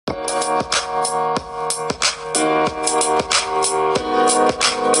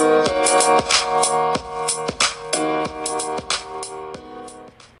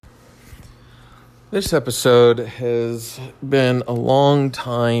This episode has been a long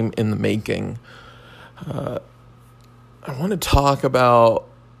time in the making. I want to talk about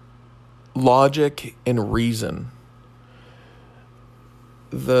logic and reason.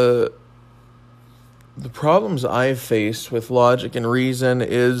 The problems I've faced with logic and reason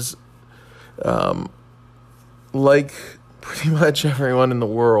is, like pretty much everyone in the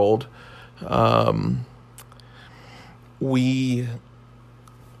world, we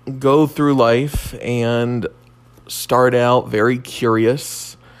go through life and start out very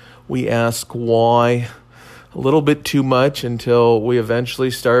curious. We ask why a little bit too much until we eventually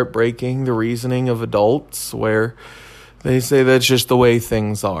start breaking the reasoning of adults, where they say that's just the way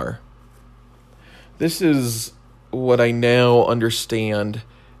things are. This is what I now understand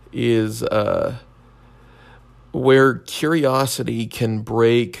is where curiosity can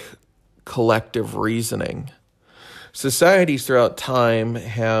break collective reasoning. Societies throughout time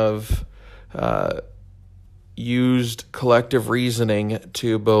have used collective reasoning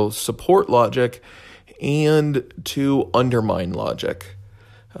to both support logic and to undermine logic.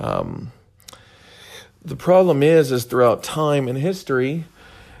 The problem is throughout time and history,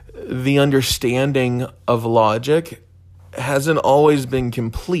 the understanding of logic hasn't always been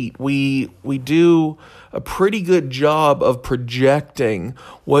complete. We do a pretty good job of projecting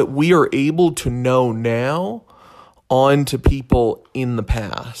what we are able to know now onto people in the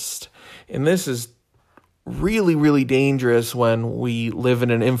past. And this is really, really dangerous when we live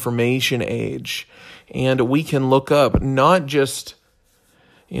in an information age. And we can look up not just,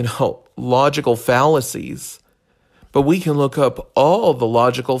 logical fallacies, but we can look up all the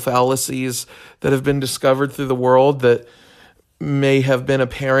logical fallacies that have been discovered through the world that may have been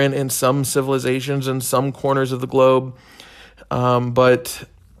apparent in some civilizations in some corners of the globe, but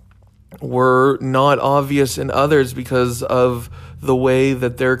were not obvious in others because of the way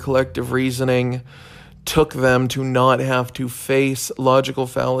that their collective reasoning took them to not have to face logical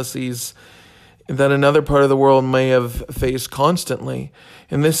fallacies that another part of the world may have faced constantly.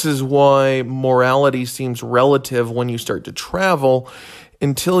 And this is why morality seems relative when you start to travel,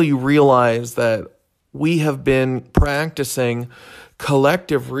 until you realize that we have been practicing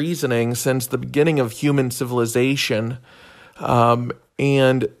collective reasoning since the beginning of human civilization.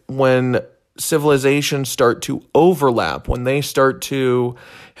 And when civilizations start to overlap, when they start to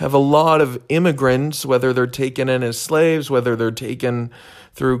have a lot of immigrants, whether they're taken in as slaves, whether they're taken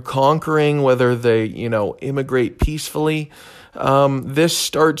through conquering, whether they, immigrate peacefully, this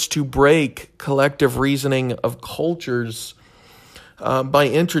starts to break collective reasoning of cultures by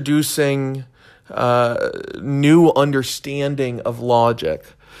introducing new understanding of logic.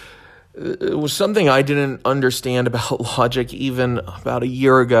 It was something I didn't understand about logic even about a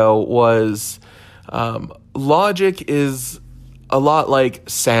year ago was logic is a lot like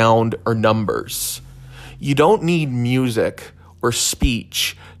sound or numbers. You don't need music or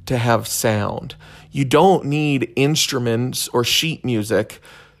speech to have sound. You don't need instruments or sheet music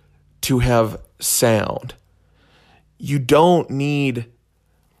to have sound. You don't need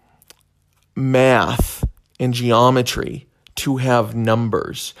math and geometry to have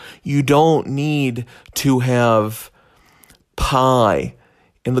numbers. You don't need to have pi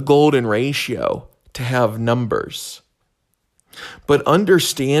and the golden ratio to have numbers. But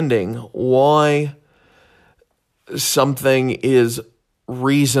understanding why something is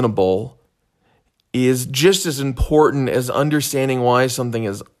reasonable is just as important as understanding why something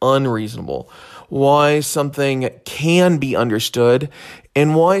is unreasonable, why something can be understood,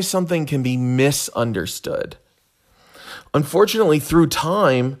 and why something can be misunderstood. Unfortunately, through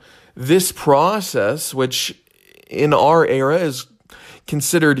time, this process, which in our era is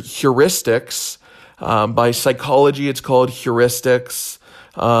considered heuristics, by psychology it's called heuristics,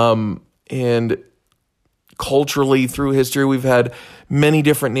 and culturally through history we've had many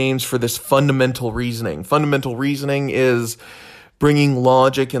different names for this fundamental reasoning. Fundamental reasoning is bringing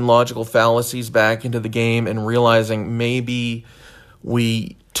logic and logical fallacies back into the game and realizing maybe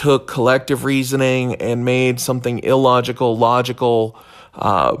we took collective reasoning and made something illogical logical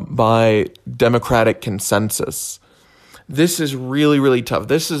by democratic consensus. This is really, really tough.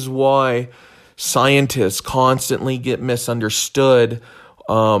 This is why scientists constantly get misunderstood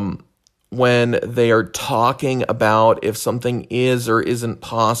when they are talking about if something is or isn't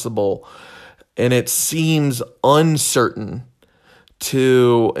possible, and it seems uncertain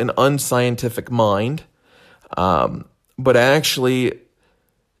to an unscientific mind, but actually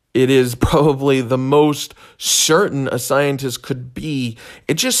it is probably the most certain a scientist could be.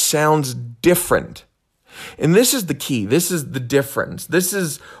 It just sounds different. And this is the key. This is the difference. This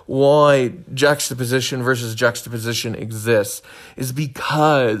is why juxtaposition versus juxtaposition exists, is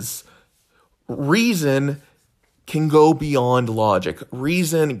because reason can go beyond logic.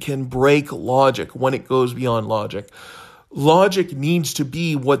 Reason can break logic when it goes beyond logic. Logic needs to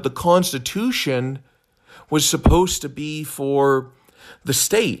be what the Constitution was supposed to be for the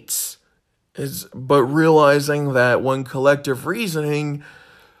states. But realizing that when collective reasoning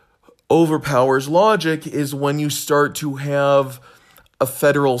overpowers logic is when you start to have a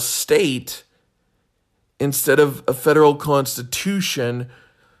federal state instead of a federal constitution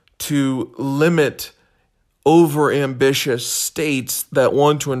to limit over-ambitious states that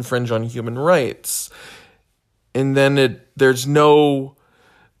want to infringe on human rights. And then there's no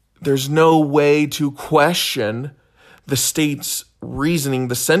way to question the state's reasoning,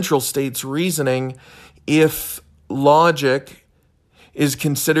 the central state's reasoning, if logic is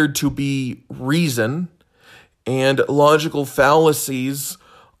considered to be reason, and logical fallacies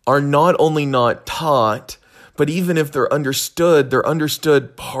are not only not taught, but even if they're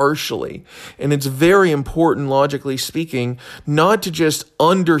understood partially. And it's very important, logically speaking, not to just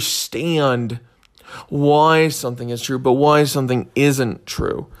understand why something is true, but why something isn't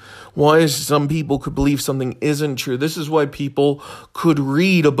true. Why some people could believe something isn't true. This is why people could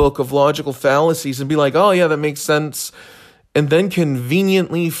read a book of logical fallacies and be like, oh yeah, that makes sense, and then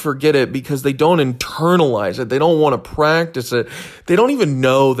conveniently forget it because they don't internalize it. They don't want to practice it. They don't even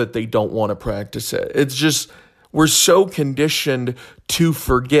know that they don't want to practice it. It's just, we're so conditioned to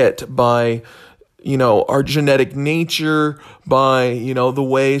forget by, our genetic nature, by, the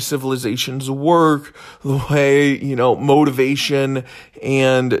way civilizations work, the way, motivation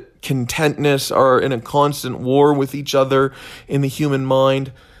and contentness are in a constant war with each other in the human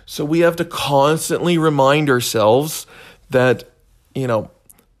mind. So we have to constantly remind ourselves that,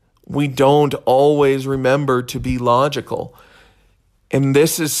 we don't always remember to be logical. And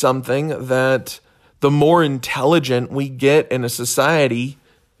this is something that the more intelligent we get in a society,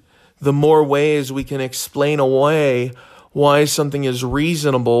 the more ways we can explain away why something is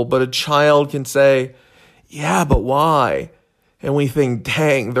reasonable, but a child can say, yeah, but why? And we think,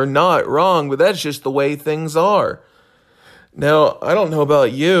 dang, they're not wrong, but that's just the way things are. Now, I don't know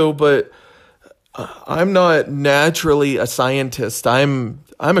about you, but I'm not naturally a scientist. I'm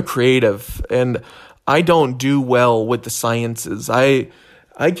a creative, and I don't do well with the sciences. I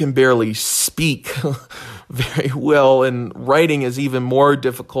can barely speak very well, and writing is even more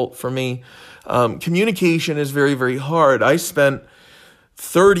difficult for me. Communication is very, very hard. I spent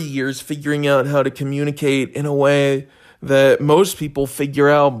 30 years figuring out how to communicate in a way that most people figure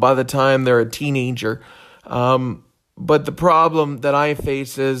out by the time they're a teenager. But the problem that I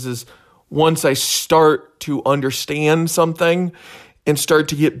face is once I start to understand something and start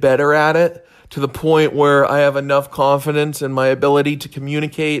to get better at it to the point where I have enough confidence in my ability to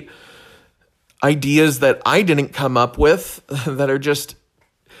communicate ideas that I didn't come up with, that are just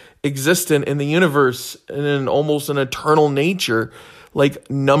existent in the universe in almost an eternal nature, like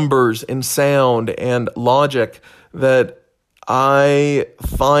numbers and sound and logic, that I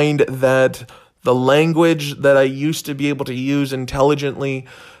find that the language that I used to be able to use intelligently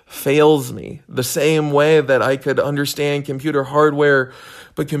fails me. The same way that I could understand computer hardware,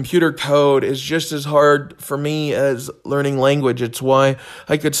 but computer code is just as hard for me as learning language. It's why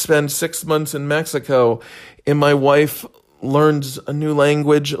I could spend 6 months in Mexico and my wife learns a new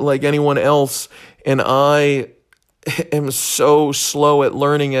language like anyone else, and I am so slow at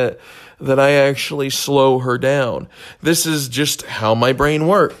learning it that I actually slow her down. This is just how my brain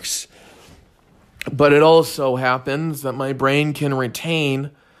works. But it also happens that my brain can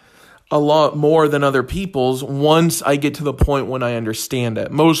retain a lot more than other people's once I get to the point when I understand it.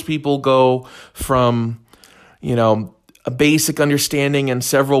 Most people go from, a basic understanding in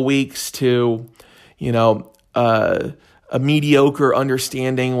several weeks to, a mediocre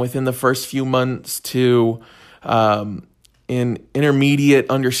understanding within the first few months to an intermediate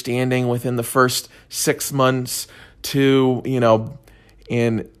understanding within the first 6 months to,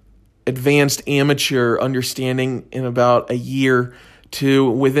 an advanced amateur understanding in about a year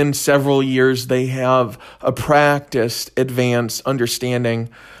to within several years, they have a practiced advanced understanding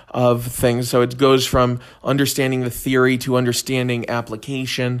of things. So it goes from understanding the theory to understanding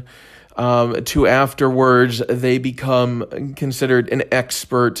application, to afterwards they become considered an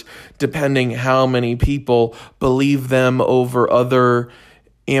expert, depending how many people believe them over other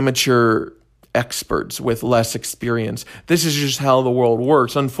amateur experts with less experience. This is just how the world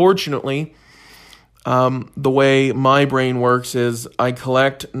works. Unfortunately, the way my brain works is I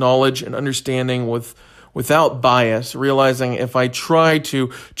collect knowledge and understanding with without bias, realizing if I try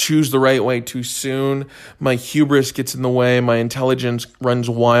to choose the right way too soon, my hubris gets in the way, my intelligence runs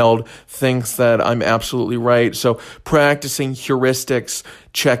wild, thinks that I'm absolutely right. So practicing heuristics,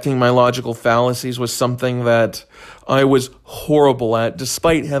 checking my logical fallacies was something that I was horrible at,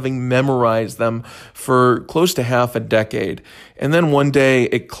 despite having memorized them for close to half a decade. And then one day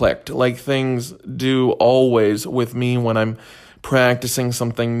it clicked, like things do always with me when I'm practicing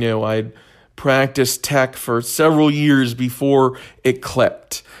something new. I'd practiced tech for several years before it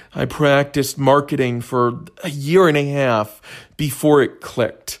clicked. I practiced marketing for a year and a half before it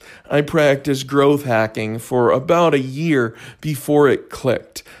clicked. I practiced growth hacking for about a year before it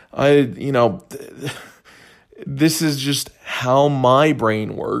clicked. This is just how my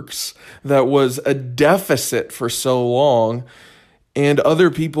brain works. That was a deficit for so long. And other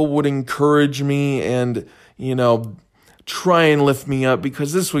people would encourage me and, try and lift me up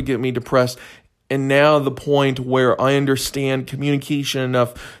because this would get me depressed. And now the point where I understand communication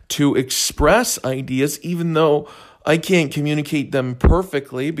enough to express ideas, even though I can't communicate them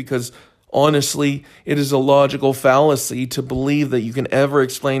perfectly, because honestly, it is a logical fallacy to believe that you can ever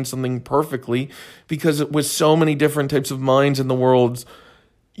explain something perfectly, because with so many different types of minds in the world,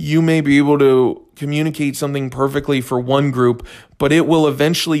 you may be able to communicate something perfectly for one group, but it will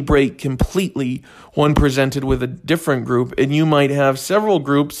eventually break completely when presented with a different group, and you might have several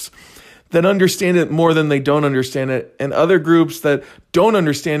groups that understand it more than they don't understand it, and other groups that don't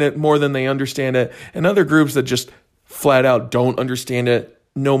understand it more than they understand it, and other groups that just flat out don't understand it,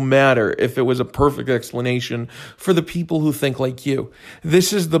 no matter if it was a perfect explanation for the people who think like you.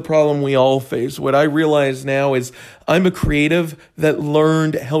 This is the problem we all face. What I realize now is I'm a creative that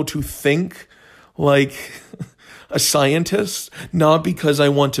learned how to think like a scientist, not because I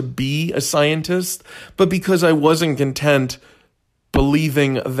want to be a scientist, but because I wasn't content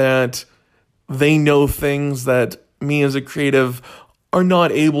believing that they know things that me as a creative are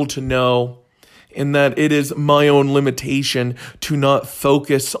not able to know, and that it is my own limitation to not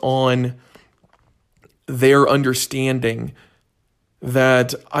focus on their understanding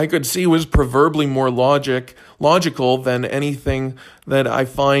that I could see was proverbially more logical than anything that I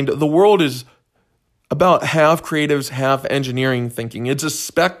find. The world is about half creatives, half engineering thinking. It's a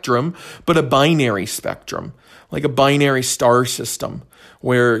spectrum, but a binary spectrum, like a binary star system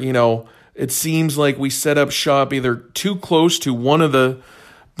where, it seems like we set up shop either too close to one of the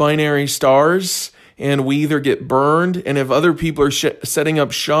binary stars and we either get burned, and if other people are setting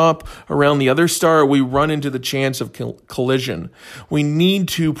up shop around the other star, we run into the chance of collision. We need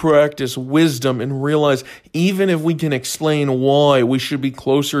to practice wisdom and realize even if we can explain why we should be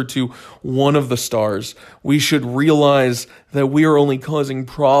closer to one of the stars, we should realize that we are only causing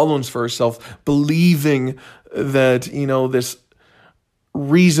problems for ourselves, believing that, this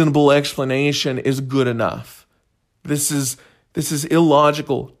reasonable explanation is good enough. This is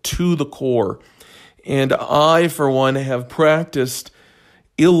illogical to the core. And I, for one, have practiced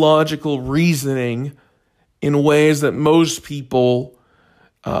illogical reasoning in ways that most people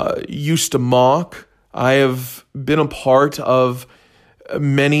used to mock. I have been a part of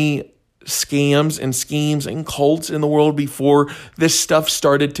many scams and schemes and cults in the world before this stuff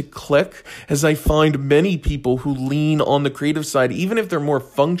started to click, as I find many people who lean on the creative side, even if they're more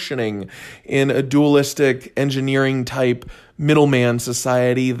functioning in a dualistic engineering type middleman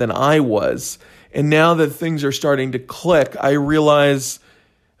society than I was. And now that things are starting to click, I realize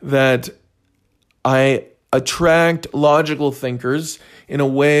that I attract logical thinkers in a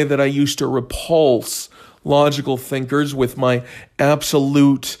way that I used to repulse logical thinkers with my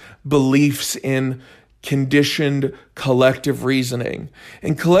absolute beliefs in conditioned collective reasoning.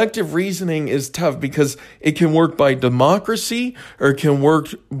 And collective reasoning is tough because it can work by democracy or it can work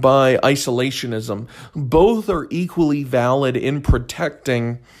by isolationism. Both are equally valid in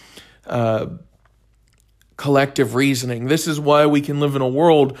protecting collective reasoning. This is why we can live in a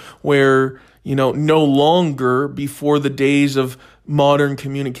world where, no longer before the days of modern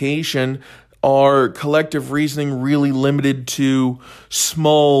communication are collective reasoning really limited to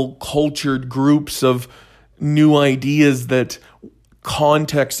small cultured groups of new ideas that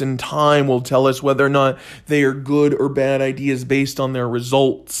context and time will tell us whether or not they are good or bad ideas based on their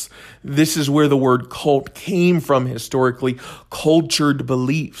results. This is where the word cult came from historically. Cultured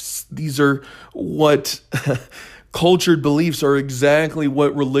beliefs. These are what cultured beliefs are exactly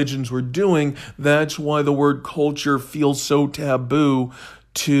what religions were doing. That's why the word culture feels so taboo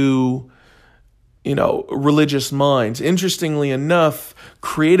to religious minds. Interestingly enough,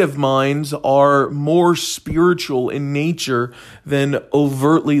 creative minds are more spiritual in nature than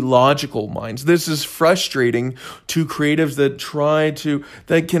overtly logical minds. This is frustrating to creatives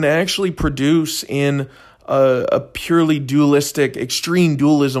that can actually produce in a purely dualistic, extreme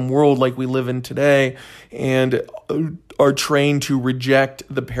dualism world like we live in today, and are trained to reject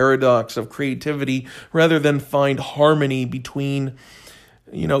the paradox of creativity rather than find harmony between,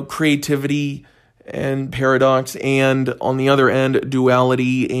 creativity and paradox, and on the other end,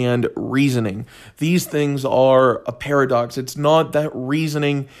 duality and reasoning. These things are a paradox. It's not that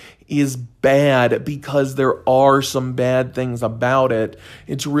reasoning is bad because there are some bad things about it.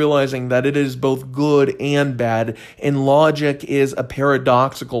 It's realizing that it is both good and bad, and logic is a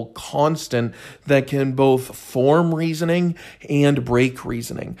paradoxical constant that can both form reasoning and break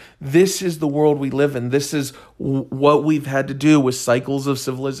reasoning. This is the world we live in. This is what we've had to do with cycles of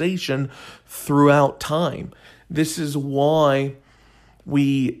civilization throughout time. This is why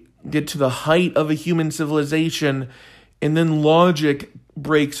we get to the height of a human civilization, and then logic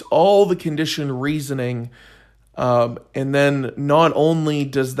breaks all the conditioned reasoning, and then not only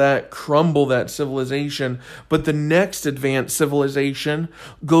does that crumble that civilization, but the next advanced civilization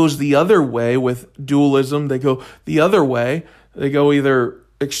goes the other way with dualism. They go the other way. They go either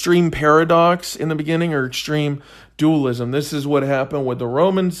extreme paradox in the beginning or extreme dualism. This is what happened with the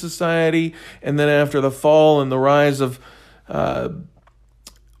Roman society, and then after the fall and the rise of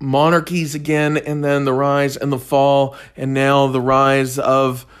monarchies again, and then the rise and the fall, and now the rise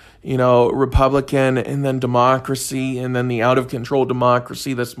of, Republican, and then democracy, and then the out-of-control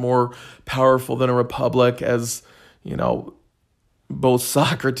democracy that's more powerful than a republic, as, both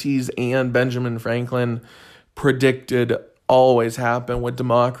Socrates and Benjamin Franklin predicted always happen with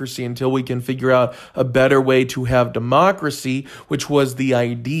democracy, until we can figure out a better way to have democracy, which was the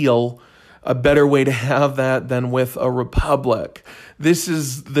ideal, a better way to have that than with a republic. This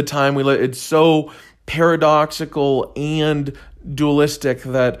is the time we live. It's so paradoxical and dualistic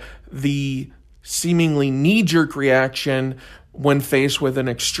that the seemingly knee-jerk reaction when faced with an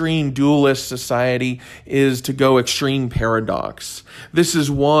extreme dualist society is to go extreme paradox. This is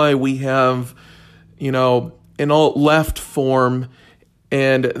why we have, an alt-left form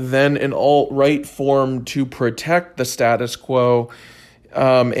and then an alt-right form to protect the status quo,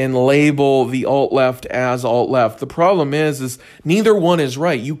 and label the alt-left as alt-left. The problem is neither one is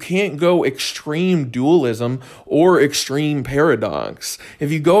right. You can't go extreme dualism or extreme paradox. If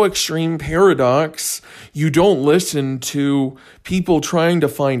you go extreme paradox, you don't listen to people trying to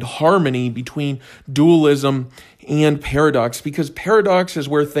find harmony between dualism and paradox, because paradox is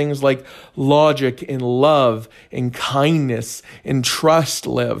where things like logic and love and kindness and trust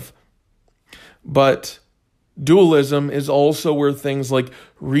live. But dualism is also where things like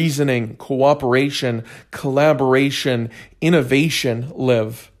reasoning, cooperation, collaboration, innovation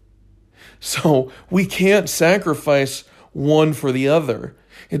live. So we can't sacrifice one for the other.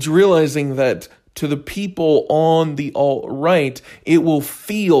 It's realizing that to the people on the alt-right, it will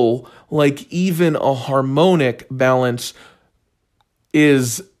feel like even a harmonic balance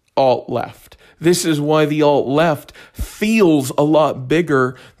is alt-left. This is why the alt-left feels a lot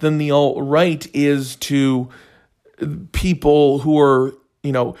bigger than the alt-right is to people who are,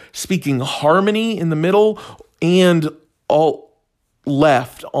 speaking harmony in the middle, and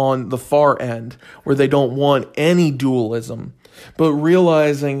alt-left on the far end, where they don't want any dualism. But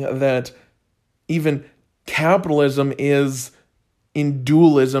realizing that even capitalism is in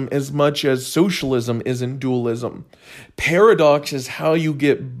dualism as much as socialism is in dualism. Paradox is how you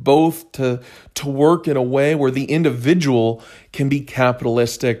get both to work in a way where the individual can be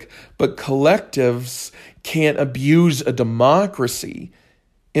capitalistic, but collectives can't abuse a democracy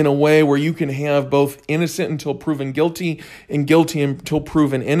in a way where you can have both innocent until proven guilty and guilty until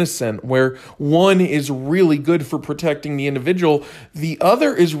proven innocent, where one is really good for protecting the individual, the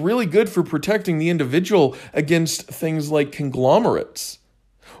other is really good for protecting the individual against things like conglomerates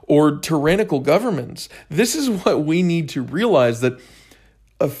or tyrannical governments. This is what we need to realize, that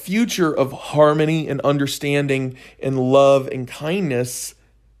a future of harmony and understanding and love and kindness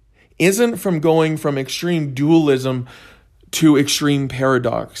isn't from going from extreme dualism to extreme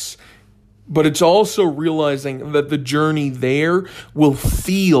paradox. But it's also realizing that the journey there will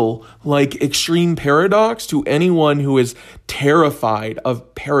feel like extreme paradox to anyone who is terrified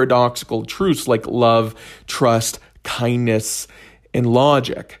of paradoxical truths like love, trust, kindness, and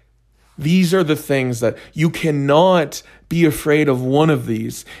logic. These are the things that you cannot be afraid of one of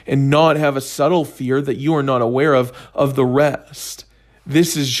these and not have a subtle fear that you are not aware of the rest.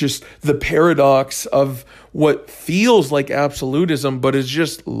 This is just the paradox of what feels like absolutism, but is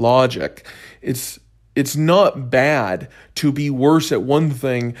just logic. It's not bad to be worse at one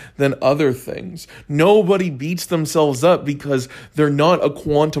thing than other things. Nobody beats themselves up because they're not a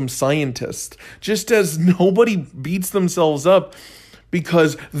quantum scientist. Just as nobody beats themselves up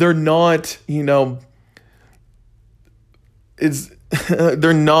because they're not,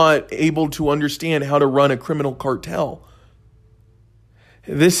 they're not able to understand how to run a criminal cartel.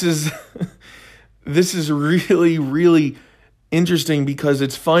 This is really, really interesting because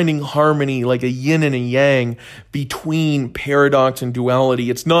it's finding harmony, like a yin and a yang, between paradox and duality.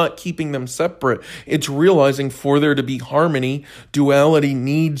 It's not keeping them separate. It's realizing for there to be harmony, duality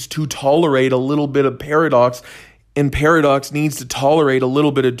needs to tolerate a little bit of paradox, and paradox needs to tolerate a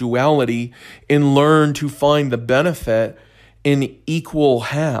little bit of duality and learn to find the benefit in equal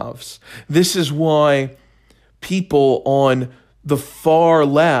halves. This is why people on the far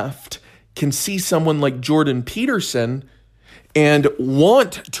left can see someone like Jordan Peterson and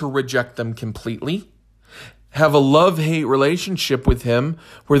want to reject them completely, have a love-hate relationship with him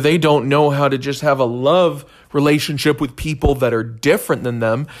where they don't know how to just have a love relationship with people that are different than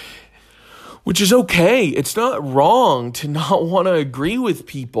them, which is okay. It's not wrong to not want to agree with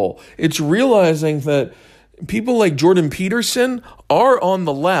people. It's realizing that people like Jordan Peterson are on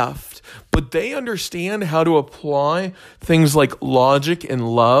the left, but they understand how to apply things like logic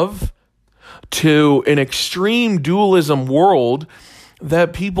and love to an extreme dualism world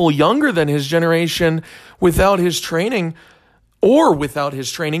that people younger than his generation without his training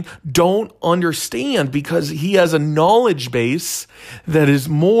don't understand, because he has a knowledge base that is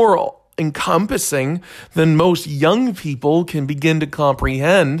more encompassing than most young people can begin to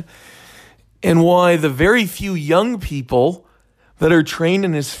comprehend, and why the very few young people that are trained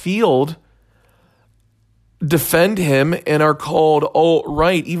in his field defend him and are called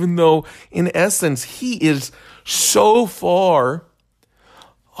alt-right, even though in essence he is so far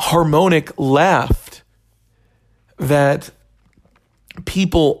harmonic left that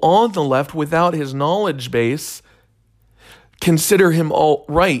people on the left without his knowledge base consider him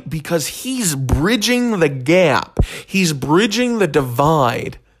alt-right, because he's bridging the gap. He's bridging the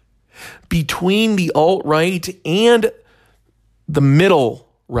divide between the alt-right and the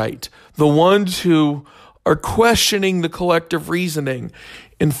middle right, the ones who are questioning the collective reasoning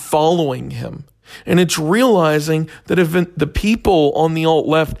and following him. And it's realizing that if the people on the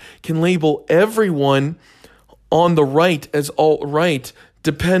alt-left can label everyone on the right as alt-right,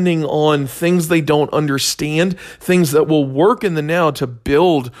 depending on things they don't understand, things that will work in the now to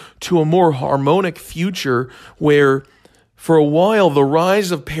build to a more harmonic future where for a while the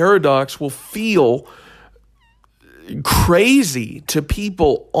rise of paradox will feel crazy to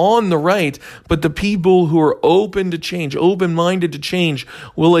people on the right, but the people who are open to change, open-minded to change,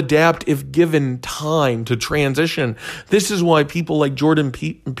 will adapt if given time to transition. This is why people like Jordan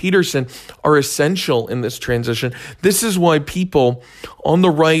Peterson are essential in this transition. This is why people on the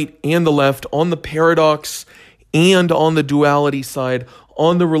right and the left, on the paradox and on the duality side,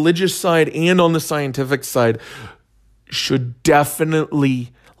 on the religious side and on the scientific side, should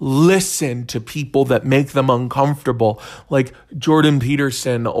definitely listen to people that make them uncomfortable, like Jordan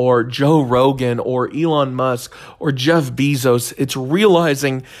Peterson or Joe Rogan or Elon Musk or Jeff Bezos. It's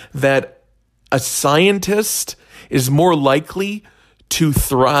realizing that a scientist is more likely to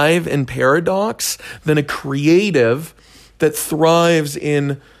thrive in paradox than a creative that thrives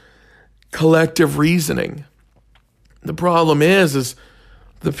in collective reasoning. The problem is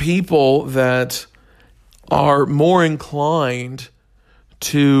the people that are more inclined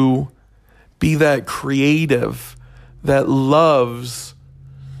to be that creative, that loves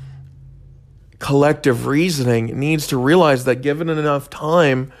collective reasoning, needs to realize that given enough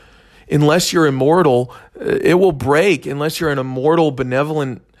time, unless you're immortal, it will break. Unless you're an immortal,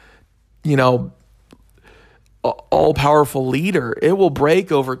 benevolent, all-powerful leader, it will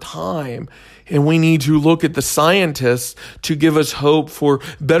break over time. And we need to look at the scientists to give us hope for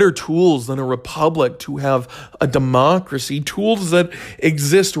better tools than a republic, to have a democracy, tools that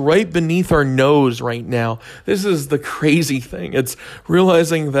exist right beneath our nose right now. This is the crazy thing. It's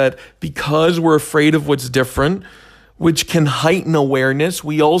realizing that because we're afraid of what's different, which can heighten awareness,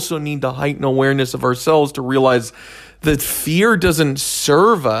 we also need to heighten awareness of ourselves to realize that fear doesn't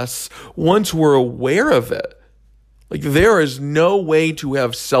serve us once we're aware of it. Like, there is no way to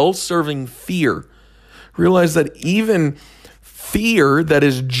have self-serving fear. Realize that even fear that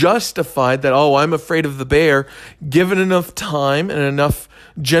is justified, that, I'm afraid of the bear, given enough time and enough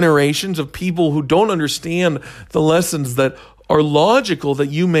generations of people who don't understand the lessons that are logical that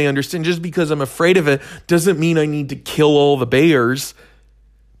you may understand. Just because I'm afraid of it doesn't mean I need to kill all the bears.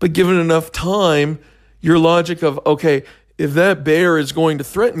 But given enough time, your logic of, okay, if that bear is going to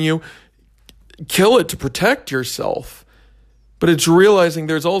threaten you, kill it to protect yourself. But it's realizing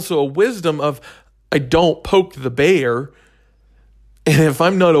there's also a wisdom of, I don't poke the bear. And if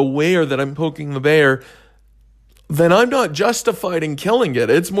I'm not aware that I'm poking the bear, then I'm not justified in killing it.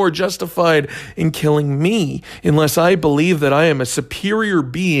 It's more justified in killing me, unless I believe that I am a superior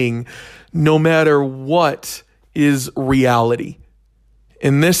being no matter what is reality.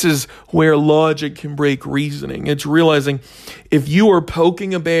 And this is where logic can break reasoning. It's realizing if you are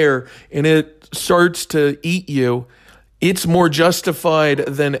poking a bear and it starts to eat you, it's more justified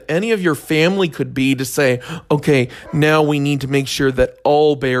than any of your family could be to say, okay, now we need to make sure that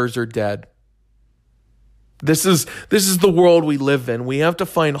all bears are dead. This is the world we live in. We have to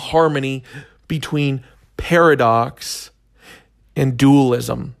find harmony between paradox and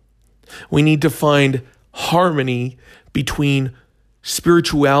dualism. We need to find harmony between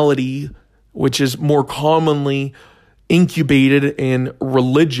spirituality, which is more commonly incubated in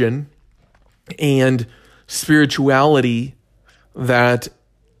religion, and spirituality that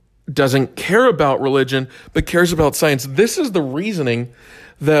doesn't care about religion but cares about science. This is the reasoning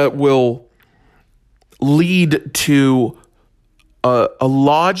that will lead to a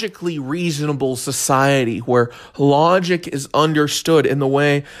logically reasonable society where logic is understood in the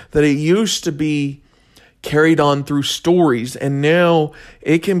way that it used to be carried on through stories, and now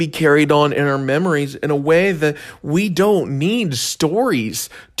it can be carried on in our memories in a way that we don't need stories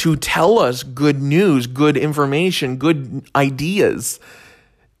to tell us good news, good information, good ideas.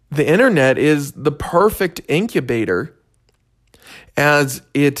 The internet is the perfect incubator, as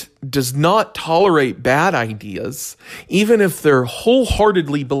it does not tolerate bad ideas. Even if they're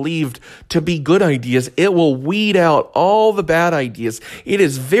wholeheartedly believed to be good ideas, it will weed out all the bad ideas. It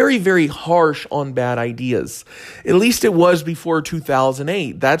is very, very harsh on bad ideas. At least it was before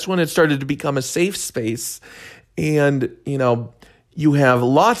 2008. That's when it started to become a safe space. And, you have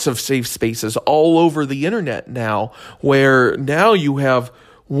lots of safe spaces all over the internet now, where now you have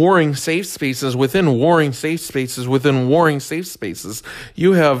warring safe spaces within warring safe spaces within warring safe spaces.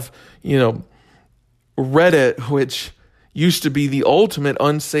 You have, Reddit, which used to be the ultimate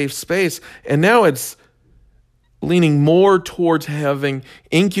unsafe space, and now it's leaning more towards having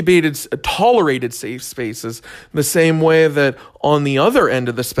tolerated safe spaces, the same way that on the other end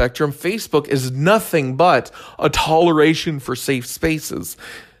of the spectrum, Facebook is nothing but a toleration for safe spaces.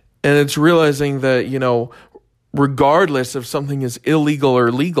 And it's realizing that, regardless if something is illegal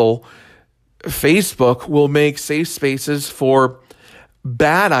or legal, Facebook will make safe spaces for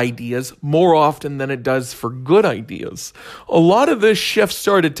bad ideas more often than it does for good ideas. A lot of this shift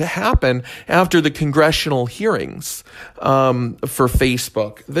started to happen after the congressional hearings for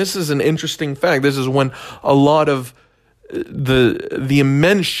Facebook. This is an interesting fact. This is when a lot of the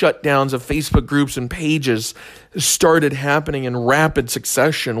immense shutdowns of Facebook groups and pages started happening in rapid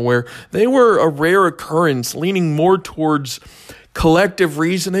succession, where they were a rare occurrence, leaning more towards collective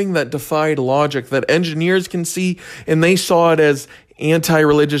reasoning that defied logic, that engineers can see, and they saw it as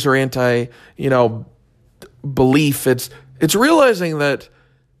anti-religious or belief. It's realizing that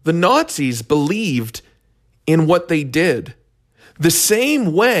the Nazis believed in what they did the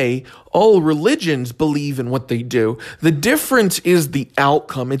same way all religions believe in what they do. The difference is the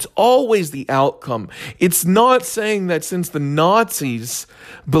outcome. It's always the outcome. It's not saying that since the Nazis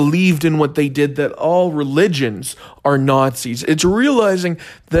believed in what they did, that all religions are Nazis. It's realizing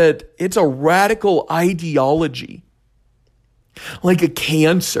that it's a radical ideology, like a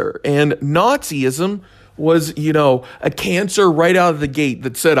cancer. And Nazism was, a cancer right out of the gate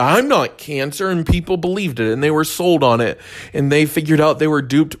that said, I'm not cancer, and people believed it, and they were sold on it, and they figured out they were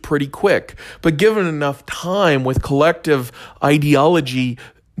duped pretty quick. But given enough time with collective ideology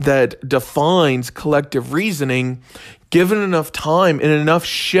that defines collective reasoning, given enough time and enough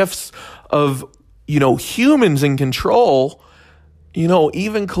shifts of, humans in control,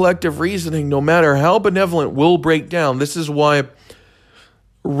 even collective reasoning, no matter how benevolent, will break down. This is why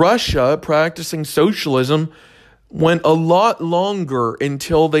Russia, practicing socialism, went a lot longer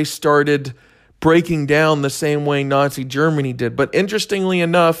until they started breaking down the same way Nazi Germany did. But interestingly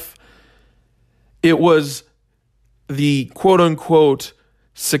enough, it was the quote-unquote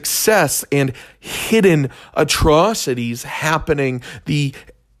success and hidden atrocities happening, the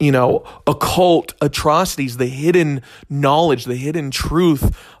occult atrocities, the hidden knowledge, the hidden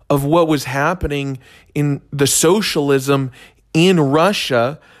truth of what was happening in the socialism in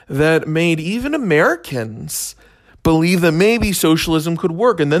Russia that made even Americans believe that maybe socialism could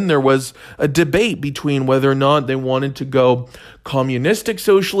work. And then there was a debate between whether or not they wanted to go communistic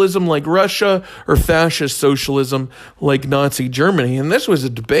socialism like Russia or fascist socialism like Nazi Germany. And this was a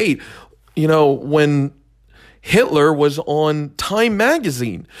debate, when Hitler was on Time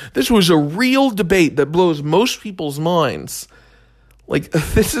magazine. This was a real debate that blows most people's minds. Like,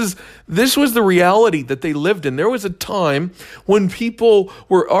 this was the reality that they lived in. There was a time when people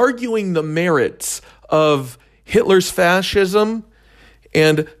were arguing the merits of Hitler's fascism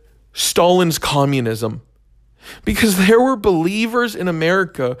and Stalin's communism, because there were believers in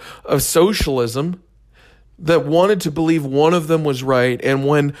America of socialism that wanted to believe one of them was right. And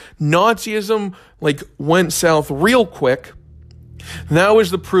when Nazism went south real quick, that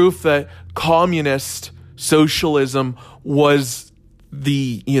was the proof that communist socialism was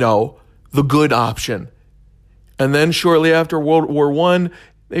the good option. And then shortly after World War I,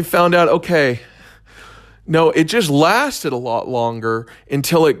 they found out, okay, no, it just lasted a lot longer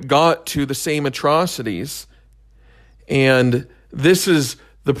until it got to the same atrocities. And this is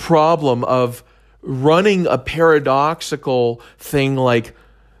the problem of running a paradoxical thing like,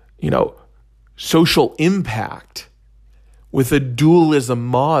 social impact with a dualism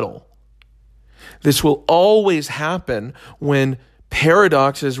model. This will always happen when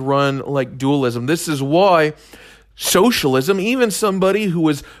paradoxes run like dualism. This is why socialism, even somebody who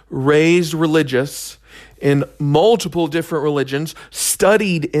was raised religious in multiple different religions,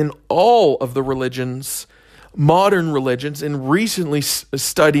 studied in all of the religions, modern religions, and recently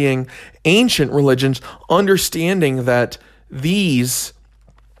studying ancient religions, understanding that these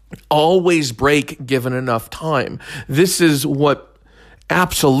always break given enough time. This is what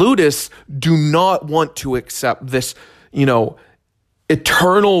absolutists do not want to accept, this,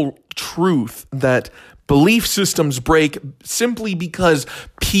 eternal truth that belief systems break simply because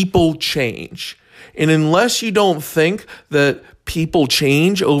people change. And unless you don't think that people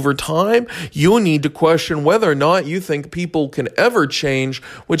change over time, you need to question whether or not you think people can ever change,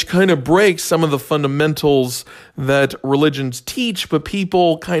 which kind of breaks some of the fundamentals that religions teach, but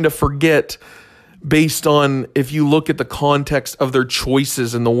people kind of forget based on if you look at the context of their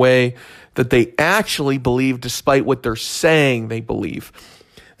choices and the way that they actually believe despite what they're saying they believe.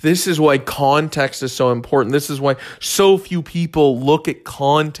 This is why context is so important. This is why so few people look at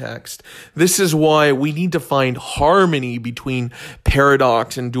context. This is why we need to find harmony between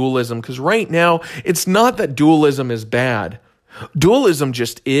paradox and dualism, because right now, it's not that dualism is bad. Dualism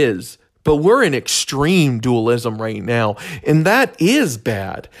just is. But we're in extreme dualism right now, and that is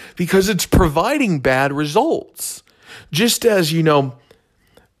bad because it's providing bad results. Just as,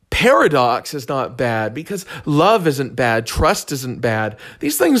 paradox is not bad because love isn't bad, trust isn't bad.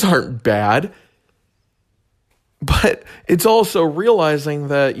 These things aren't bad. But it's also realizing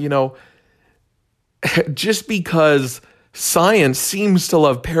that, just because science seems to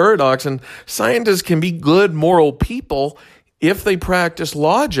love paradox, and scientists can be good moral people if they practice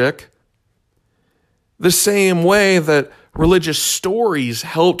logic, the same way that religious stories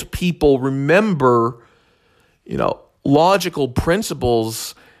helped people remember, logical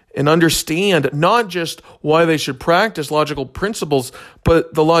principles and understand not just why they should practice logical principles,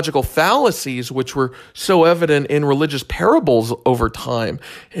 but the logical fallacies, which were so evident in religious parables over time.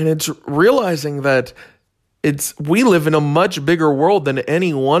 And it's realizing that we live in a much bigger world than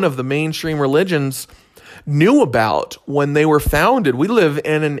any one of the mainstream religions knew about when they were founded. We live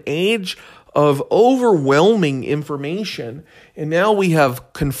in an age of overwhelming information. And now we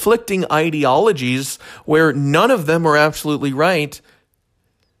have conflicting ideologies where none of them are absolutely right,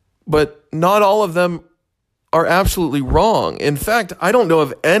 but not all of them are absolutely wrong. In fact, I don't know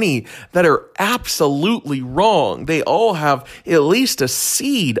of any that are absolutely wrong. They all have at least a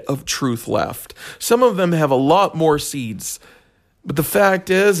seed of truth left. Some of them have a lot more seeds. But the fact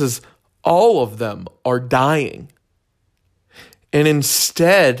is all of them are dying. And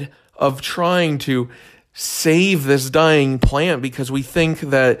instead of trying to save this dying plant because we think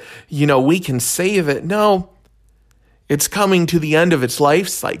that, we can save it. No, it's coming to the end of its life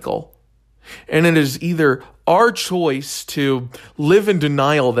cycle. And it is either our choice to live in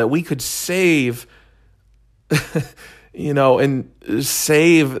denial that we could save, and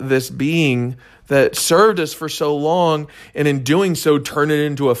save this being that served us for so long, and in doing so, turn it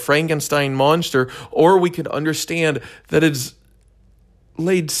into a Frankenstein monster, or we could understand that it's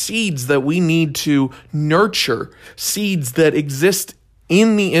laid seeds that we need to nurture, seeds that exist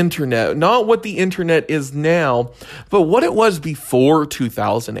in the internet, not what the internet is now, but what it was before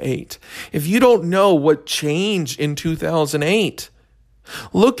 2008. If you don't know what changed in 2008,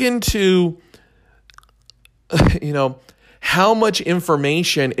 look into, how much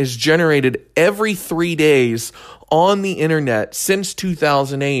information is generated every 3 days on the internet since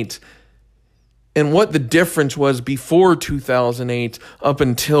 2008. And what the difference was before 2008 up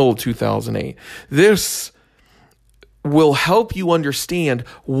until 2008. This will help you understand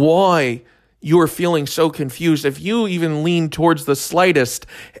why you are feeling so confused, if you even lean towards the slightest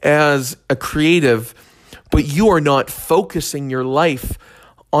as a creative, but you are not focusing your life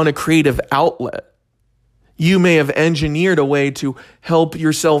on a creative outlet, you may have engineered a way to help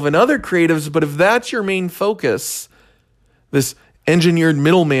yourself and other creatives, but if that's your main focus, this engineered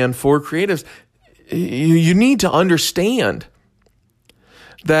middleman for creatives, you need to understand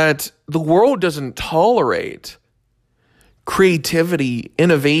that the world doesn't tolerate creativity,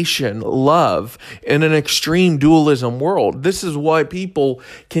 innovation, love in an extreme dualism world. This is why people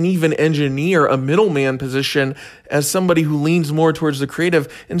can even engineer a middleman position as somebody who leans more towards the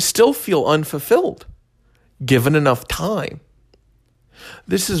creative and still feel unfulfilled, given enough time.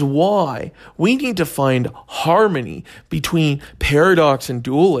 This is why we need to find harmony between paradox and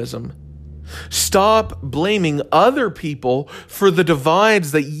dualism. Stop blaming other people for the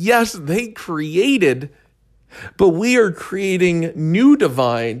divides that, yes, they created, but we are creating new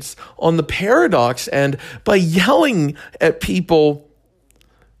divides on the paradox end by yelling at people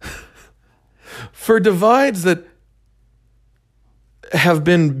for divides that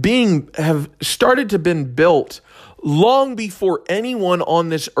have started to been built long before anyone on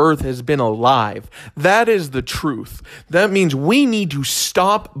this earth has been alive. That is the truth. That means we need to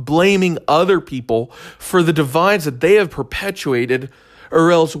stop blaming other people for the divides that they have perpetuated,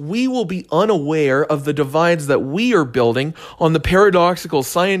 or else we will be unaware of the divides that we are building on the paradoxical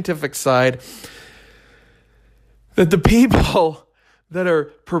scientific side, that the people that are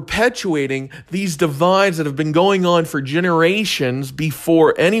perpetuating these divides that have been going on for generations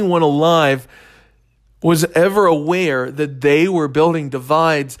before anyone alive was ever aware that they were building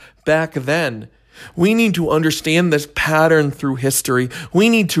divides back then. We need to understand this pattern through history. We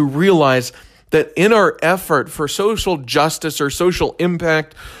need to realize that in our effort for social justice or social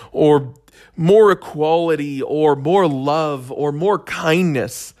impact or more equality or more love or more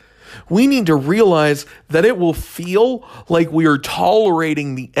kindness, we need to realize that it will feel like we are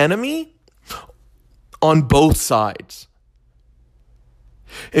tolerating the enemy on both sides.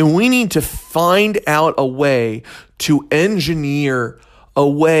 And we need to find out a way to engineer a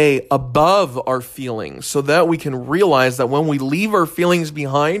way above our feelings so that we can realize that when we leave our feelings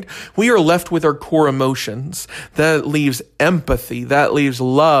behind, we are left with our core emotions. That leaves empathy, that leaves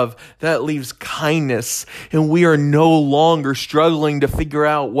love, that leaves kindness, and we are no longer struggling to figure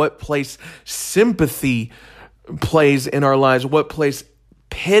out what place sympathy plays in our lives, what place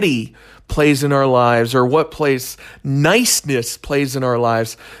pity plays in our lives, or what place niceness plays in our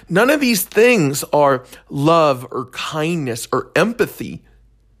lives. None of these things are love or kindness or empathy.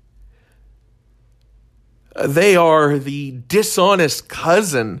 They are the dishonest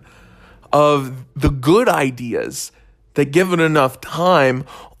cousin of the good ideas that, given enough time,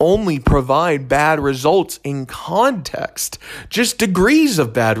 only provide bad results in context, just degrees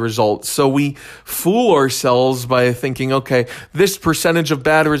of bad results. So we fool ourselves by thinking, okay, this percentage of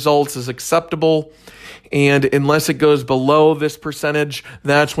bad results is acceptable, and unless it goes below this percentage,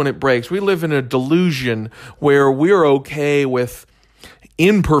 that's when it breaks. We live in a delusion where we're okay with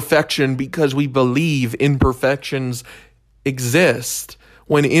imperfection because we believe imperfections exist,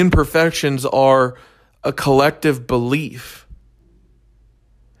 when imperfections are a collective belief.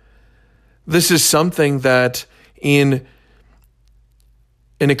 This is something that in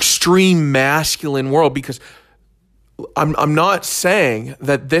an extreme masculine world, because I'm not saying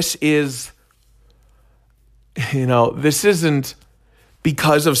that this is, this isn't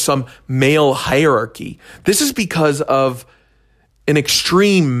because of some male hierarchy. This is because of an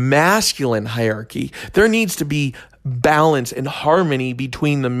extreme masculine hierarchy. There needs to be balance and harmony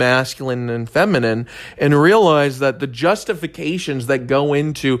between the masculine and feminine, and realize that the justifications that go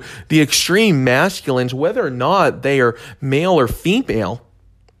into the extreme masculines, whether or not they are male or female,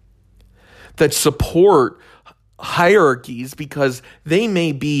 that support hierarchies because they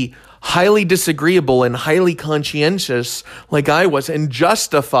may be highly disagreeable and highly conscientious like I was, and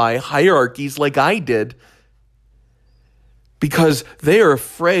justify hierarchies like I did, because they are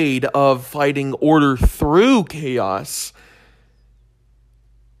afraid of fighting order through chaos,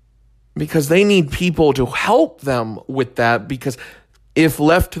 because they need people to help them with that, because if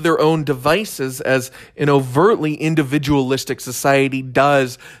left to their own devices, as an overtly individualistic society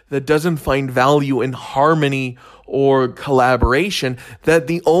does, that doesn't find value in harmony or collaboration, that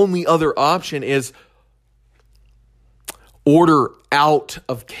the only other option is order out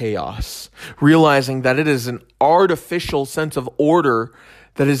of chaos, realizing that it is an artificial sense of order,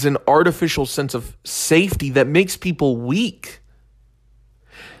 that is an artificial sense of safety that makes people weak.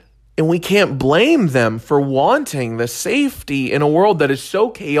 And we can't blame them for wanting the safety in a world that is so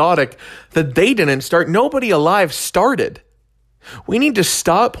chaotic that they didn't start. Nobody alive started. We need to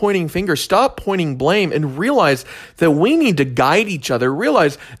stop pointing fingers, stop pointing blame, and realize that we need to guide each other.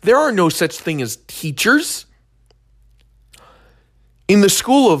 Realize there are no such thing as teachers. In the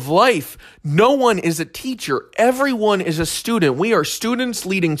school of life, no one is a teacher. Everyone is a student. We are students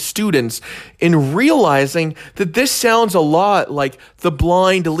leading students, in realizing that this sounds a lot like the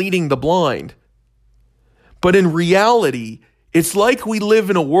blind leading the blind. But in reality, it's like we live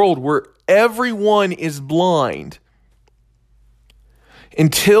in a world where everyone is blind.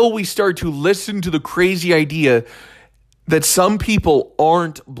 Until we start to listen to the crazy idea that some people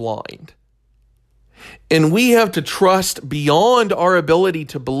aren't blind. And we have to trust beyond our ability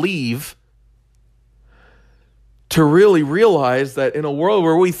to believe to really realize that in a world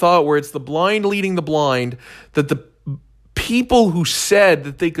where we thought where it's the blind leading the blind, that the people who said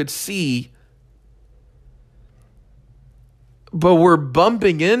that they could see, but we're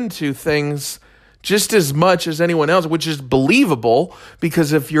bumping into things just as much as anyone else, which is believable,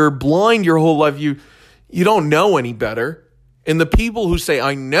 because if you're blind your whole life, you don't know any better. And the people who say,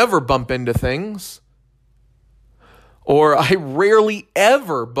 I never bump into things, or I rarely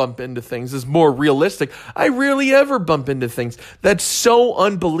ever bump into things, is more realistic. I rarely ever bump into things. That's so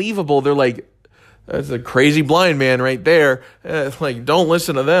unbelievable. They're like, that's a crazy blind man right there. Like, don't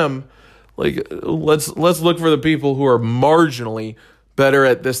listen to them. Like, let's look for the people who are marginally better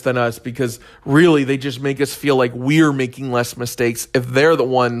at this than us, because really they just make us feel like we're making less mistakes if they're the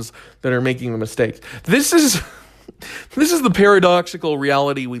ones that are making the mistakes. This is the paradoxical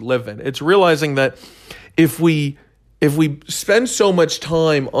reality we live in. It's realizing that if we spend so much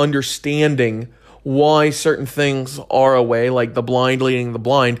time understanding why certain things are a way, like the blind leading the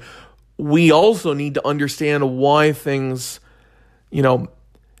blind, we also need to understand why things,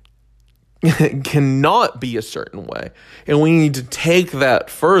 cannot be a certain way. And we need to take that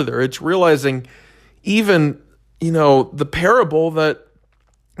further. It's realizing even, the parable that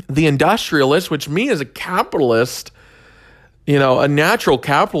the industrialist, which me as a capitalist, a natural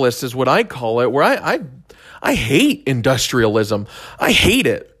capitalist is what I call it, where I hate industrialism. I hate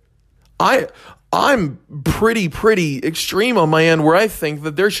it. I'm pretty extreme on my end, where I think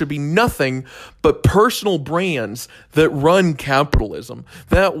that there should be nothing but personal brands that run capitalism.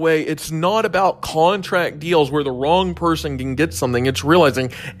 That way, it's not about contract deals where the wrong person can get something. It's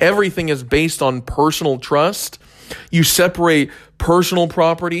realizing everything is based on personal trust. You separate personal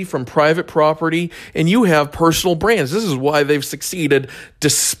property from private property, and you have personal brands. This is why they've succeeded,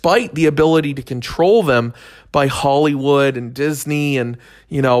 despite the ability to control them by Hollywood and Disney. And,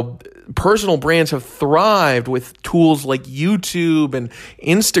 personal brands have thrived with tools like YouTube and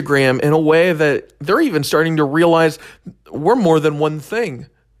Instagram in a way that they're even starting to realize we're more than one thing.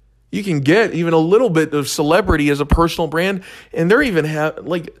 You can get even a little bit of celebrity as a personal brand, and they're even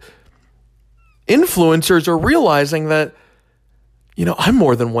influencers are realizing that, I'm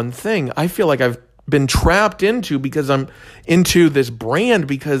more than one thing. I feel like I've been trapped into, because I'm into this brand,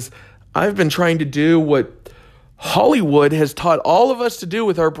 because I've been trying to do what Hollywood has taught all of us to do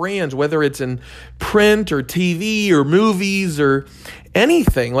with our brands, whether it's in print or TV or movies or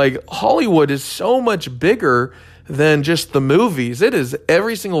anything. Like, Hollywood is so much bigger than just the movies. It is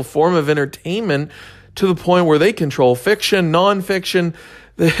every single form of entertainment, to the point where they control fiction, nonfiction.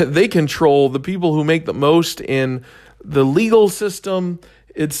 They control the people who make the most in the legal system.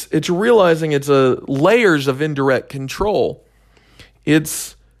 It's realizing it's layers of indirect control.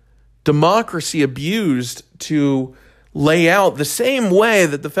 It's democracy abused to lay out the same way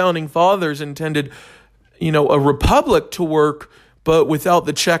that the founding fathers intended, a republic to work, but without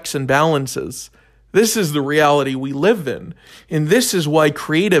the checks and balances. This is the reality we live in. And this is why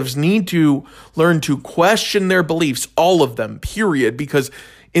creatives need to learn to question their beliefs, all of them, period. Because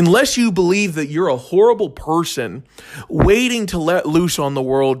unless you believe that you're a horrible person waiting to let loose on the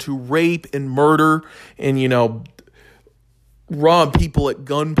world to rape and murder and, rob people at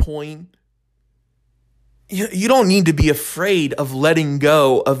gunpoint, you don't need to be afraid of letting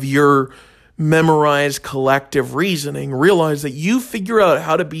go of your memorized collective reasoning. Realize that you figure out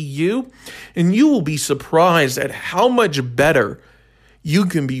how to be you, and you will be surprised at how much better you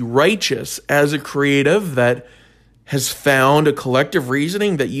can be righteous as a creative that has found a collective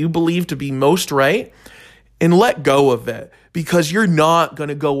reasoning that you believe to be most right, and let go of it, because you're not going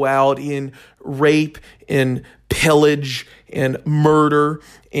to go out and rape and pillage and murder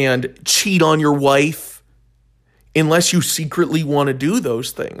and cheat on your wife unless you secretly want to do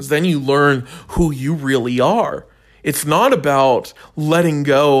those things. Then you learn who you really are. It's not about letting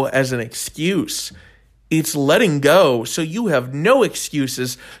go as an excuse. It's letting go so you have no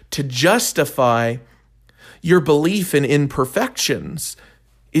excuses to justify your belief in imperfections.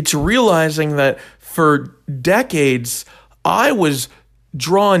 It's realizing that for decades, I was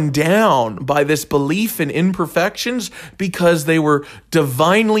drawn down by this belief in imperfections because they were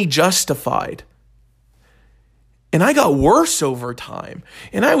divinely justified. And I got worse over time.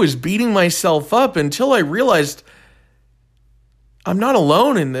 And I was beating myself up until I realized I'm not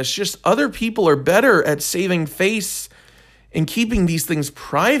alone in this. Just other people are better at saving face and keeping these things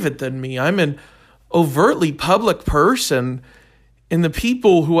private than me. I'm an overtly public person. And the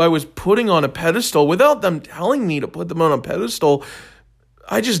people who I was putting on a pedestal, without them telling me to put them on a pedestal,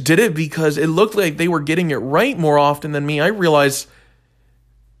 I just did it because it looked like they were getting it right more often than me. I realized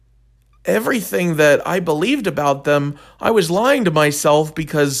everything that I believed about them, I was lying to myself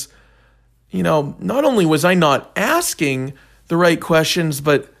because, not only was I not asking the right questions,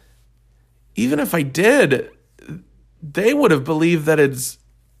 but even if I did, they would have believed that it's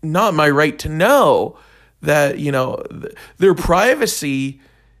not my right to know, that, their privacy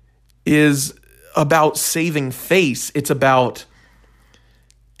is about saving face. It's about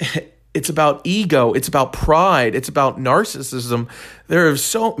ego. It's about pride. It's about narcissism. There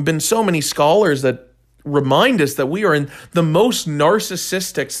have been so many scholars that remind us that we are in the most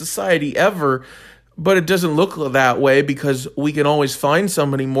narcissistic society ever, but it doesn't look that way because we can always find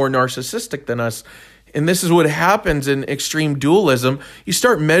somebody more narcissistic than us. And this is what happens in extreme dualism. You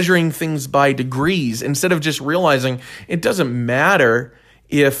start measuring things by degrees instead of just realizing it doesn't matter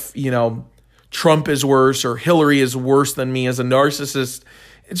if, Trump is worse or Hillary is worse than me as a narcissist.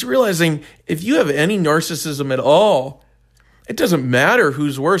 It's realizing if you have any narcissism at all, it doesn't matter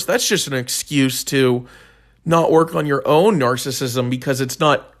who's worse. That's just an excuse to not work on your own narcissism because it's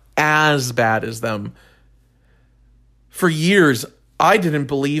not as bad as them. For years, I didn't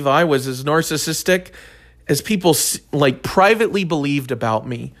believe I was as narcissistic as people privately believed about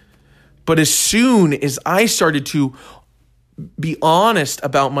me. But as soon as I started to be honest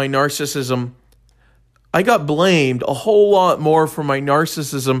about my narcissism, I got blamed a whole lot more for my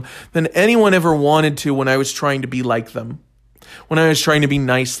narcissism than anyone ever wanted to when I was trying to be like them, when I was trying to be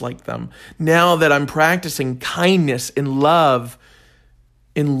nice like them. Now that I'm practicing kindness and love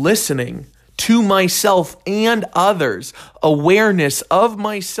and listening to myself and others, awareness of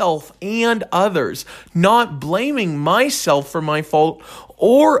myself and others, not blaming myself for my fault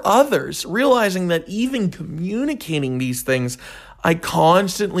or others, realizing that even communicating these things, I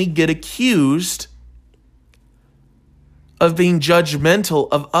constantly get accused of being judgmental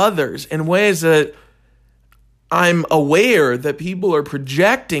of others in ways that I'm aware that people are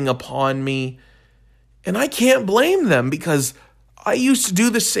projecting upon me, and I can't blame them because I used to do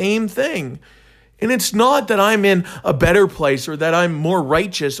the same thing. And it's not that I'm in a better place or that I'm more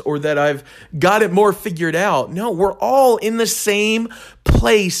righteous or that I've got it more figured out. No, we're all in the same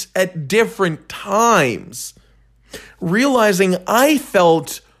place at different times. Realizing I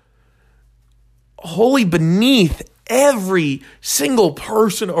felt wholly beneath every single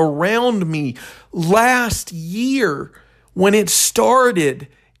person around me last year when it started.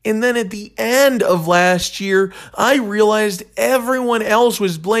 And then at the end of last year, I realized everyone else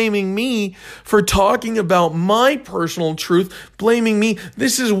was blaming me for talking about my personal truth, blaming me.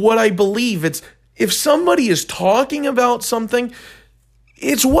 This is what I believe. It's if somebody is talking about something,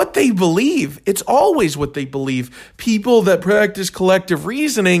 it's what they believe. It's always what they believe. People that practice collective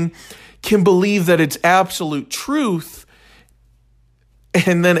reasoning can believe that it's absolute truth.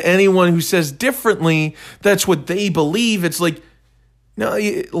 And then anyone who says differently, that's what they believe. It's like, no,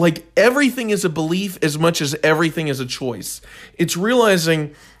 everything is a belief as much as everything is a choice. It's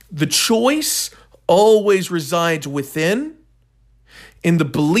realizing the choice always resides within, and the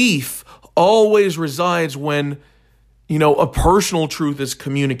belief always resides when, a personal truth is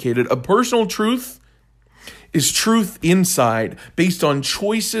communicated. A personal truth is truth inside based on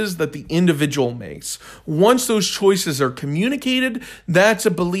choices that the individual makes. Once those choices are communicated, that's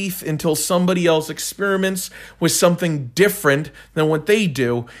a belief until somebody else experiments with something different than what they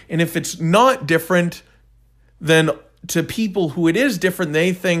do. And if it's not different, then to people who it is different,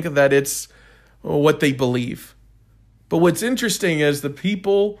 they think that it's what they believe. But what's interesting is the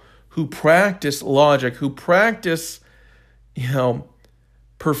people who practice logic, who practice,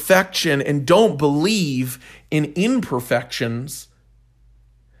 perfection and don't believe in imperfections,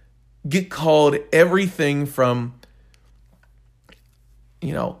 get called everything from,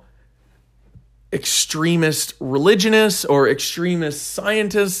 extremist religionists or extremist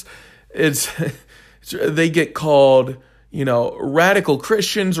scientists. They get called, radical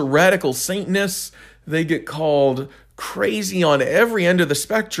Christians or radical Satanists. They get called crazy on every end of the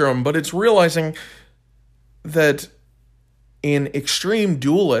spectrum, but it's realizing that in extreme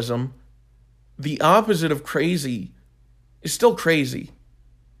dualism, the opposite of crazy is still crazy.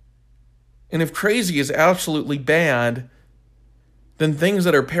 And if crazy is absolutely bad, then things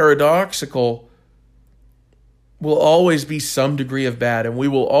that are paradoxical will always be some degree of bad, and we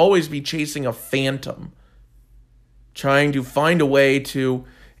will always be chasing a phantom, trying to find a way to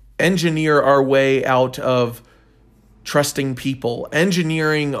engineer our way out of trusting people,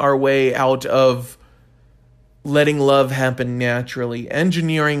 engineering our way out of letting love happen naturally,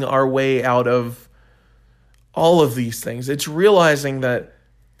 engineering our way out of all of these things. It's realizing that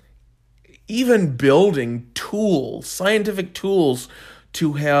even building tools, scientific tools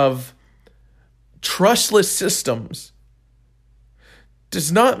to have trustless systems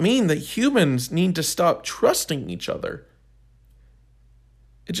does not mean that humans need to stop trusting each other.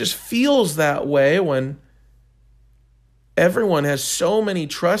 It just feels that way when everyone has so many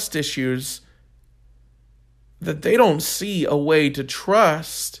trust issues that they don't see a way to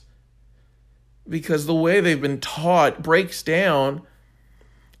trust because the way they've been taught breaks down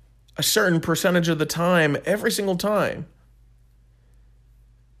a certain percentage of the time, every single time.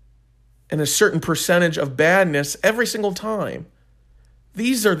 And a certain percentage of badness every single time.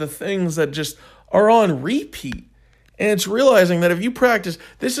 These are the things that just are on repeat. And it's realizing that if you practice,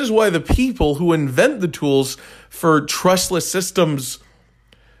 this is why the people who invent the tools for trustless systems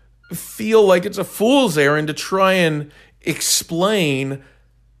feel like it's a fool's errand to try and explain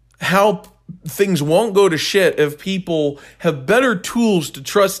how things won't go to shit if people have better tools to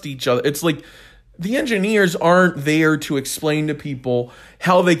trust each other. It's like the engineers aren't there to explain to people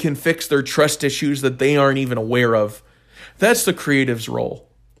how they can fix their trust issues that they aren't even aware of. That's the creative's role.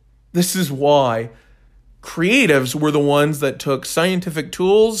 This is why creatives were the ones that took scientific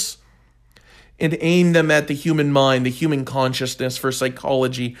tools and aimed them at the human mind, the human consciousness for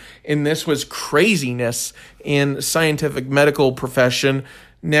psychology. And this was craziness in scientific medical profession.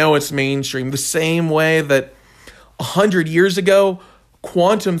 Now it's mainstream. The same way that 100 years ago,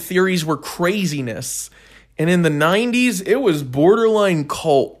 quantum theories were craziness. And in the 90s, it was borderline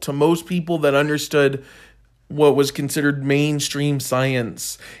cult to most people that understood what was considered mainstream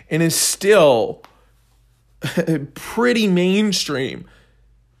science. And is still pretty mainstream.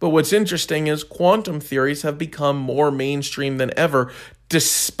 But what's interesting is quantum theories have become more mainstream than ever,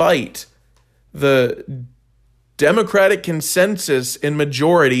 despite the democratic consensus and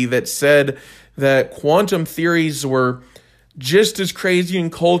majority that said that quantum theories were just as crazy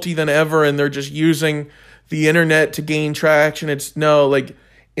and culty than ever, and they're just using the internet to gain traction.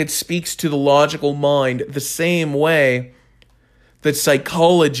 It speaks to the logical mind the same way that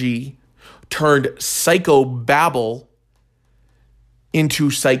psychology turned psychobabble into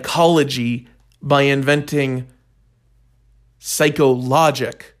psychology by inventing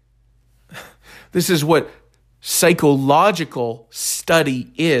psychologic. This is what psychological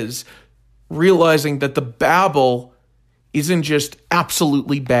study is, realizing that the babble isn't just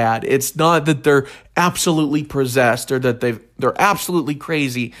absolutely bad. It's not that they're absolutely possessed or that they're absolutely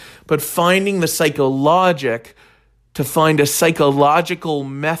crazy, but finding the psychologic to find a psychological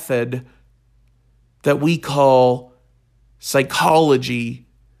method that we call psychology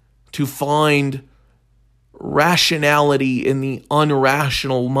to find rationality in the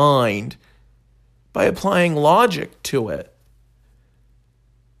unrational mind by applying logic to it.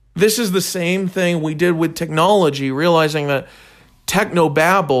 This is the same thing we did with technology, realizing that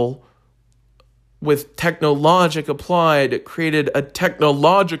technobabble with technologic applied, it created a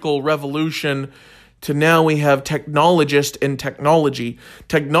technological revolution to now we have technologist and technology.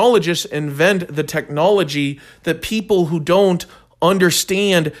 Technologists invent the technology that people who don't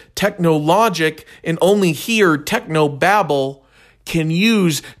understand technologic and only hear technobabble can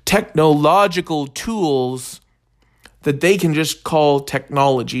use technological tools that they can just call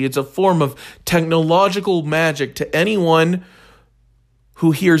technology. It's a form of technological magic to anyone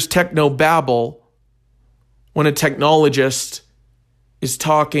who hears technobabble when a technologist is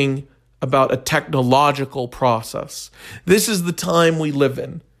talking about a technological process. This is the time we live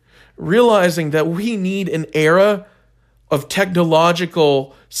in, realizing that we need an era of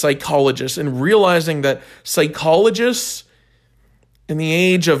technological psychologists and realizing that psychologists in the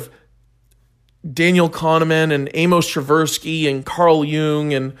age of Daniel Kahneman and Amos Tversky and Carl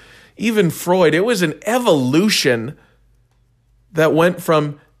Jung and even Freud, it was an evolution that went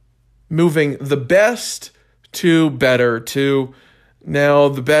from moving the best to better to now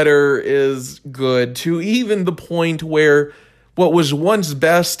the better is good to even the point where what was once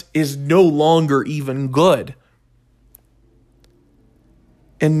best is no longer even good.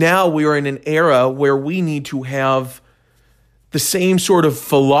 And now we are in an era where we need to have the same sort of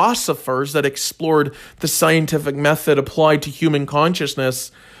philosophers that explored the scientific method applied to human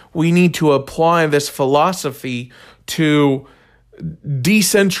consciousness. We need to apply this philosophy to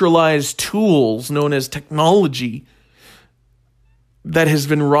decentralized tools known as technology. that has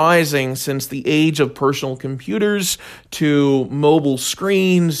been rising since the age of personal computers to mobile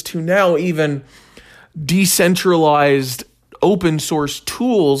screens to now even decentralized open source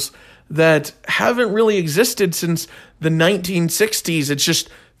tools that haven't really existed since the 1960s. It's just,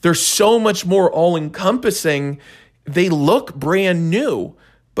 they're so much more all-encompassing. They look brand new,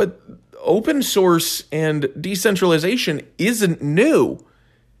 but open source and decentralization isn't new.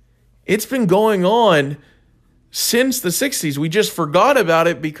 It's been going on since the 60s. We just forgot about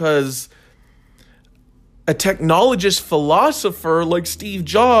it because a technologist philosopher like Steve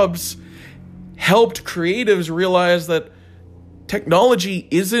Jobs helped creatives realize that technology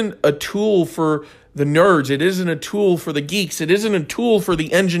isn't a tool for the nerds. It isn't a tool for the geeks. It isn't a tool for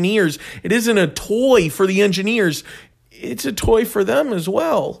the engineers. It isn't a toy for the engineers. It's a toy for them as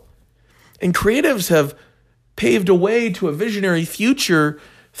well. And creatives have paved a way to a visionary future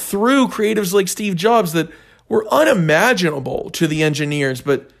through creatives like Steve Jobs that were unimaginable to the engineers,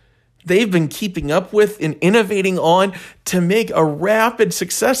 but they've been keeping up with and innovating on to make a rapid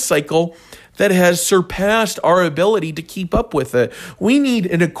success cycle that has surpassed our ability to keep up with it. We need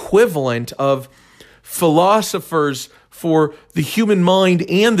an equivalent of philosophers for the human mind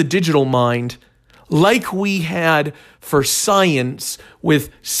and the digital mind, like we had for science with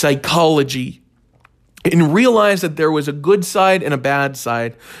psychology, and realize that there was a good side and a bad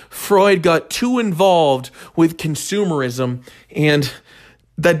side. Freud got too involved with consumerism, and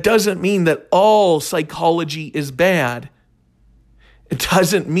that doesn't mean that all psychology is bad. It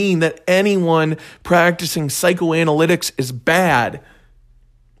doesn't mean that anyone practicing psychoanalytics is bad.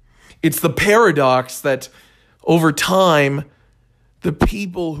 It's the paradox that over time, the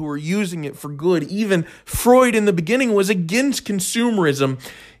people who are using it for good, even Freud in the beginning was against consumerism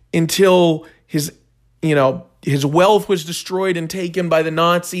until his wealth was destroyed and taken by the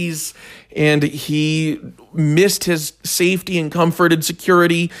Nazis, and he missed his safety and comfort and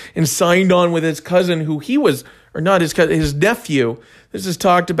security and signed on with his cousin, who he was, or not his cousin, his nephew. This is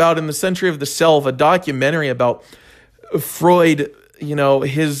talked about in The Century of the Self, a documentary about Freud,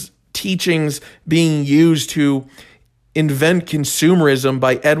 his teachings being used to invent consumerism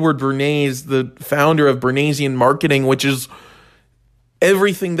by Edward Bernays, the founder of Bernaysian marketing, which is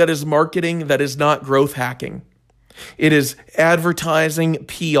everything that is marketing that is not growth hacking. It is advertising,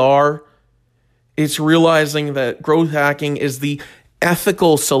 PR. It's realizing that growth hacking is the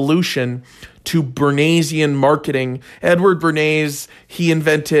ethical solution to Bernaysian marketing. Edward Bernays, he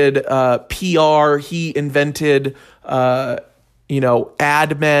invented PR. He invented,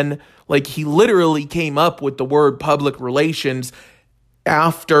 ad men. Like, he literally came up with the word public relations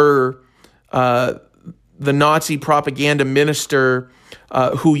after the Nazi propaganda minister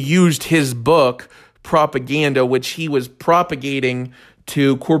who used his book, Propaganda, which he was propagating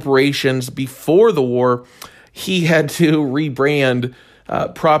to corporations before the war. He had to rebrand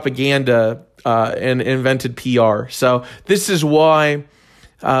propaganda and invented PR. So this is why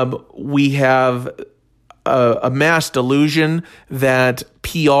we have a mass delusion that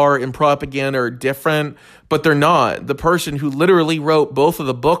PR and propaganda are different, but they're not. The person who literally wrote both of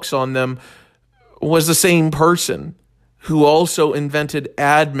the books on them was the same person who also invented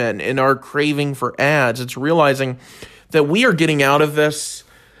ad men and our craving for ads. It's realizing that we are getting out of this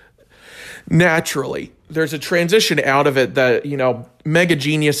naturally. There's a transition out of it that, mega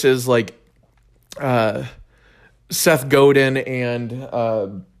geniuses like Seth Godin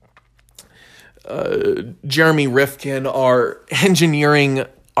and Jeremy Rifkin are engineering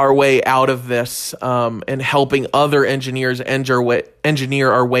our way out of this and helping other engineers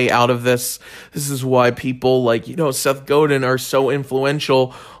engineer our way out of this. This is why people like, Seth Godin are so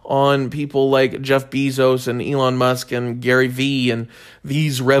influential on people like Jeff Bezos and Elon Musk and Gary Vee and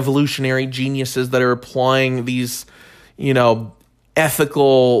these revolutionary geniuses that are applying these,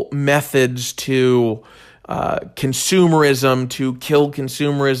 ethical methods to consumerism, to kill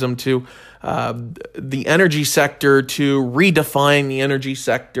consumerism, to the energy sector, to redefine the energy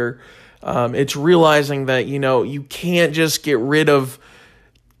sector. It's realizing that, you can't just get rid of,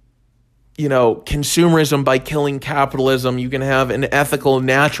 consumerism by killing capitalism. You can have an ethical,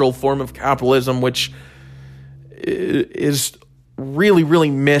 natural form of capitalism, which is really, really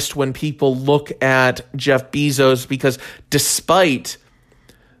missed when people look at Jeff Bezos, because despite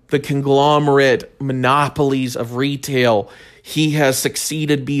the conglomerate monopolies of retail, he has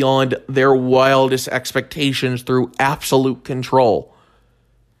succeeded beyond their wildest expectations through absolute control.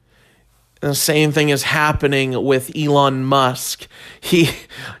 And the same thing is happening with Elon Musk. He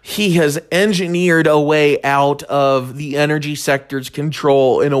has engineered a way out of the energy sector's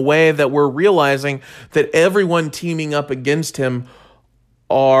control in a way that we're realizing that everyone teaming up against him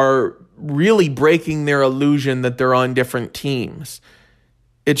are really breaking their illusion that they're on different teams.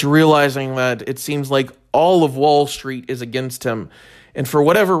 It's realizing that it seems like all of Wall Street is against him. And for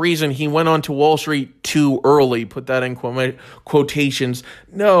whatever reason, he went on to Wall Street too early. Put that in quotations.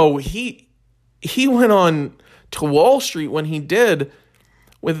 No, he went on to Wall Street when he did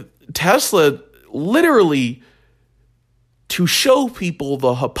with Tesla, literally to show people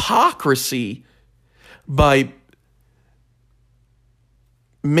the hypocrisy by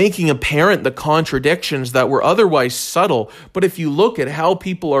making apparent the contradictions that were otherwise subtle. But if you look at how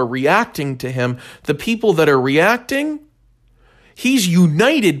people are reacting to him, the people that are reacting, he's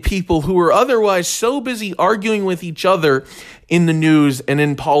united people who are otherwise so busy arguing with each other in the news and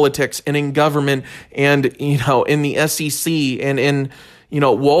in politics and in government and, in the SEC and in,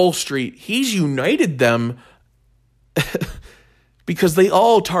 Wall Street. He's united them because they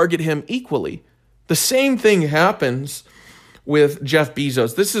all target him equally. The same thing happens with Jeff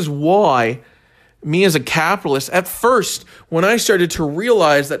Bezos. This is why me as a capitalist, at first, when I started to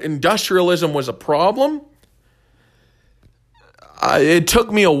realize that industrialism was a problem, it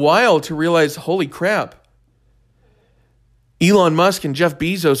took me a while to realize, holy crap, Elon Musk and Jeff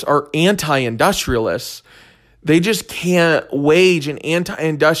Bezos are anti-industrialists. They just can't wage an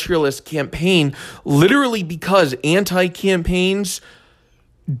anti-industrialist campaign literally because anti-campaigns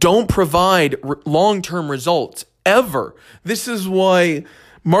don't provide long-term results ever. This is why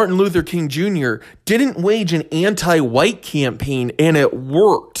Martin Luther King Jr. didn't wage an anti-white campaign and it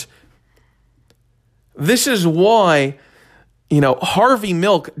worked. This is why Harvey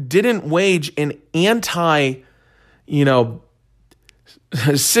Milk didn't wage an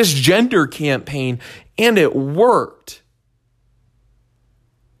cisgender campaign, and it worked.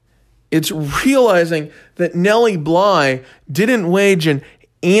 It's realizing that Nellie Bly didn't wage an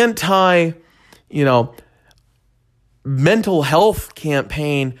mental health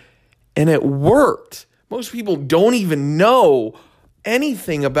campaign, and it worked. Most people don't even know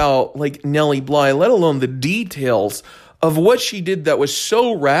anything about Nellie Bly, let alone the details of what she did that was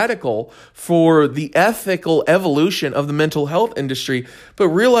so radical for the ethical evolution of the mental health industry, but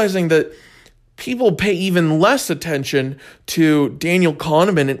realizing that people pay even less attention to Daniel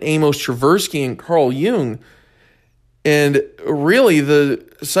Kahneman and Amos Tversky and Carl Jung. And really, the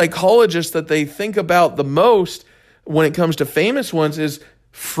psychologist that they think about the most when it comes to famous ones is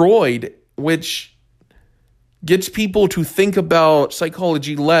Freud, which gets people to think about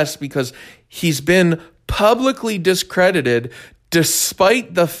psychology less because he's been publicly discredited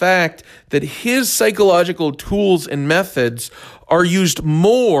despite the fact that his psychological tools and methods are used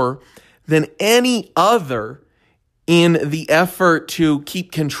more than any other in the effort to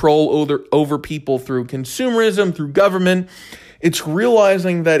keep control over people through consumerism, through government. It's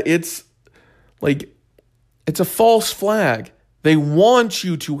realizing that it's a false flag. They want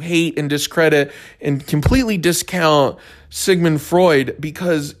you to hate and discredit and completely discount Sigmund Freud,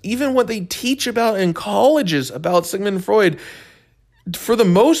 because even what they teach about in colleges about Sigmund Freud, for the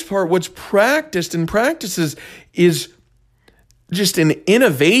most part, what's practiced and practices is just an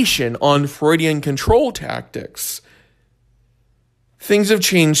innovation on Freudian control tactics. Things have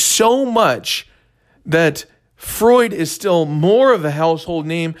changed so much that Freud is still more of a household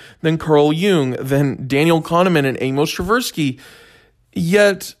name than Carl Jung, than Daniel Kahneman and Amos Tversky.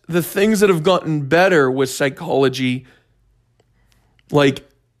 Yet the things that have gotten better with psychology, like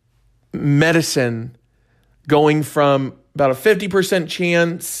medicine, going from about a 50%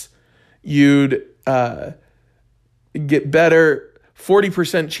 chance you'd get better,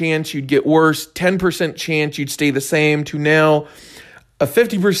 40% chance you'd get worse, 10% chance you'd stay the same, to now a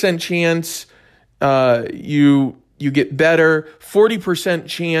 50% chance you get better, 40%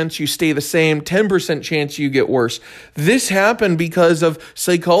 chance you stay the same, 10% chance you get worse. This happened because of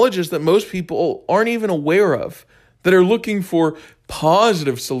psychologists that most people aren't even aware of, that are looking for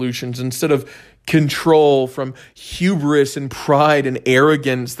positive solutions instead of control from hubris and pride and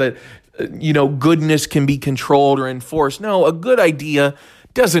arrogance that, goodness can be controlled or enforced. No, a good idea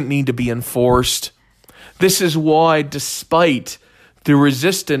doesn't need to be enforced. This is why, despite the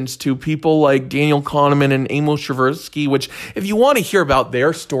resistance to people like Daniel Kahneman and Amos Tversky, which if you want to hear about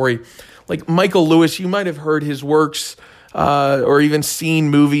their story, like Michael Lewis, you might have heard his works or even seen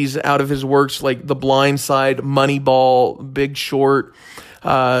movies out of his works like The Blind Side, Moneyball, Big Short,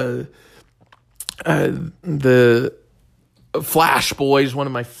 the Flash Boys, one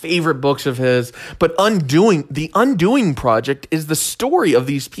of my favorite books of his. But The Undoing Project is the story of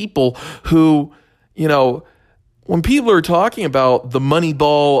these people who, when people are talking about the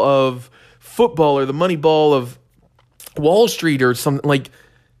Moneyball of football or the Moneyball of Wall Street or something, like,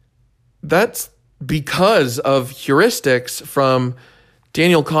 that's because of heuristics from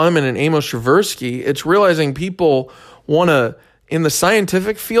Daniel Kahneman and Amos Tversky, it's realizing people want to, in the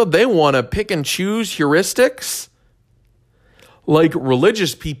scientific field, they want to pick and choose heuristics like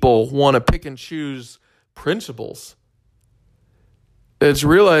religious people want to pick and choose principles. It's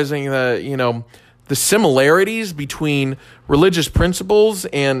realizing that, the similarities between religious principles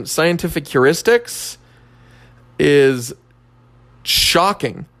and scientific heuristics is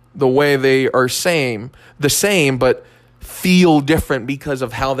shocking, the way they are the same, but feel different because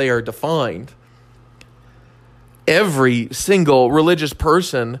of how they are defined. Every single religious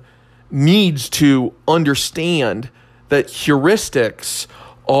person needs to understand that heuristics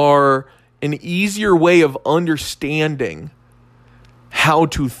are an easier way of understanding how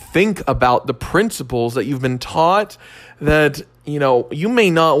to think about the principles that you've been taught that, you may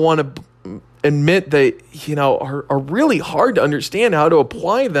not want to admit that, are really hard to understand how to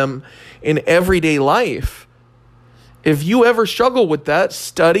apply them in everyday life. If you ever struggle with that,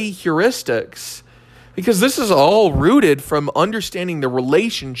 study heuristics, because this is all rooted from understanding the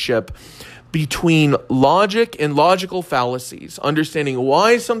relationship between logic and logical fallacies, understanding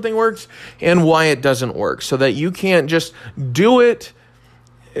why something works and why it doesn't work, so that you can't just do it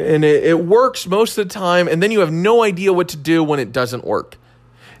and it works most of the time, and then you have no idea what to do when it doesn't work.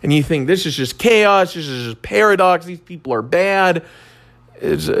 And you think, this is just chaos, this is just paradox, these people are bad.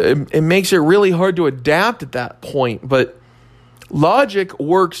 It makes it really hard to adapt at that point. But logic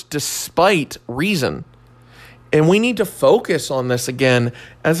works despite reason. And we need to focus on this again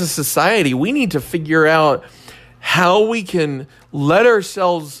as a society. We need to figure out how we can let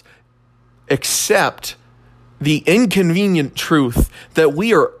ourselves accept the inconvenient truth that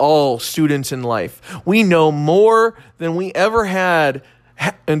we are all students in life. We know more than we ever had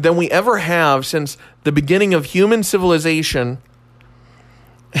and than we ever have since the beginning of human civilization.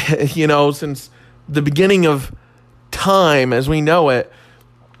 Since the beginning of time as we know it.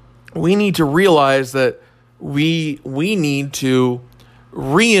 We need to realize that we need to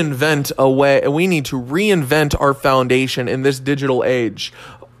reinvent a way. We need to reinvent our foundation in this digital age.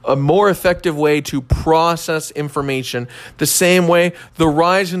 A more effective way to process information. The same way the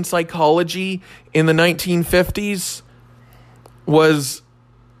rise in psychology in the 1950s was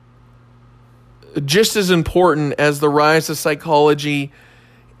just as important as the rise of psychology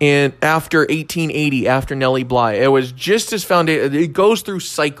after 1880, after Nellie Bly. It was just as foundational. It goes through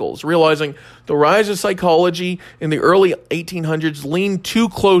cycles, realizing the rise of psychology in the early 1800s leaned too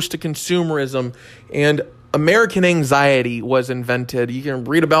close to consumerism, and American Anxiety was invented. You can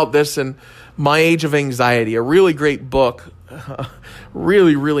read about this in My Age of Anxiety, a really great book,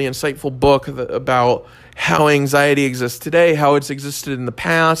 really, really insightful book about how anxiety exists today, how it's existed in the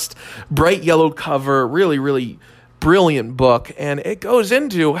past. Bright yellow cover, really, really brilliant book. And it goes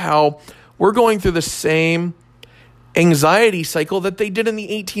into how we're going through the same anxiety cycle that they did in the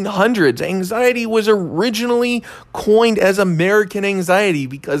 1800s. Anxiety was originally coined as American Anxiety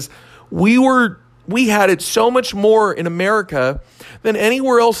because we had it so much more in America than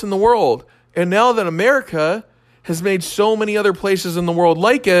anywhere else in the world. And now that America has made so many other places in the world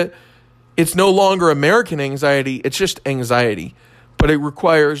like it, it's no longer American anxiety, it's just anxiety. But it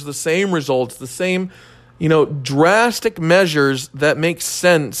requires the same results, the same, drastic measures that make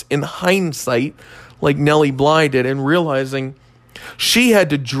sense in hindsight, like Nellie Bly did, and realizing she had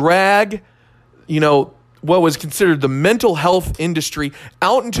to drag, what was considered the mental health industry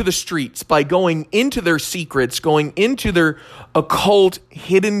out into the streets by going into their secrets, going into their occult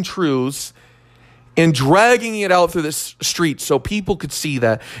hidden truths, and dragging it out through the streets so people could see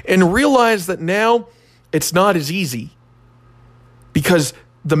that and realize that now it's not as easy, because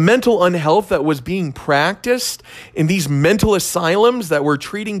the mental unhealth that was being practiced in these mental asylums that were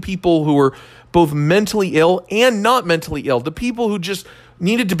treating people who were both mentally ill and not mentally ill, the people who just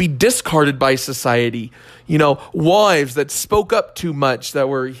needed to be discarded by society, wives that spoke up too much, that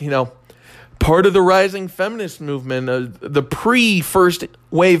were, part of the rising feminist movement, the pre-first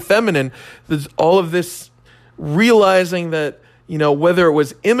wave feminine, there's all of this realizing that, whether it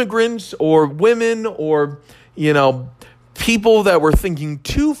was immigrants or women or, people that were thinking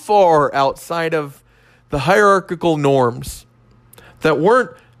too far outside of the hierarchical norms, that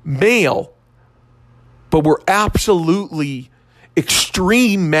weren't male, but were absolutely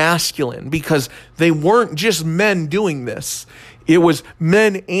extreme masculine, because they weren't just men doing this. It was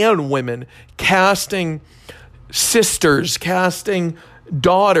men and women casting sisters, casting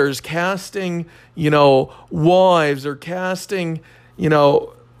daughters, casting, wives, or casting,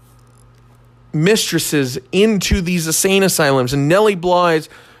 mistresses into these insane asylums. And Nellie Bly's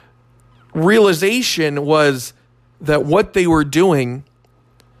realization was that what they were doing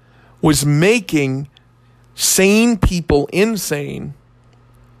was making sane people insane.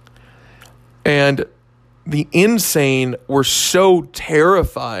 And the insane were so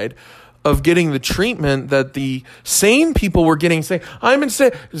terrified of getting the treatment that the sane people were getting. Saying, I'm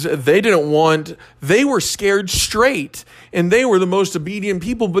insane. They were scared straight, and they were the most obedient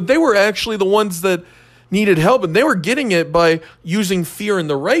people, but they were actually the ones that needed help, and they were getting it by using fear in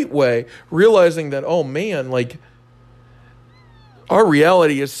the right way, realizing that, oh man, like, our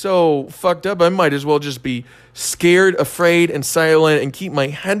reality is so fucked up, I might as well just be scared, afraid, and silent and keep my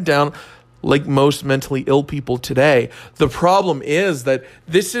head down like most mentally ill people today. The problem is that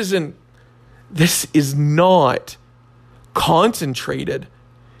this is not concentrated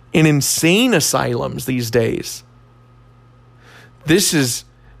in insane asylums these days. This is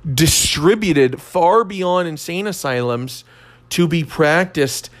distributed far beyond insane asylums to be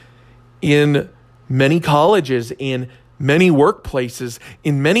practiced in many colleges, in many workplaces,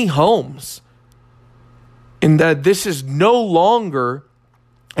 in many homes. And that this is no longer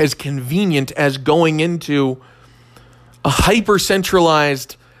as convenient as going into a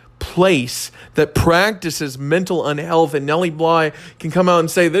hyper-centralized place that practices mental unhealth. And Nellie Bly can come out and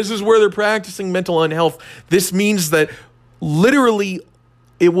say, this is where they're practicing mental unhealth. This means that literally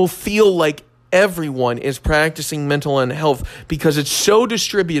it will feel like everyone is practicing mental unhealth because it's so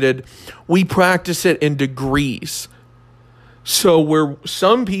distributed. We practice it in degrees. So where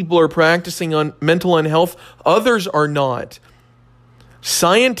some people are practicing on mental unhealth, others are not.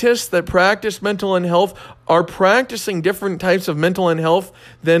 Scientists that practice mental unhealth are practicing different types of mental unhealth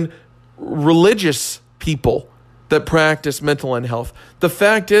than religious people that practice mental unhealth. The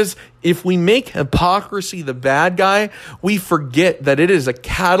fact is, if we make hypocrisy the bad guy, we forget that it is a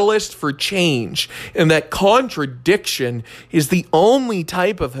catalyst for change, and that contradiction is the only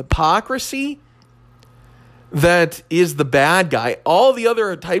type of hypocrisy that is the bad guy. All the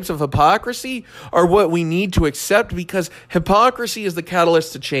other types of hypocrisy are what we need to accept, because hypocrisy is the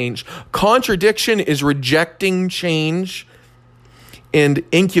catalyst to change. Contradiction is rejecting change and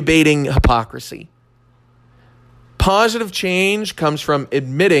incubating hypocrisy. Positive change comes from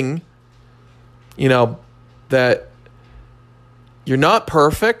admitting, that you're not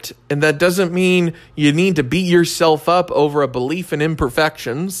perfect, and that doesn't mean you need to beat yourself up over a belief in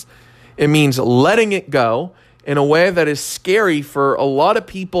imperfections. It means letting it go in a way that is scary for a lot of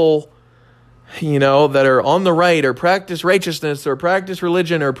people, that are on the right, or practice righteousness, or practice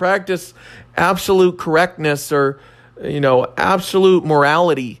religion, or practice absolute correctness, or, absolute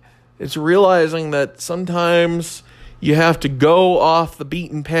morality. It's realizing that sometimes you have to go off the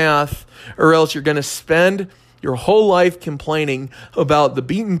beaten path, or else you're going to spend your whole life complaining about the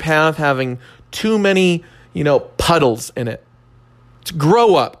beaten path having too many, puddles in it. It's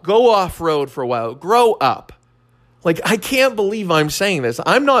grow up. Go off-road for a while. Grow up. Like, I can't believe I'm saying this.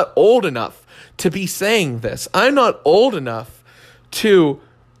 I'm not old enough to be saying this. I'm not old enough to,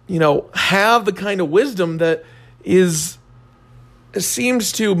 have the kind of wisdom that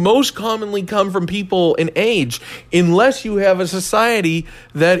seems to most commonly come from people in age, unless you have a society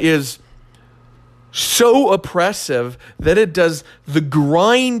that is so oppressive that it does the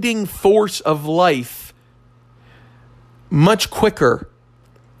grinding force of life much quicker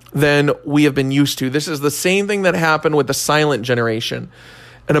than we have been used to. This is the same thing that happened with the silent generation.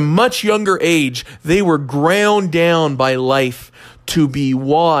 At a much younger age, they were ground down by life to be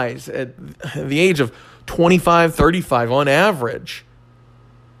wise at the age of 25, 35 on average.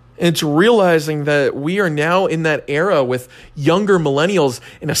 And it's realizing that we are now in that era with younger millennials,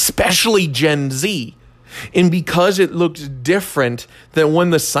 and especially Gen Z. And because it looks different than when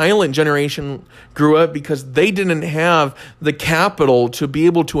the silent generation grew up, because they didn't have the capital to be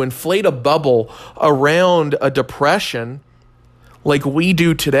able to inflate a bubble around a depression like we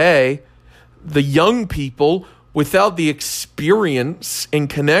do today, the young people, without the experience and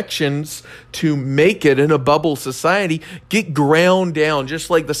connections to make it in a bubble society, get ground down, just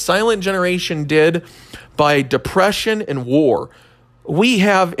like the silent generation did by depression and war. We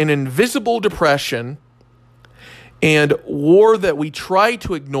have an invisible depression and war that we try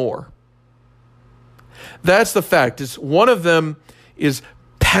to ignore. That's the fact. One of them is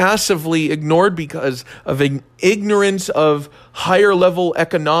passively ignored because of ignorance of higher level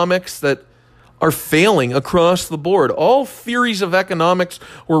economics that are failing across the board. All theories of economics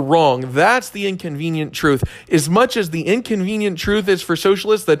were wrong. That's the inconvenient truth. As much as the inconvenient truth is for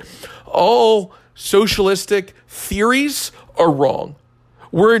socialists that all socialistic theories are wrong.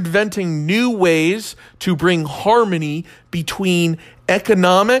 We're inventing new ways to bring harmony between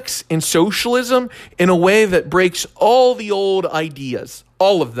economics and socialism in a way that breaks all the old ideas,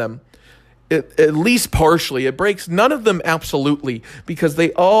 all of them. At least partially. It breaks none of them absolutely, because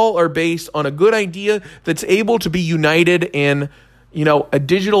they all are based on a good idea that's able to be united in, a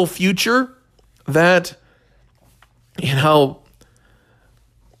digital future that,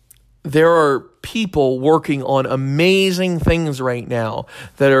 there are people working on amazing things right now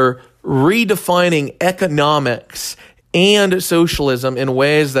that are redefining economics and socialism in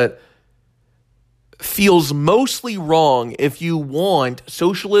ways that feels mostly wrong if you want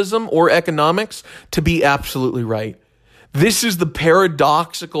socialism or economics to be absolutely right. This is the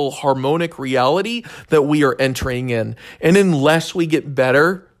paradoxical harmonic reality that we are entering in. And unless we get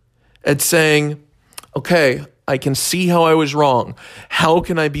better at saying, okay, I can see how I was wrong. How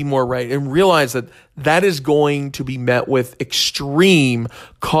can I be more right? And realize that that is going to be met with extreme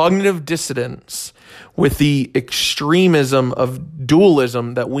cognitive dissonance, with the extremism of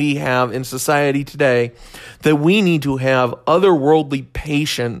dualism that we have in society today, that we need to have otherworldly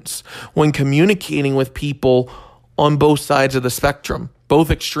patience when communicating with people on both sides of the spectrum,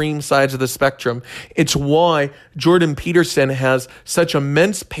 both extreme sides of the spectrum. It's why Jordan Peterson has such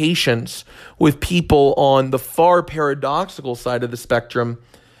immense patience with people on the far paradoxical side of the spectrum,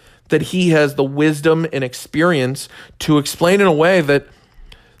 that he has the wisdom and experience to explain in a way that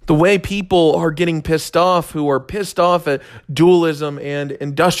the way people are getting pissed off, who are pissed off at dualism and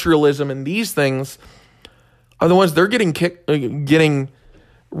industrialism and these things, are the ones they're getting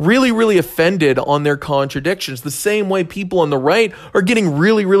really, really offended on their contradictions. The same way people on the right are getting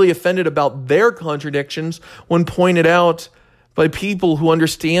really, really offended about their contradictions when pointed out by people who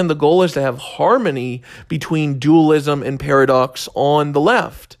understand the goal is to have harmony between dualism and paradox on the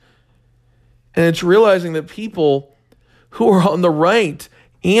left. And it's realizing that people who are on the right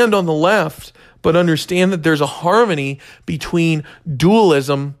and on the left, but understand that there's a harmony between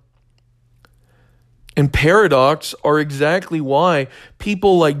dualism and paradox, are exactly why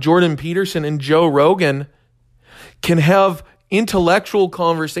people like Jordan Peterson and Joe Rogan can have intellectual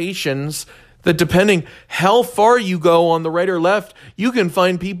conversations that, depending how far you go on the right or left, you can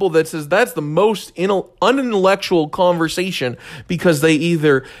find people that says that's the most unintellectual conversation, because they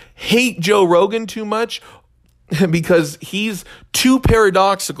either hate Joe Rogan too much because he's too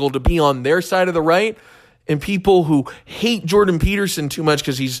paradoxical to be on their side of the right, and people who hate Jordan Peterson too much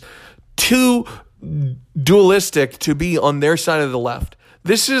because he's too dualistic to be on their side of the left.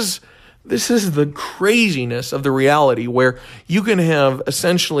 This is the craziness of the reality, where you can have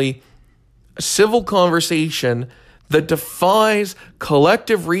essentially a civil conversation that defies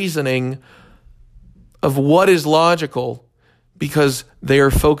collective reasoning of what is logical, because they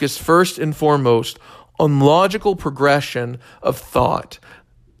are focused first and foremost on logical progression of thought,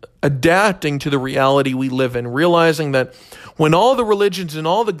 adapting to the reality we live in, realizing that when all the religions and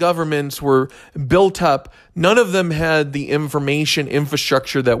all the governments were built up, none of them had the information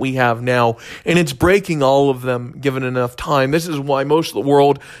infrastructure that we have now, and it's breaking all of them given enough time. This is why most of the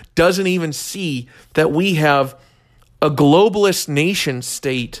world doesn't even see that we have a globalist nation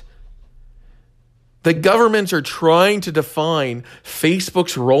state, that governments are trying to define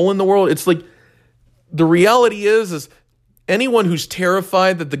Facebook's role in the world. It's like, the reality is anyone who's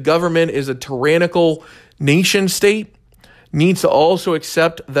terrified that the government is a tyrannical nation state needs to also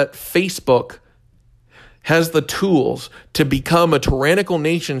accept that Facebook has the tools to become a tyrannical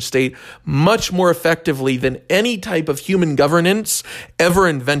nation state much more effectively than any type of human governance ever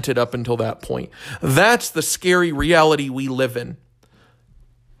invented up until that point. That's the scary reality we live in.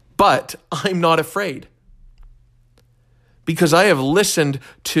 But I'm not afraid, because I have listened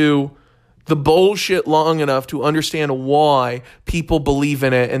to the bullshit long enough to understand why people believe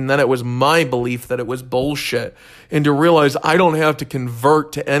in it, and then it was my belief that it was bullshit, and to realize I don't have to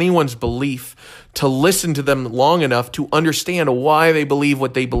convert to anyone's belief to listen to them long enough to understand why they believe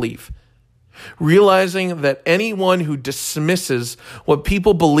what they believe. Realizing that anyone who dismisses what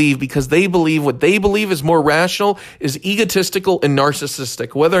people believe because they believe what they believe is more rational is egotistical and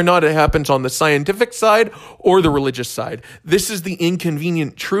narcissistic, whether or not it happens on the scientific side or the religious side. This is the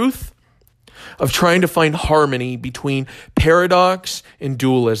inconvenient truth of trying to find harmony between paradox and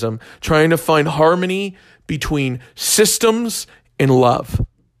dualism, trying to find harmony between systems and love,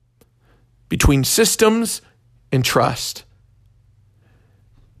 between systems and trust,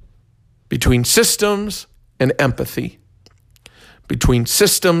 between systems and empathy, between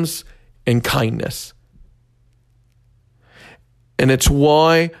systems and kindness. And it's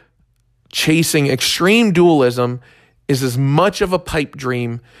why chasing extreme dualism is as much of a pipe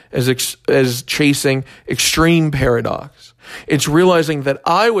dream as chasing extreme paradox. It's realizing that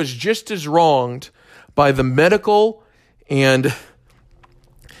I was just as wronged by the medical and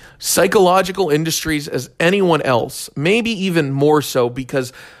psychological industries as anyone else, maybe even more so,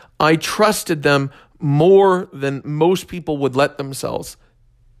 because I trusted them more than most people would let themselves.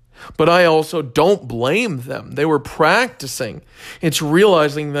 But I also don't blame them. They were practicing. It's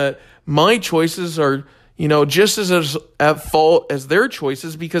realizing that my choices are, just as at fault as their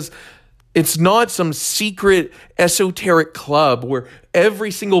choices, because it's not some secret esoteric club where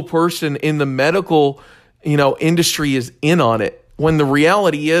every single person in the medical, industry is in on it. When the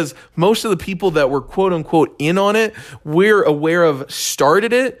reality is most of the people that were quote unquote in on it, we're aware of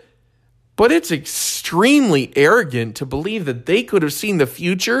started it. But it's extremely arrogant to believe that they could have seen the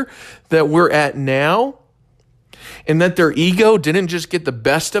future that we're at now, and that their ego didn't just get the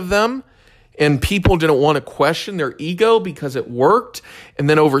best of them, and people didn't want to question their ego because it worked, and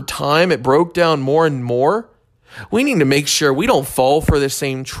then over time it broke down more and more. We need to make sure we don't fall for the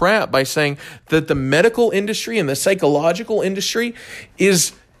same trap by saying that the medical industry and the psychological industry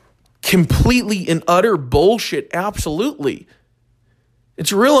is completely and utter bullshit. Absolutely.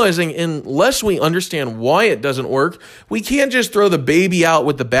 It's realizing unless we understand why it doesn't work, we can't just throw the baby out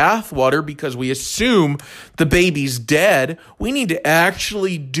with the bathwater because we assume the baby's dead. We need to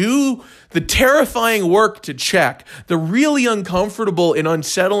actually do the terrifying work to check, the really uncomfortable and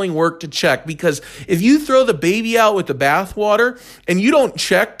unsettling work to check. Because if you throw the baby out with the bathwater and you don't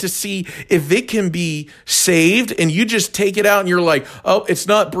check to see if it can be saved, and you just take it out and you're like, oh, it's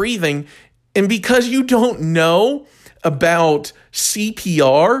not breathing. And because you don't know about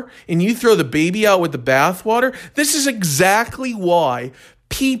CPR and you throw the baby out with the bathwater, this is exactly why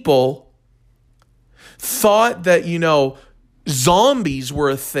people thought that, zombies were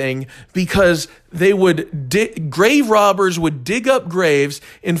a thing, because they would grave robbers would dig up graves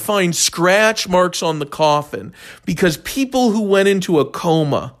and find scratch marks on the coffin, because people who went into a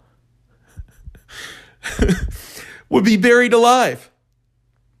coma would be buried alive.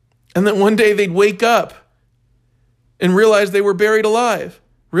 And then one day they'd wake up and realize they were buried alive,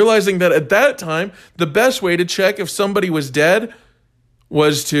 realizing that at that time, the best way to check if somebody was dead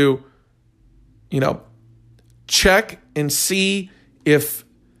was to, check and see if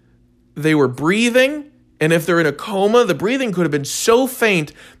they were breathing. And if they're in a coma, the breathing could have been so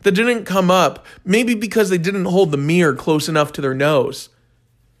faint that it didn't come up, maybe because they didn't hold the mirror close enough to their nose.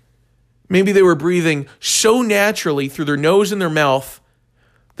 Maybe they were breathing so naturally through their nose and their mouth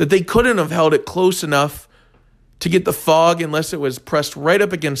that they couldn't have held it close enough to get the fog unless it was pressed right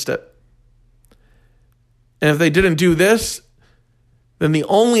up against it. And if they didn't do this, then the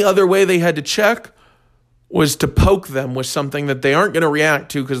only other way they had to check was to poke them with something that they aren't going to react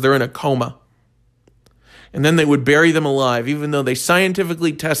to because they're in a coma. And then they would bury them alive, even though they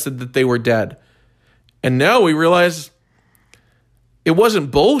scientifically tested that they were dead. And now we realize it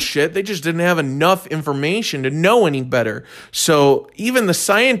wasn't bullshit. They just didn't have enough information to know any better. So even the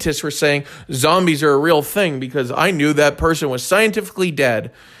scientists were saying zombies are a real thing because I knew that person was scientifically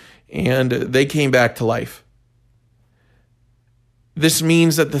dead and they came back to life. This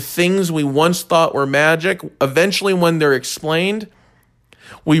means that the things we once thought were magic, eventually when they're explained,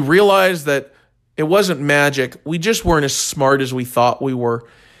 we realize that it wasn't magic. We just weren't as smart as we thought we were.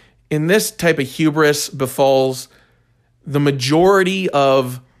 And this type of hubris befalls the majority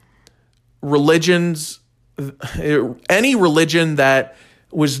of religions. Any religion that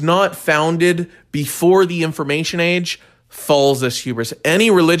was not founded before the information age falls this hubris.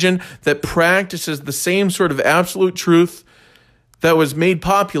 Any religion that practices the same sort of absolute truth that was made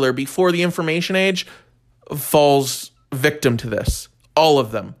popular before the information age falls victim to this. All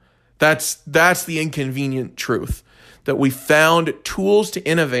of them. That's the inconvenient truth, that we found tools to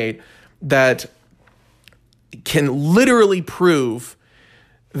innovate that can literally prove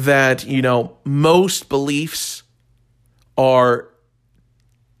that, most beliefs are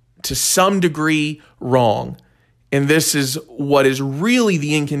to some degree wrong. And this is what is really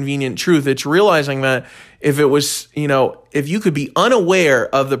the inconvenient truth. It's realizing that if it was, if you could be unaware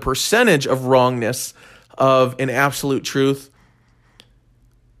of the percentage of wrongness of an absolute truth,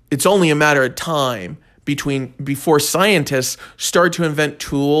 it's only a matter of time before scientists start to invent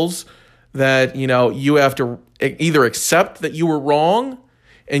tools that, you have to either accept that you were wrong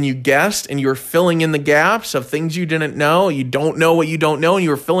and you guessed and you were filling in the gaps of things you didn't know. You don't know what you don't know and you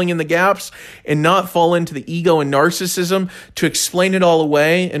were filling in the gaps, and not fall into the ego and narcissism to explain it all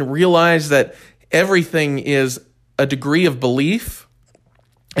away and realize that everything is a degree of belief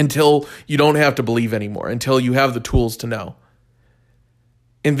until you don't have to believe anymore, until you have the tools to know.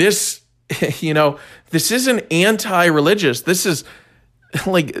 And this, this isn't anti-religious. This is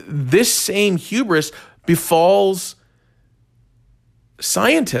this same hubris befalls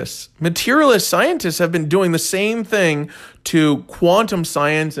scientists. Materialist scientists have been doing the same thing to quantum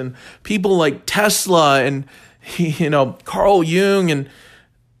science and people like Tesla and, Carl Jung and,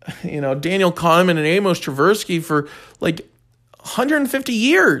 Daniel Kahneman and Amos Tversky for 150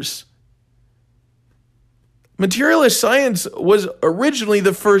 years. Materialist science was originally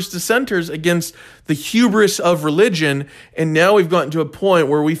the first dissenters against the hubris of religion, and now we've gotten to a point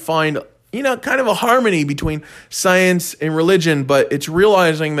where we find, kind of a harmony between science and religion, but it's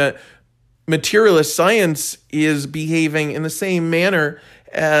realizing that materialist science is behaving in the same manner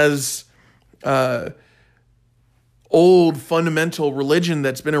as old fundamental religion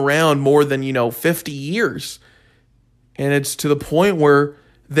that's been around more than 50 years. And it's to the point where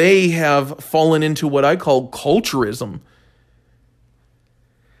they have fallen into what I call culturism.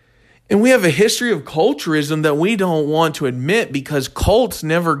 And we have a history of culturism that we don't want to admit, because cults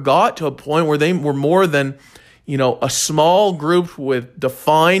never got to a point where they were more than, a small group with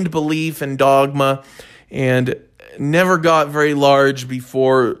defined belief and dogma, and never got very large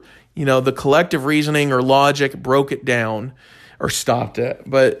before, the collective reasoning or logic broke it down or stopped it.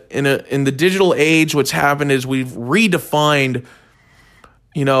 But in the digital age, what's happened is we've redefined,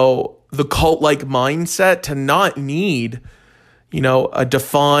 the cult-like mindset to not need, a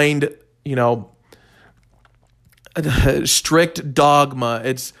defined, a strict dogma.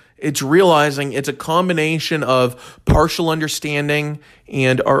 It's realizing it's a combination of partial understanding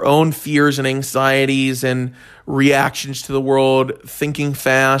and our own fears and anxieties and reactions to the world, thinking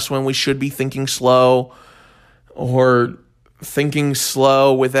fast when we should be thinking slow, or thinking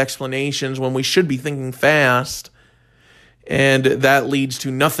slow with explanations when we should be thinking fast. And that leads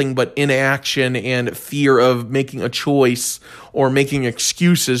to nothing but inaction and fear of making a choice or making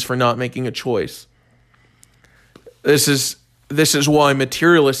excuses for not making a choice. This is why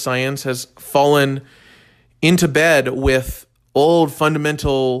materialist science has fallen into bed with old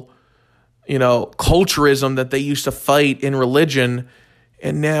fundamental, culturism that they used to fight in religion.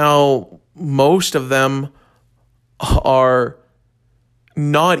 And now most of them are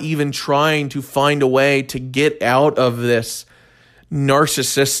not even trying to find a way to get out of this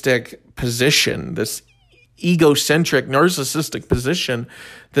narcissistic position, this egocentric narcissistic position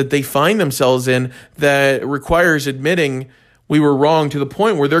that they find themselves in, that requires admitting we were wrong, to the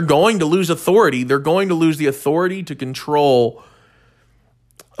point where they're going to lose authority. They're going to lose the authority to control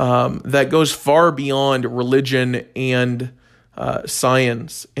that goes far beyond religion and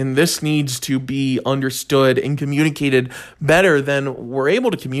science. And this needs to be understood and communicated better than we're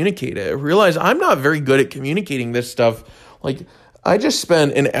able to communicate it. I realize I'm not very good at communicating this stuff. Like, I just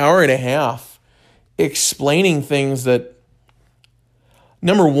spent an hour and a half explaining things that,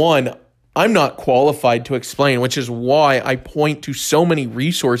 number one, I'm not qualified to explain, which is why I point to so many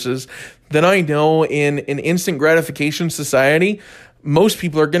resources that I know in an instant gratification society, most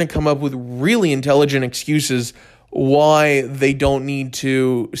people are going to come up with really intelligent excuses why they don't need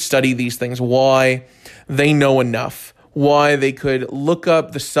to study these things, why they know enough, why they could look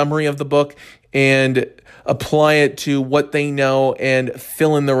up the summary of the book and apply it to what they know and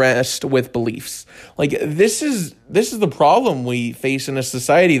fill in the rest with beliefs. Like, this is the problem we face in a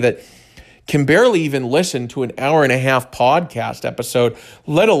society that can barely even listen to an hour and a half podcast episode,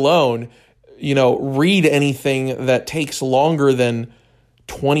 let alone, read anything that takes longer than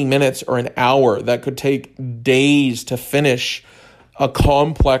 20 minutes or an hour, that could take days to finish a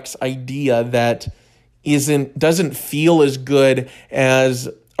complex idea that doesn't feel as good as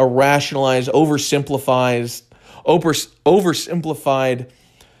a rationalized, oversimplified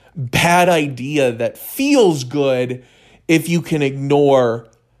bad idea that feels good if you can ignore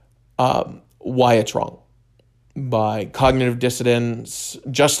why it's wrong by cognitive dissonance,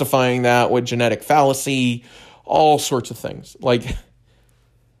 justifying that with genetic fallacy, all sorts of things. Like,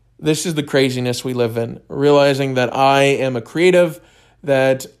 this is the craziness we live in, realizing that I am a creative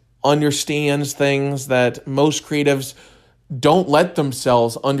that understands things that most creatives don't let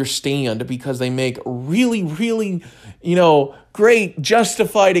themselves understand, because they make really, really, great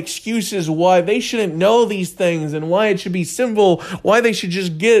justified excuses why they shouldn't know these things and why it should be simple, why they should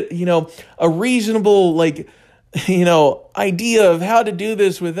just get, a reasonable, idea of how to do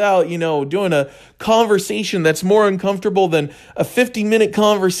this without, doing a conversation that's more uncomfortable than a 50-minute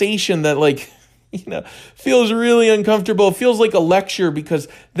conversation that, feels really uncomfortable. It feels like a lecture, because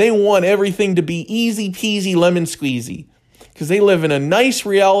they want everything to be easy peasy lemon squeezy. Because they live in a nice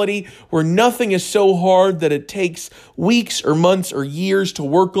reality where nothing is so hard that it takes weeks or months or years to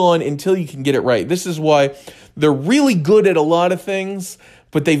work on until you can get it right. This is why they're really good at a lot of things,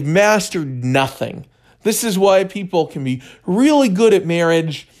 but they've mastered nothing. This is why people can be really good at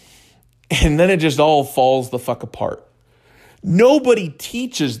marriage, and then it just all falls the fuck apart. Nobody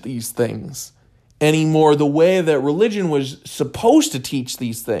teaches these things anymore the way that religion was supposed to teach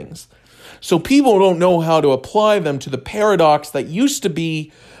these things. So people don't know how to apply them to the paradox that used to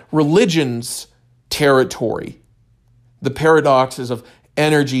be religion's territory. the paradoxes of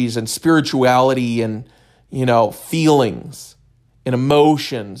energies and spirituality and, feelings and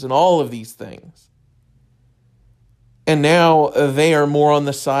emotions and all of these things. And now they are more on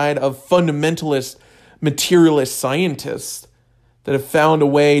the side of fundamentalist, materialist scientists that have found a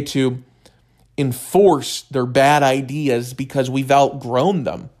way to enforce their bad ideas because we've outgrown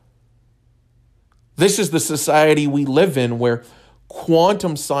them. This is the society we live in, where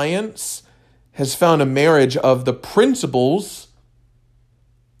quantum science has found a marriage of the principles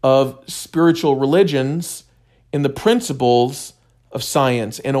of spiritual religions and the principles of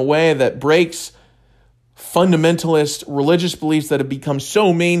science in a way that breaks fundamentalist religious beliefs that have become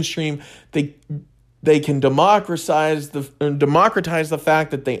so mainstream they can democratize the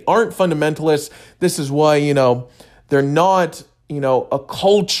fact that they aren't fundamentalists. This is why, they're not, a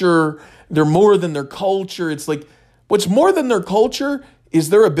culture. They're more than their culture. It's like, what's more than their culture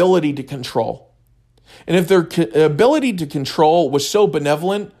is their ability to control. And if their ability to control was so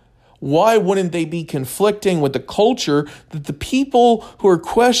benevolent, why wouldn't they be conflicting with the culture that the people who are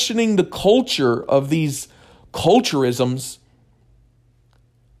questioning the culture of these culturisms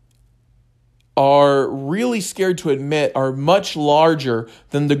are really scared to admit are much larger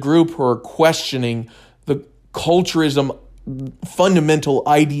than the group who are questioning the culturism fundamental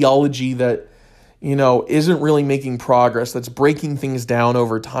ideology that, isn't really making progress, that's breaking things down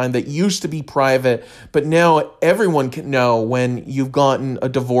over time, that used to be private, but now everyone can know when you've gotten a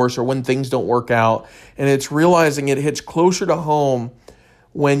divorce or when things don't work out. And it's realizing it hits closer to home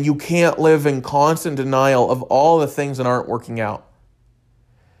when you can't live in constant denial of all the things that aren't working out.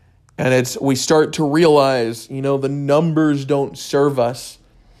 And we start to realize, the numbers don't serve us.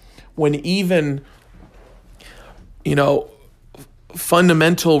 When even,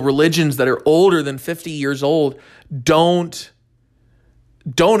 fundamental religions that are older than 50 years old don't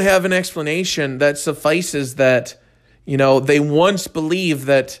have an explanation that suffices that, they once believed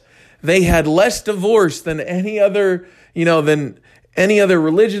that they had less divorce than any other, than any other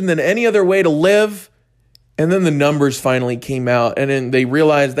religion, than any other way to live. And then the numbers finally came out, and then they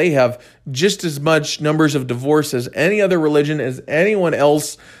realized they have just as much numbers of divorce as any other religion, as anyone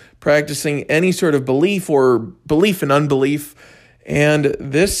else practicing any sort of belief or belief in unbelief. And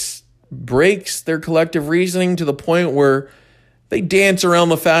this breaks their collective reasoning to the point where they dance around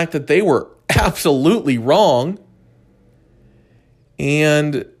the fact that they were absolutely wrong.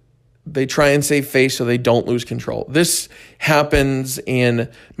 And they try and save face so they don't lose control. This happens in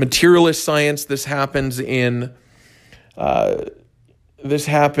materialist science. This happens in any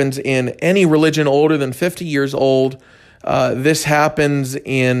religion older than 50 years old. This happens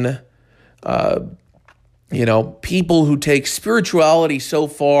in people who take spirituality so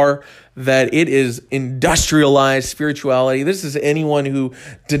far that it is industrialized spirituality. This is anyone who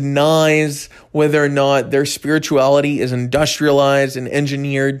denies whether or not their spirituality is industrialized and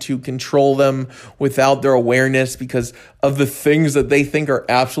engineered to control them without their awareness because of the things that they think are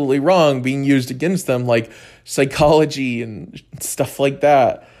absolutely wrong being used against them, like psychology and stuff like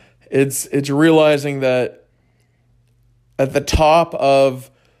that. It's realizing that at the top of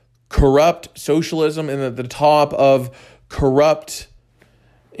corrupt socialism and at the top of corrupt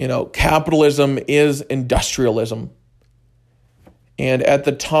capitalism is industrialism. And at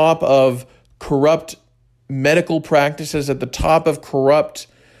the top of corrupt medical practices, at the top of corrupt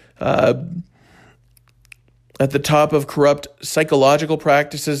psychological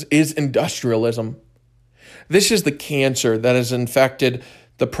practices is industrialism. This is the cancer that has infected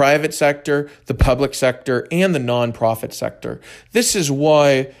the private sector, the public sector, and the nonprofit sector. This is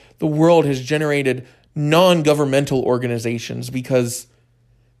why the world has generated non-governmental organizations, because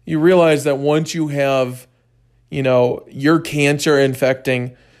you realize that once you have, your cancer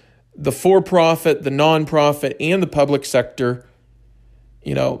infecting the for-profit, the non-profit, and the public sector,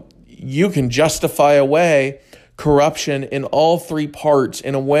 you can justify away corruption in all three parts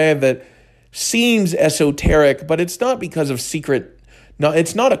in a way that seems esoteric, but it's not because of secret. No,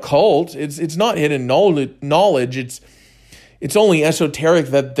 it's not a cult. It's not hidden knowledge. It's only esoteric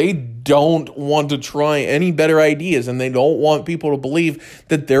that they don't want to try any better ideas, and they don't want people to believe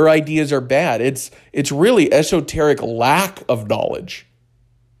that their ideas are bad. It's really esoteric lack of knowledge.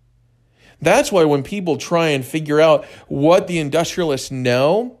 That's why when people try and figure out what the industrialists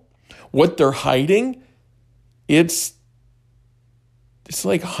know, what they're hiding, it's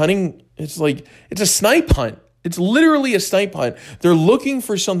like hunting. It's a snipe hunt. It's literally a snipe hunt. They're looking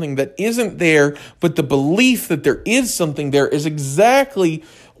for something that isn't there, but the belief that there is something there is exactly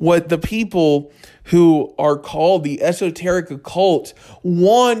what the people who are called the esoteric occult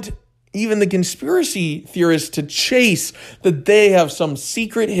want even the conspiracy theorists to chase, that they have some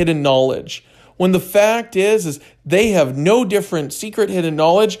secret hidden knowledge. When the fact is they have no different secret hidden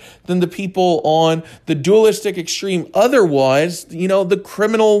knowledge than the people on the dualistic extreme. Otherwise, the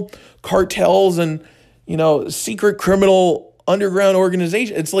criminal cartels and, secret criminal underground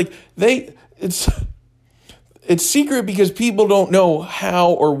organization. It's like it's secret because people don't know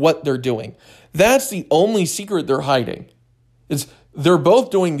how or what they're doing. That's the only secret they're hiding. They're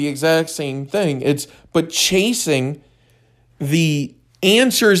both doing the exact same thing. But chasing the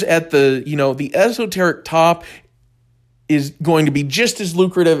answers at the esoteric top is going to be just as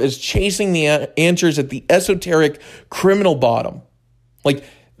lucrative as chasing the answers at the esoteric criminal bottom. Like,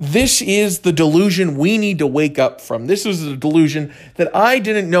 this is the delusion we need to wake up from. This is a delusion that I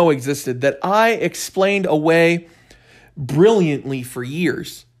didn't know existed, that I explained away brilliantly for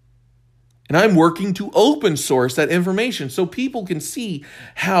years. And I'm working to open source that information so people can see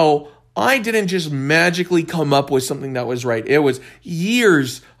how I didn't just magically come up with something that was right. It was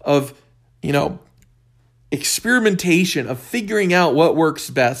years of, experimentation, of figuring out what works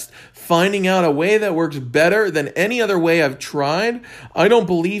best, finding out a way that works better than any other way I've tried. I don't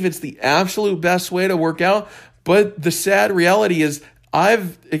believe it's the absolute best way to work out, but the sad reality is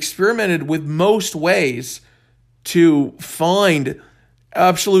I've experimented with most ways to find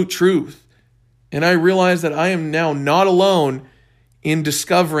absolute truth. And I realize that I am now not alone in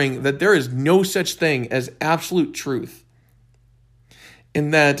discovering that there is no such thing as absolute truth.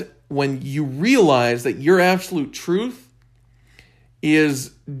 And that when you realize that your absolute truth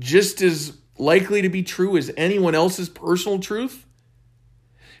is just as likely to be true as anyone else's personal truth,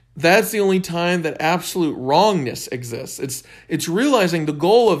 that's the only time that absolute wrongness exists. It's realizing the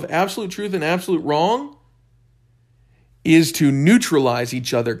goal of absolute truth and absolute wrong is to neutralize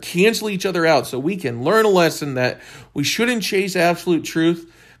each other, cancel each other out, so we can learn a lesson that we shouldn't chase absolute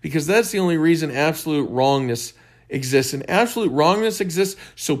truth, because that's the only reason absolute wrongness exists. And absolute wrongness exists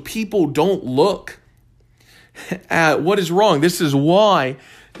so people don't look at what is wrong. This is why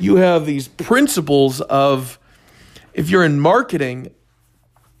you have these principles of, if you're in marketing,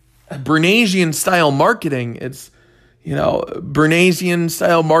 Bernaysian style marketing, it's Bernaysian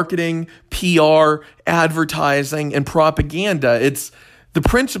style marketing, PR, advertising, and propaganda. The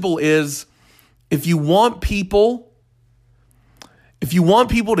principle is, if you want people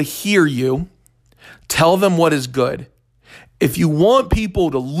to hear you, tell them what is good. If you want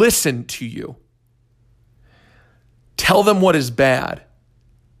people to listen to you, tell them what is bad.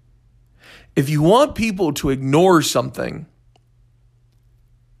 If you want people to ignore something,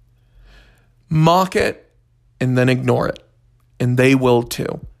 mock it and then ignore it. And they will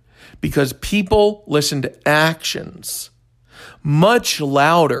too. Because people listen to actions much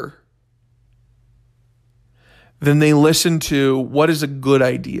louder than they listen to what is a good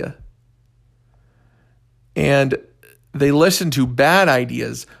idea. And they listen to bad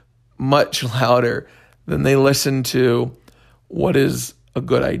ideas much louder than they listen to what is a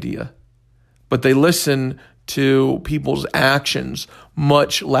good idea. But they listen to people's actions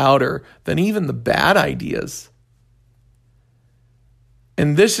much louder than even the bad ideas.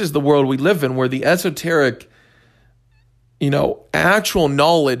 And this is the world we live in, where the esoteric, actual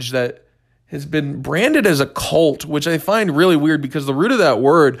knowledge that has been branded as a cult, which I find really weird because the root of that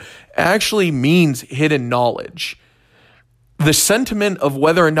word actually means hidden knowledge. The sentiment of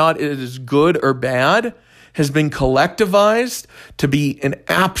whether or not it is good or bad has been collectivized to be an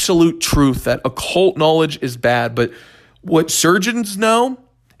absolute truth that occult knowledge is bad. But what surgeons know,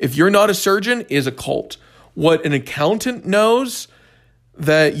 if you're not a surgeon, is a cult. What an accountant knows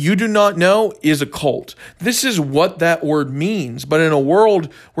that you do not know is a cult. This is what that word means. But in a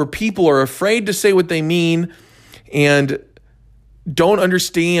world where people are afraid to say what they mean and don't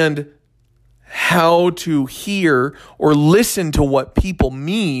understand how to hear or listen to what people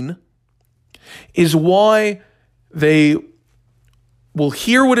mean, is why they will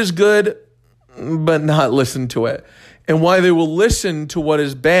hear what is good but not listen to it. And why they will listen to what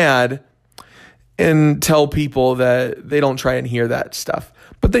is bad and tell people that they don't try and hear that stuff.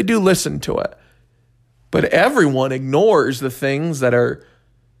 But they do listen to it. But everyone ignores the things that are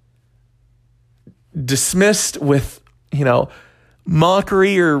dismissed with,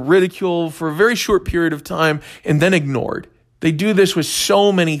 mockery or ridicule for a very short period of time and then ignored. They do this with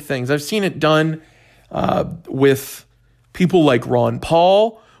so many things. I've seen it done with people like Ron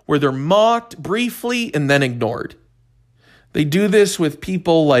Paul, where they're mocked briefly and then ignored. They do this with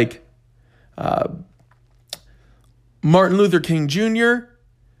people like Martin Luther King Jr.,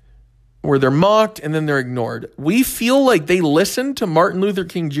 where they're mocked and then they're ignored. We feel like they listened to Martin Luther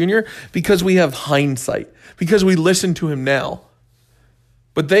King Jr. because we have hindsight, because we listen to him now.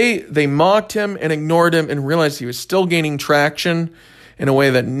 But they mocked him and ignored him and realized he was still gaining traction in a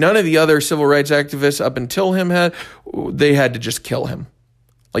way that none of the other civil rights activists up until him had. They had to just kill him.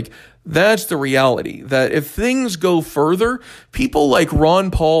 Like, that's the reality, that if things go further, people like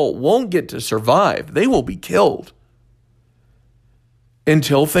Ron Paul won't get to survive. They will be killed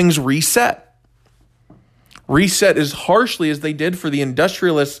until things reset. Reset as harshly as they did for the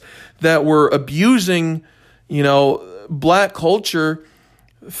industrialists that were abusing, black culture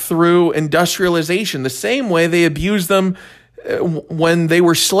through industrialization, the same way they abused them when they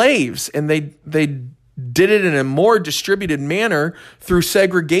were slaves, and they did it in a more distributed manner through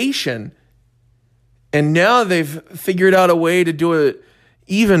segregation. And now they've figured out a way to do it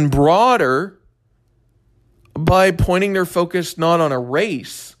even broader by pointing their focus not on a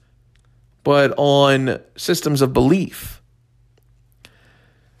race, but on systems of belief.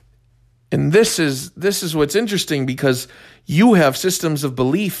 And this is what's interesting, because you have systems of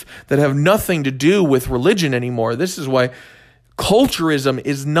belief that have nothing to do with religion anymore. This is why culturism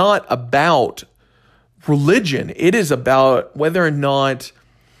is not about religion. It is about whether or not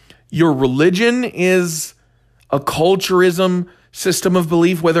your religion is a culturism system of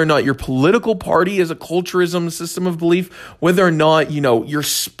belief, whether or not your political party is a culturism system of belief, whether or not, your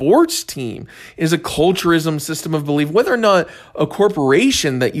sports team is a culturism system of belief, whether or not a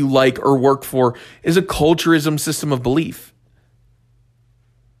corporation that you like or work for is a culturism system of belief.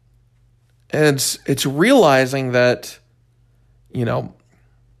 And it's realizing that,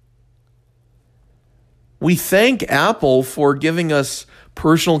 we thank Apple for giving us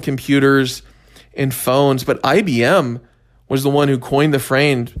personal computers and phones, but IBM was the one who coined the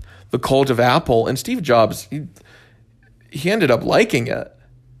phrase, the cult of Apple. And Steve Jobs, he ended up liking it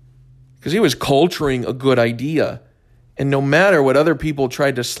because he was culturing a good idea. And no matter what other people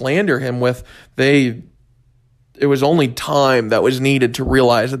tried to slander him with, it was only time that was needed to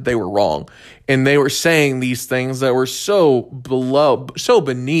realize that they were wrong. And they were saying these things that were so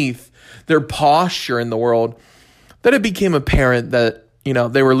beneath their posture in the world that it became apparent that,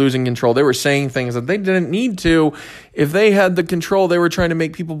 they were losing control. They were saying things that they didn't need to. If they had the control they were trying to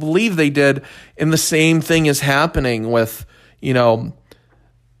make people believe they did. And the same thing is happening with, the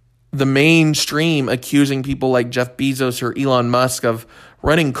mainstream accusing people like Jeff Bezos or Elon Musk of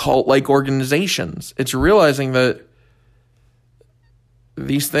running cult-like organizations. It's realizing that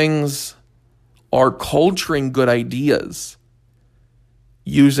these things are culturing good ideas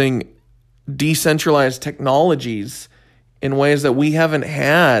using decentralized technologies in ways that we haven't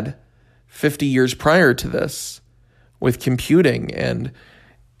had 50 years prior to this, with computing and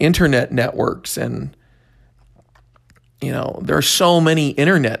internet networks. And, there are so many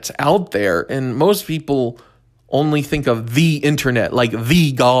internets out there, and most people only think of the internet, like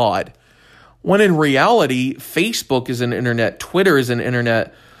the God, when in reality, Facebook is an internet, Twitter is an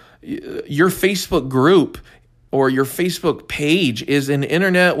internet, your Facebook group or your Facebook page is an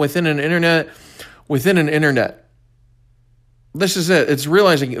internet within an internet within an internet. This is it. It's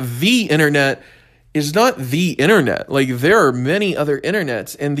realizing the internet is not the internet. Like, there are many other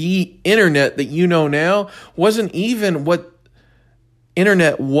internets, and the internet that you know now wasn't even what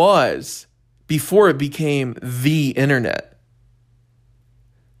internet was before it became the internet.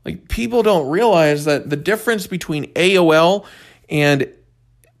 Like, people don't realize that the difference between AOL and,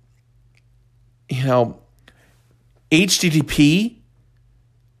 HTTP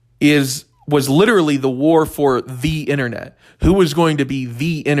was literally the war for the internet. Who was going to be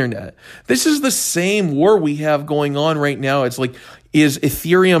the internet? This is the same war we have going on right now. It's like, is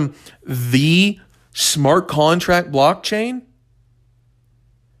Ethereum the smart contract blockchain?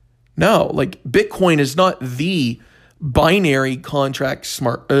 No, like, Bitcoin is not the binary contract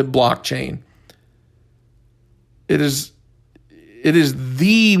smart blockchain. It is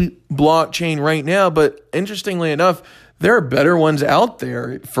the blockchain right now, but interestingly enough, there are better ones out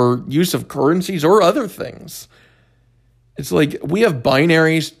there for use of currencies or other things. It's like, we have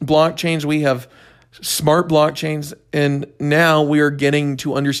binary blockchains, we have smart blockchains, and now we are getting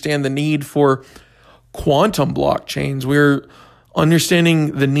to understand the need for quantum blockchains. We're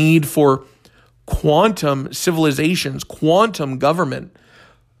understanding the need for quantum civilizations, quantum government,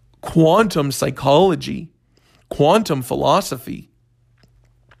 quantum psychology, quantum philosophy.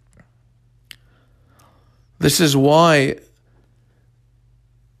 This is why,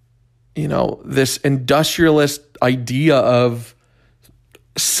 this industrialist idea of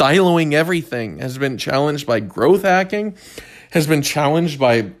siloing everything has been challenged by growth hacking, has been challenged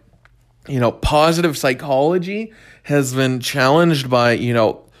by, positive psychology, has been challenged by,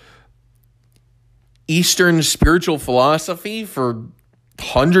 Eastern spiritual philosophy for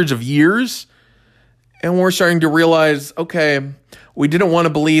hundreds of years. And we're starting to realize, okay, we didn't want to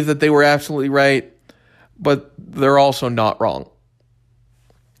believe that they were absolutely right, but they're also not wrong.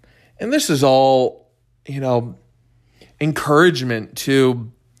 And this is all, encouragement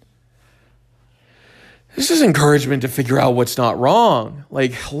to figure out what's not wrong.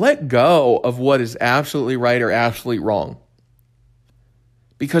 Like, let go of what is absolutely right or absolutely wrong.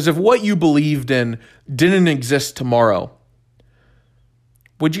 Because if what you believed in didn't exist tomorrow,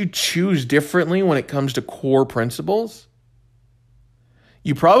 would you choose differently when it comes to core principles?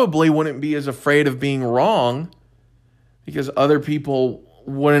 You probably wouldn't be as afraid of being wrong because other people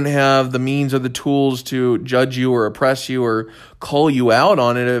wouldn't have the means or the tools to judge you or oppress you or call you out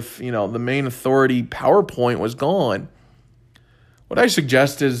on it if, the main authority PowerPoint was gone. What I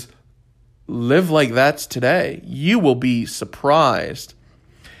suggest is live like that's today. You will be surprised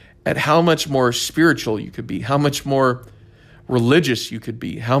at how much more spiritual you could be, how much more religious you could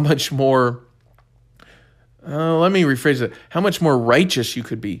be, how much more, let me rephrase it, how much more righteous you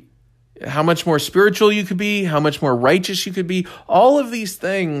could be, how much more spiritual you could be, how much more righteous you could be. All of these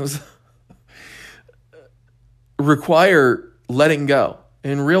things require letting go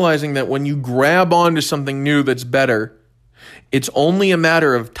and realizing that when you grab onto something new that's better, it's only a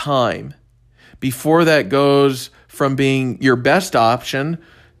matter of time before that goes from being your best option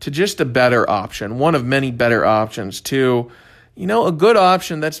to just a better option, one of many better options, to, a good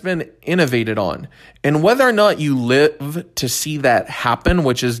option that's been innovated on. And whether or not you live to see that happen,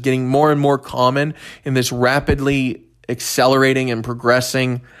 which is getting more and more common in this rapidly accelerating and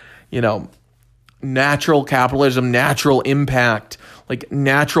progressing, natural capitalism, natural impact, like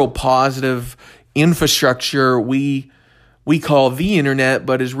natural positive infrastructure we call the internet,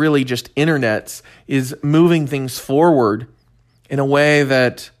 but is really just internets, is moving things forward in a way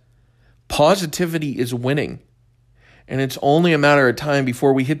that positivity is winning. And it's only a matter of time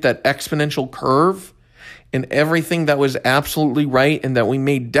before we hit that exponential curve and everything that was absolutely right and that we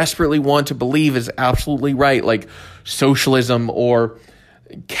may desperately want to believe is absolutely right, like socialism or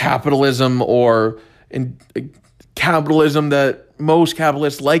capitalism or capitalism that most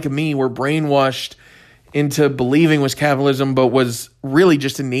capitalists like me were brainwashed into believing was capitalism, but was really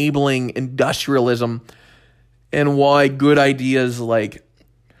just enabling industrialism, and why good ideas like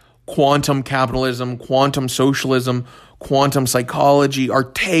quantum capitalism, quantum socialism, quantum psychology are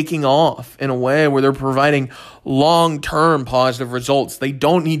taking off in a way where they're providing long-term positive results. They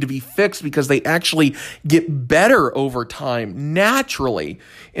don't need to be fixed because they actually get better over time naturally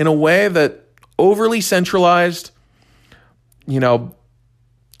in a way that overly centralized,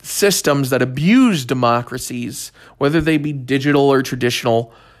 systems that abuse democracies, whether they be digital or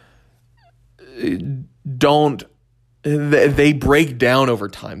traditional, they break down over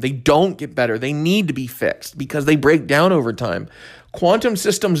time. They don't get better. They need to be fixed because they break down over time. Quantum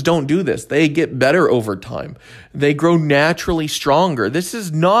systems don't do this. They get better over time. They grow naturally stronger. This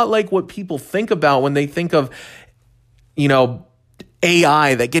is not like what people think about when they think of,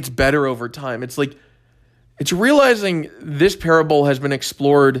 AI that gets better over time. It's realizing this parable has been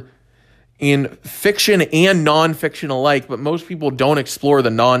explored in fiction and nonfiction alike, but most people don't explore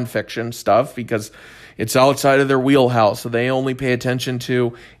the nonfiction stuff because it's outside of their wheelhouse, so they only pay attention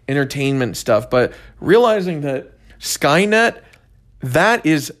to entertainment stuff. But realizing that Skynet, that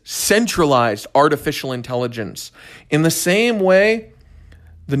is centralized artificial intelligence. In the same way,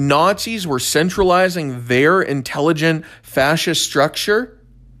 the Nazis were centralizing their intelligent fascist structure,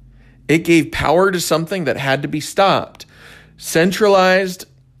 it gave power to something that had to be stopped. Centralized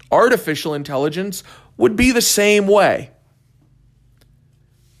artificial intelligence would be the same way.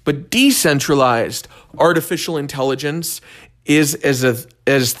 But decentralized artificial intelligence is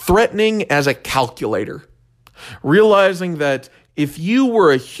as threatening as a calculator. Realizing that if you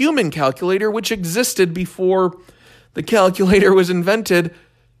were a human calculator, which existed before the calculator was invented,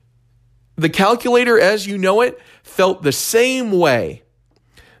 the calculator as you know it felt the same way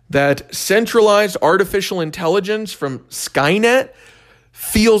that centralized artificial intelligence from Skynet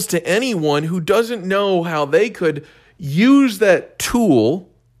feels to anyone who doesn't know how they could use that tool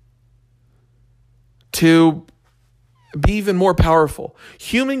to be even more powerful.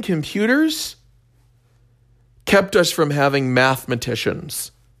 Human computers kept us from having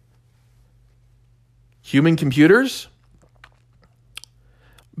mathematicians. Human computers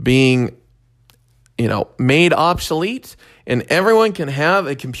being, made obsolete, and everyone can have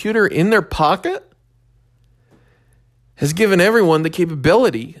a computer in their pocket, has given everyone the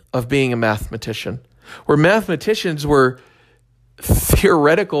capability of being a mathematician. Where mathematicians were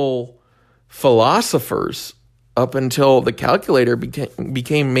theoretical philosophers up until the calculator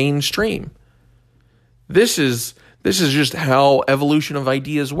became mainstream. This is just how evolution of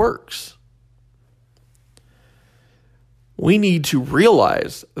ideas works. We need to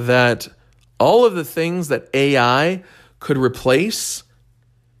realize that all of the things that AI could replace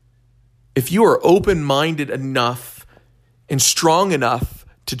if you are open-minded enough and strong enough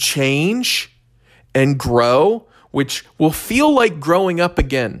to change and grow, which will feel like growing up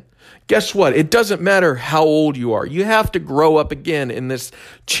again. Guess what? It doesn't matter how old you are. You have to grow up again in this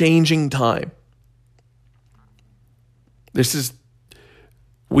changing time.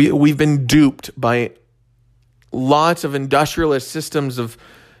 We've been duped by lots of industrialist systems of,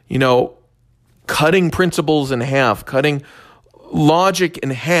 cutting principles in half, cutting logic in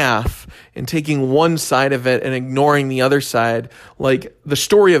half and taking one side of it and ignoring the other side, like the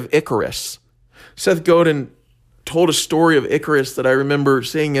story of Icarus. Seth Godin told a story of Icarus that I remember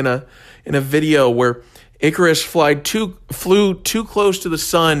seeing in a video where Icarus flew too close to the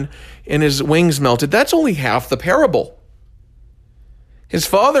sun and his wings melted. That's only half the parable. His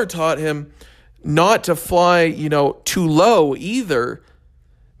father taught him not to fly, too low either,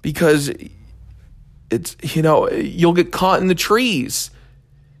 because it's, you'll get caught in the trees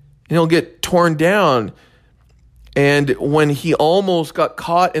and you'll get torn down. And when he almost got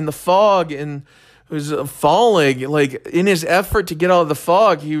caught in the fog and was falling, like in his effort to get out of the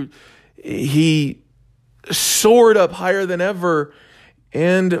fog, he soared up higher than ever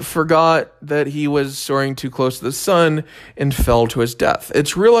and forgot that he was soaring too close to the sun and fell to his death.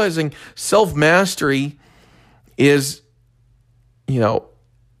 It's realizing self-mastery is,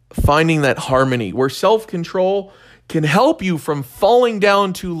 finding that harmony where self-control can help you from falling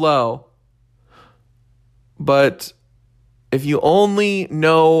down too low. But if you only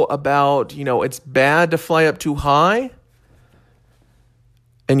know about, it's bad to fly up too high,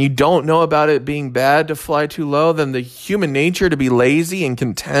 and you don't know about it being bad to fly too low, then the human nature to be lazy and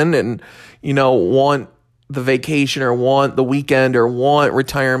content and, want the vacation or want the weekend or want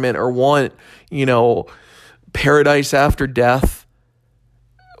retirement or want, paradise after death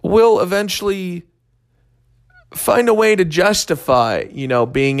will eventually find a way to justify,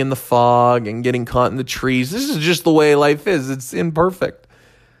 being in the fog and getting caught in the trees. This is just the way life is. It's imperfect.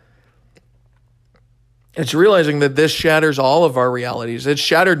 It's realizing that this shatters all of our realities. It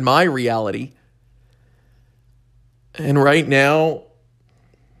shattered my reality. And right now,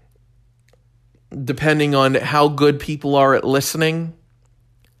 depending on how good people are at listening,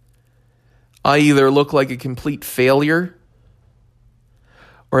 I either look like a complete failure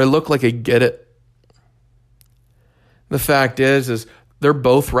or I look like I get it. The fact is they're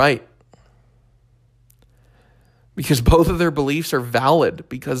both right. Because both of their beliefs are valid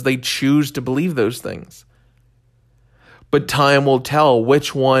because they choose to believe those things. But time will tell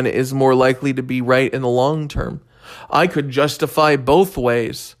which one is more likely to be right in the long term. I could justify both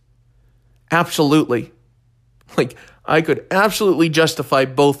ways. Absolutely. I could absolutely justify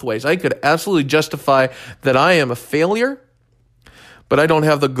both ways. I could absolutely justify that I am a failure, but I don't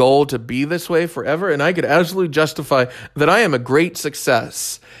have the goal to be this way forever. And I could absolutely justify that I am a great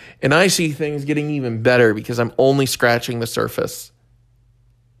success. And I see things getting even better because I'm only scratching the surface.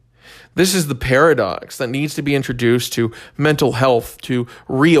 This is the paradox that needs to be introduced to mental health to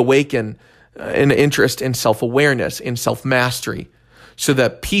reawaken an interest in self-awareness, in self-mastery, so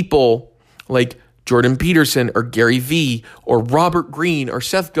that people like Jordan Peterson or Gary Vee or Robert Greene or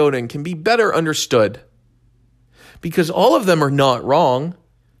Seth Godin can be better understood. Because all of them are not wrong,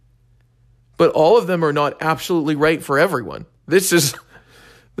 but all of them are not absolutely right for everyone. This is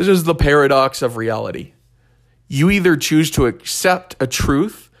the paradox of reality. You either choose to accept a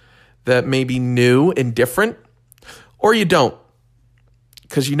truth that may be new and different, or you don't.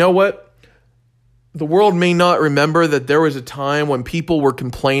 Because you know what? The world may not remember that there was a time when people were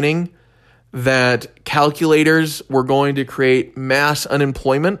complaining that calculators were going to create mass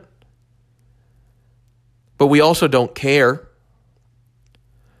unemployment, but we also don't care.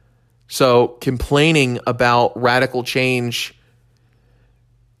 So complaining about radical change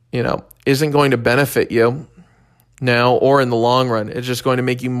isn't going to benefit you now or in the long run. It's just going to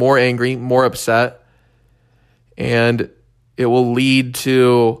make you more angry, more upset, and it will lead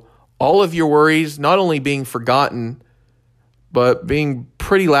to all of your worries not only being forgotten, but being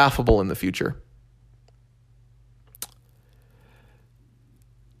pretty laughable in the future.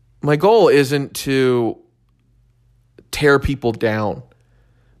 My goal isn't to tear people down.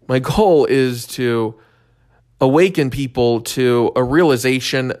 My goal is to awaken people to a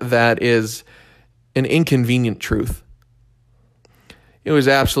realization that is an inconvenient truth. It was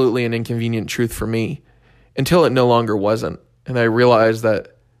absolutely an inconvenient truth for me until it no longer wasn't. And I realized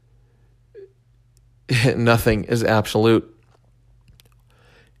that nothing is absolute.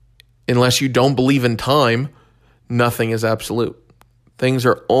 Unless you don't believe in time, nothing is absolute. Things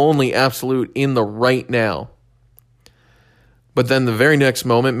are only absolute in the right now. But then the very next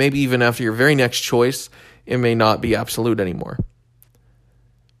moment, maybe even after your very next choice, it may not be absolute anymore.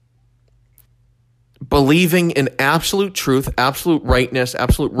 believing in absolute truth, absolute rightness,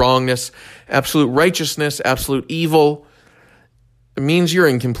 absolute wrongness, absolute righteousness, absolute evil. It means you're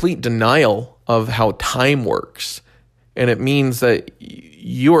in complete denial of how time works. And it means that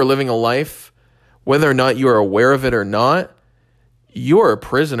you are living a life, whether or not you are aware of it or not, you are a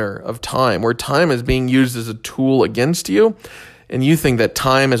prisoner of time, where time is being used as a tool against you. And you think that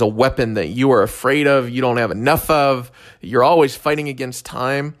time is a weapon that you are afraid of, you don't have enough of, you're always fighting against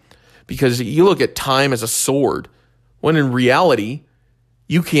time because you look at time as a sword, when in reality,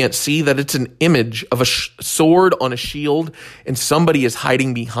 you can't see that it's an image of a sword on a shield and somebody is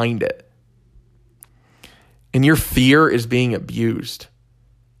hiding behind it. And your fear is being abused.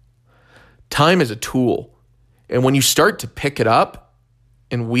 Time is a tool. And when you start to pick it up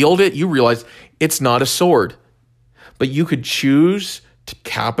and wield it, you realize it's not a sword. But you could choose to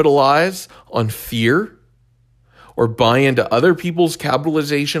capitalize on fear or buy into other people's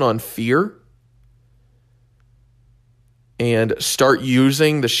capitalization on fear and start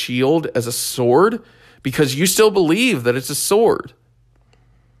using the shield as a sword because you still believe that it's a sword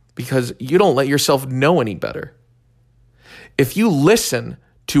because you don't let yourself know any better. If you listen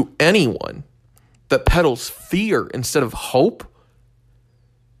to anyone that peddles fear instead of hope,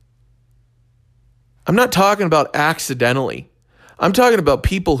 I'm not talking about accidentally. I'm talking about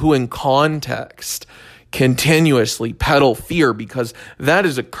people who in context continuously peddle fear because that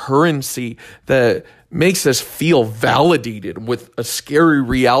is a currency that makes us feel validated with a scary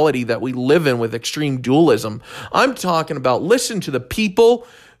reality that we live in with extreme dualism. I'm talking about listen to the people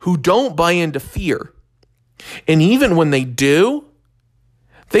who don't buy into fear. And even when they do,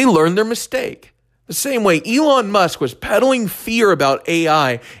 they learn their mistake. The same way Elon Musk was peddling fear about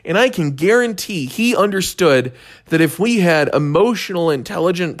AI, and I can guarantee he understood that if we had emotional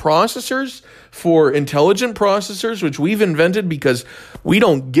intelligent processors for intelligent processors, which we've invented because we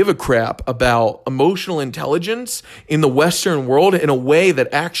don't give a crap about emotional intelligence in the Western world in a way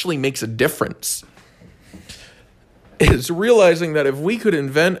that actually makes a difference, is realizing that if we could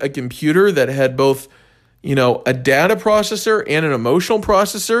invent a computer that had both, a data processor and an emotional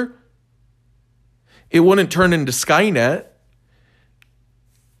processor, it wouldn't turn into Skynet.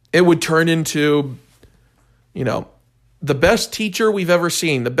 It would turn into, the best teacher we've ever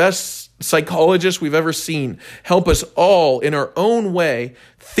seen, the best psychologist we've ever seen, help us all in our own way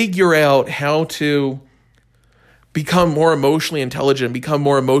figure out how to become more emotionally intelligent, become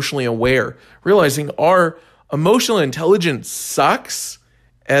more emotionally aware, realizing our emotional intelligence sucks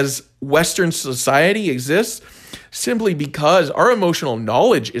as Western society exists simply because our emotional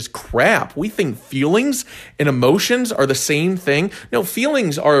knowledge is crap. We think feelings and emotions are the same thing. No,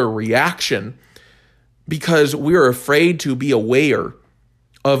 feelings are a reaction because we're afraid to be aware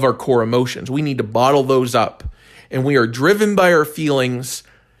of our core emotions. We need to bottle those up. And we are driven by our feelings,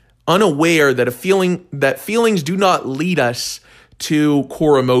 unaware that feelings do not lead us to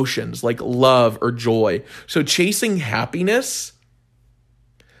core emotions like love or joy. So chasing happiness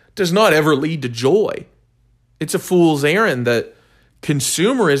does not ever lead to joy. It's a fool's errand that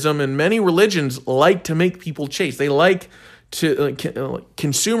consumerism and many religions like to make people chase. They like to,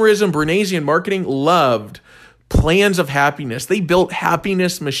 consumerism, Bernaysian marketing loved plans of happiness. They built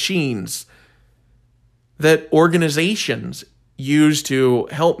happiness machines that organizations used to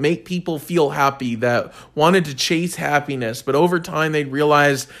help make people feel happy, that wanted to chase happiness. But over time, they'd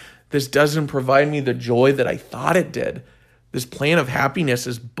realize this doesn't provide me the joy that I thought it did. This plan of happiness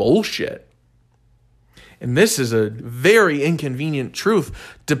is bullshit. And this is a very inconvenient truth,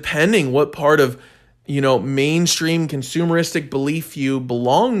 depending what part of, mainstream consumeristic belief you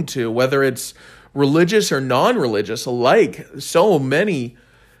belong to, whether it's religious or non-religious alike. So many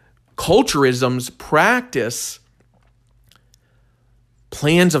culturisms practice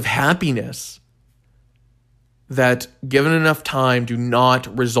plans of happiness that, given enough time, do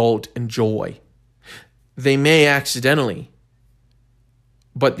not result in joy. They may accidentally,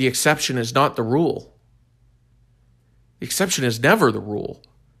 but the exception is not the rule. The exception is never the rule.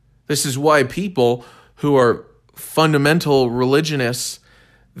 This is why people who are fundamental religionists,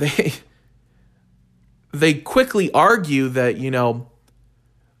 they quickly argue that,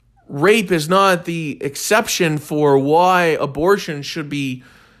 rape is not the exception for why abortion should be,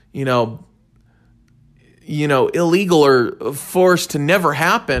 illegal or forced to never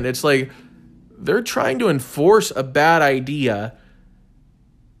happen. It's like they're trying to enforce a bad idea.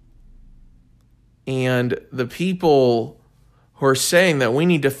 And the people who are saying that we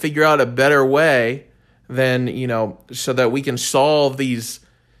need to figure out a better way than, so that we can solve these,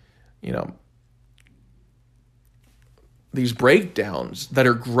 these breakdowns that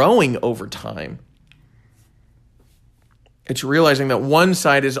are growing over time. It's realizing that one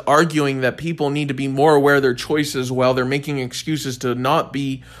side is arguing that people need to be more aware of their choices while they're making excuses to not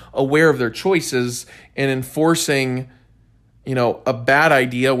be aware of their choices and enforcing, a bad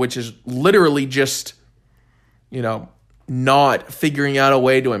idea, which is literally just, not figuring out a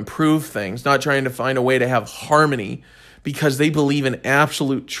way to improve things, not trying to find a way to have harmony because they believe in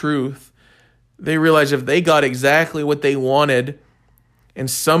absolute truth. They realize if they got exactly what they wanted and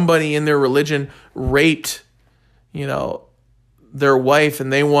somebody in their religion raped, their wife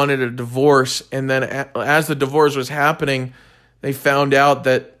and they wanted a divorce, and then as the divorce was happening, they found out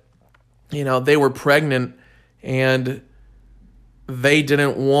that, they were pregnant and they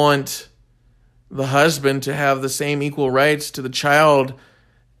didn't want the husband to have the same equal rights to the child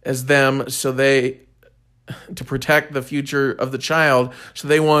as them, to protect the future of the child. So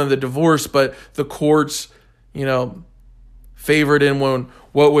they wanted the divorce, but the courts, favored in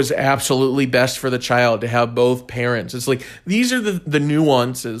what was absolutely best for the child, to have both parents. It's like, these are the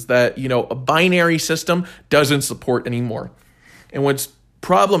nuances that, a binary system doesn't support anymore. And what's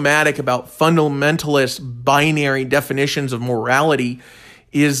problematic about fundamentalist binary definitions of morality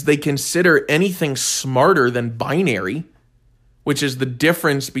is they consider anything smarter than binary, which is the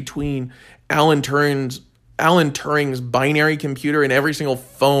difference between Alan Turing's binary computer and every single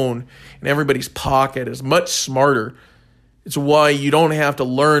phone in everybody's pocket is much smarter. It's why you don't have to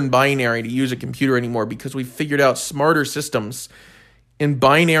learn binary to use a computer anymore, because we figured out smarter systems. And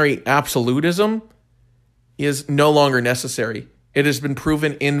binary absolutism is no longer necessary. It has been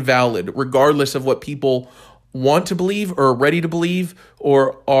proven invalid, regardless of what people want to believe or are ready to believe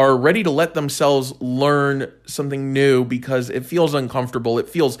or are ready to let themselves learn something new because it feels uncomfortable. It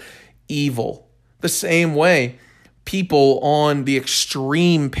feels evil. The same way people on the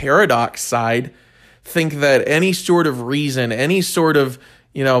extreme paradox side think that any sort of reason, any sort of,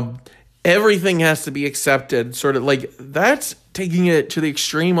 everything has to be accepted, sort of like that's taking it to the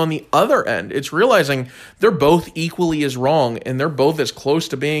extreme on the other end. It's realizing they're both equally as wrong and they're both as close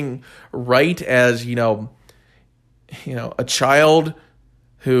to being right as, a child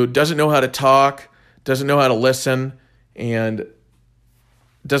who doesn't know how to talk, doesn't know how to listen, and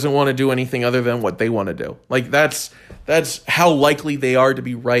doesn't want to do anything other than what they want to do. Like that's how likely they are to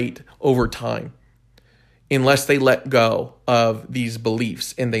be right over time, unless they let go of these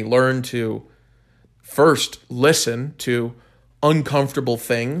beliefs and they learn to first listen to uncomfortable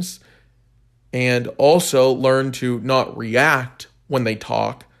things and also learn to not react when they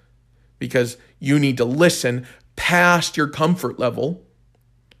talk, because you need to listen past your comfort level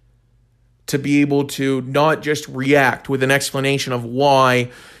to be able to not just react with an explanation of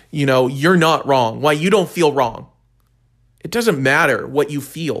why, you're not wrong, why you don't feel wrong. It doesn't matter what you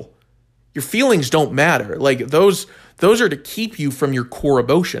feel. Your feelings don't matter. Like those are to keep you from your core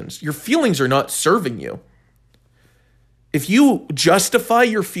emotions. Your feelings are not serving you. If you justify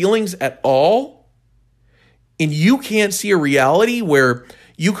your feelings at all, and you can't see a reality where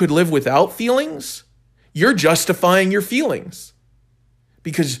you could live without feelings, you're justifying your feelings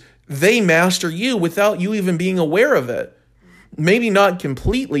because they master you without you even being aware of it. Maybe not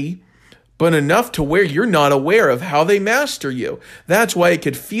completely, but enough to where you're not aware of how they master you. That's why it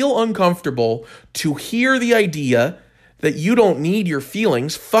could feel uncomfortable to hear the idea that you don't need your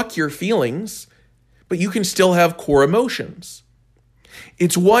feelings, fuck your feelings, but you can still have core emotions.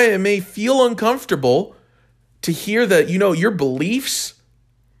 It's why it may feel uncomfortable to hear that, your beliefs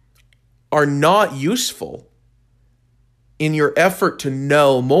are not useful in your effort to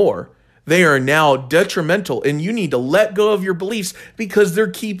know more. They are now detrimental, and you need to let go of your beliefs because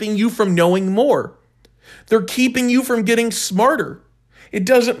they're keeping you from knowing more. They're keeping you from getting smarter. It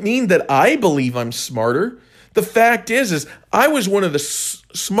doesn't mean that I believe I'm smarter. The fact is I was one of the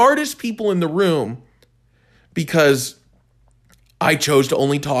smartest people in the room because I chose to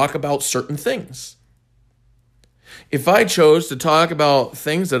only talk about certain things. If I chose to talk about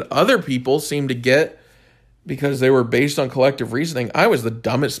things that other people seem to get because they were based on collective reasoning, I was the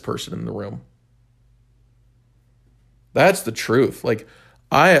dumbest person in the room. That's the truth. Like,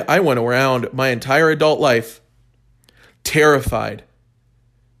 I went around my entire adult life terrified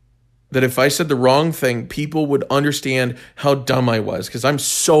that if I said the wrong thing, people would understand how dumb I was because I'm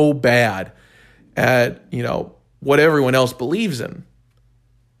so bad at, what everyone else believes in.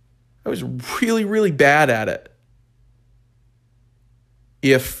 I was really, really bad at it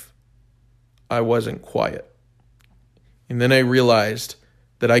if I wasn't quiet. And then I realized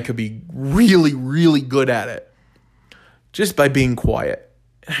that I could be really, really good at it just by being quiet.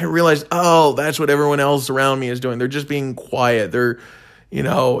 And I realized, that's what everyone else around me is doing. They're just being quiet. They're,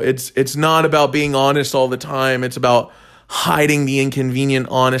 it's not about being honest all the time. It's about hiding the inconvenient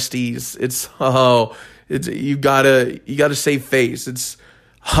honesties. It's you gotta save face. It's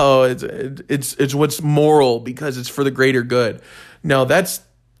what's moral because it's for the greater good. No, that's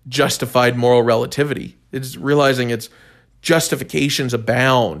justified moral relativity. It's realizing it's justifications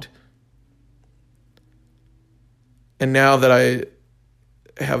abound. And now that I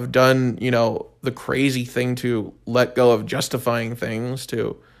have done, the crazy thing to let go of justifying things,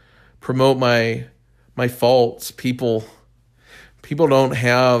 to promote my faults, people don't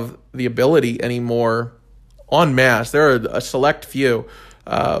have the ability anymore en masse. There are a select few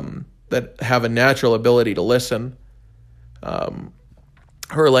that have a natural ability to listen,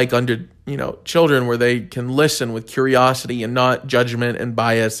 who are like under, children, where they can listen with curiosity and not judgment and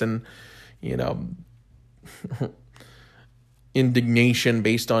bias and, indignation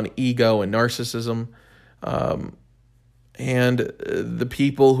based on ego and narcissism. And the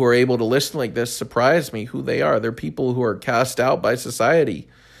people who are able to listen like this surprise me who they are. They're people who are cast out by society.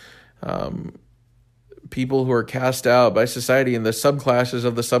 People who are cast out by society in the subclasses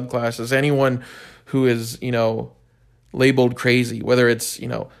of the subclasses. Anyone who is, labeled crazy, whether it's,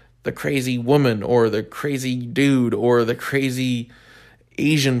 the crazy woman or the crazy dude or the crazy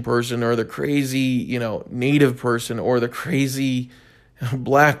Asian person or the crazy, Native person or the crazy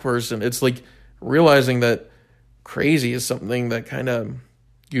black person. It's like realizing that crazy is something that kind of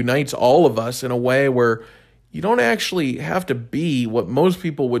unites all of us in a way where you don't actually have to be what most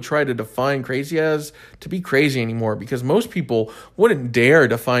people would try to define crazy as to be crazy anymore, because most people wouldn't dare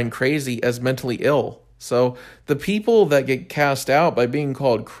define crazy as mentally ill. So the people that get cast out by being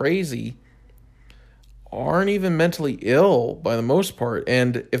called crazy aren't even mentally ill by the most part.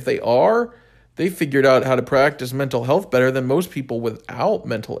 And if they are, they figured out how to practice mental health better than most people without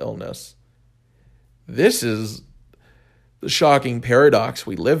mental illness. This is the shocking paradox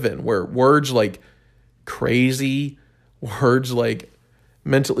we live in, where words like crazy, words like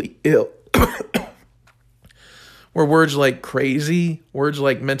mentally ill, where words like crazy, words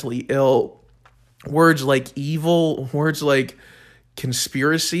like mentally ill, words like evil, words like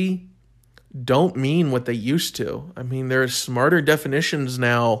conspiracy don't mean what they used to. I mean, there are smarter definitions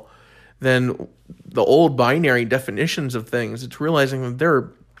now than the old binary definitions of things. It's realizing that there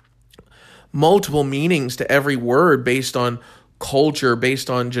are multiple meanings to every word based on culture, based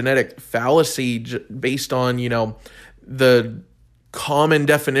on genetic fallacy, based on, the common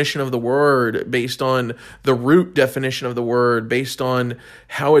definition of the word, based on the root definition of the word, based on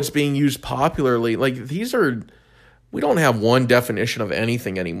how it's being used popularly. Like, we don't have one definition of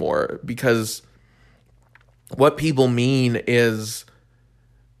anything anymore, because what people mean is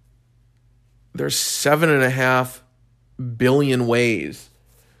there's 7.5 billion ways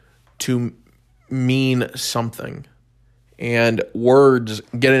to mean something. And words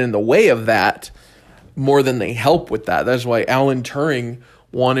get in the way of that more than they help with that. That's why Alan Turing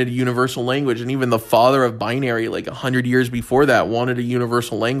wanted a universal language, and even the father of binary, like 100 years before that, wanted a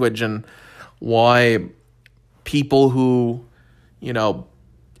universal language. And why people who,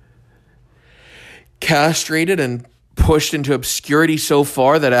 castrated and pushed into obscurity so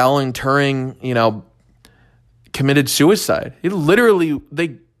far that Alan Turing, committed suicide.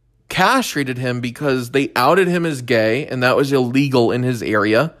 They castrated him because they outed him as gay, and that was illegal in his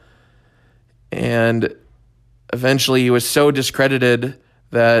area. And eventually he was so discredited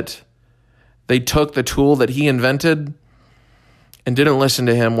that they took the tool that he invented and didn't listen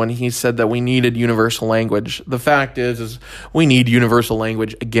to him when he said that we needed universal language. The fact is we need universal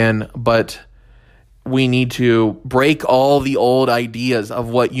language again, but we need to break all the old ideas of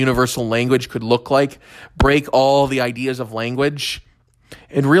what universal language could look like, break all the ideas of language,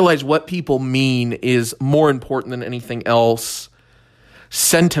 and realize what people mean is more important than anything else.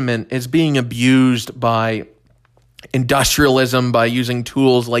 Sentiment is being abused by industrialism, by using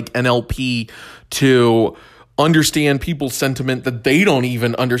tools like NLP to understand people's sentiment that they don't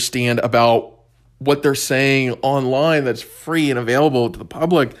even understand about what they're saying online that's free and available to the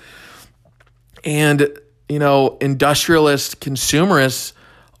public. And, industrialist consumerists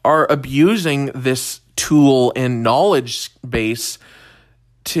are abusing this tool and knowledge base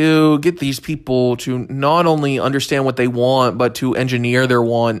to get these people to not only understand what they want, but to engineer their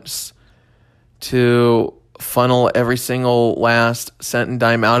wants, to funnel every single last cent and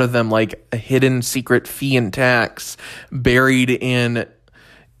dime out of them like a hidden secret fee and tax buried in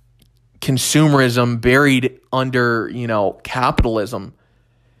consumerism, buried under, capitalism.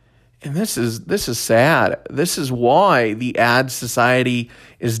 And this is sad. This is why the ad society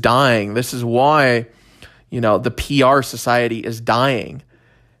is dying. This is why, the PR society is dying.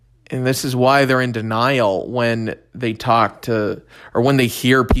 And this is why they're in denial when they talk to, or when they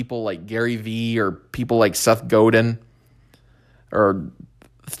hear people like Gary Vee or people like Seth Godin or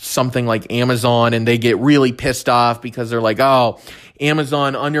something like Amazon and they get really pissed off because they're like, oh,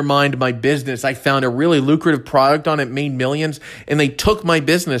 Amazon undermined my business. I found a really lucrative product on it, made millions, and they took my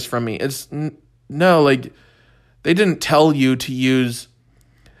business from me. No, like, they didn't tell you to use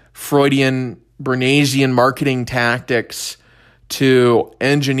Freudian, Bernaysian marketing tactics to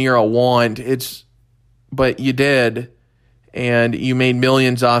engineer a want. But you did, and you made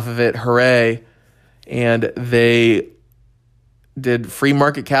millions off of it. Hooray. And they did free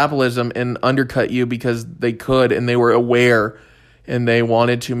market capitalism and undercut you because they could, and they were aware, and they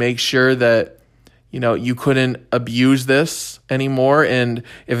wanted to make sure that, you couldn't abuse this anymore. And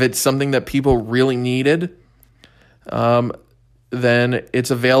if it's something that people really needed, then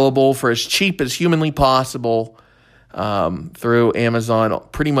it's available for as cheap as humanly possible through Amazon,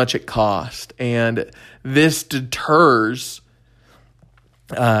 pretty much at cost. And this deters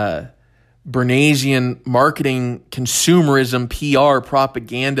Bernaysian marketing, consumerism, PR,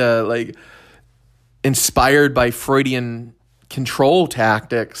 propaganda, like inspired by Freudian control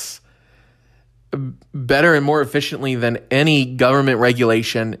tactics, better and more efficiently than any government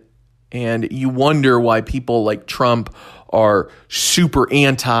regulation. And you wonder why people like Trump are super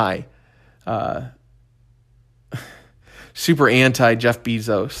anti Jeff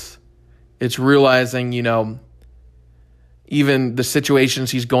Bezos. It's realizing, even the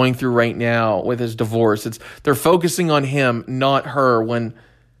situations he's going through right now with his divorce, they're focusing on him, not her, when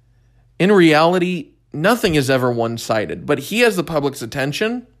in reality, nothing is ever one-sided. But he has the public's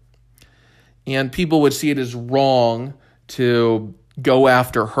attention, and people would see it as wrong to go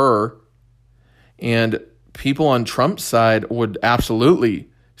after her. And people on Trump's side would absolutely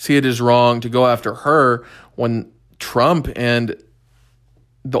see it as wrong to go after her when Trump and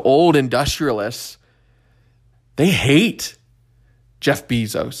the old industrialists, they hate Jeff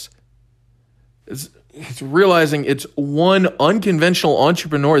Bezos. It's realizing it's one unconventional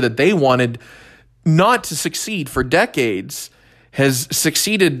entrepreneur that they wanted not to succeed for decades has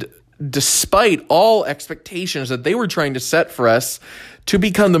succeeded despite all expectations that they were trying to set for us to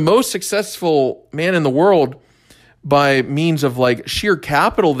become the most successful man in the world by means of like sheer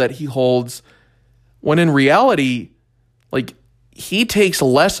capital that he holds, when in reality, like, he takes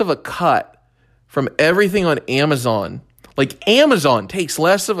less of a cut from everything on Amazon. Like, Amazon takes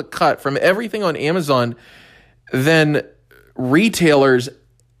less of a cut from everything on Amazon than retailers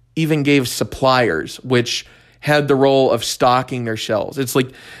even gave suppliers, which had the role of stocking their shelves. It's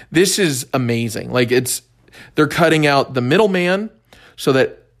like, this is amazing. Like, they're cutting out the middleman so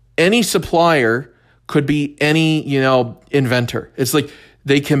that any supplier could be any, inventor. It's like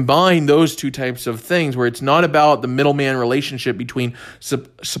they combine those two types of things where it's not about the middleman relationship between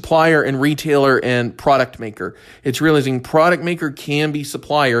supplier and retailer and product maker. It's realizing product maker can be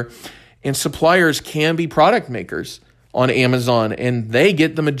supplier and suppliers can be product makers on Amazon, and they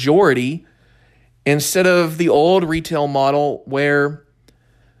get the majority instead of the old retail model where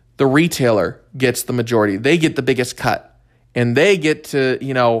the retailer gets the majority. They get the biggest cut, and they get to,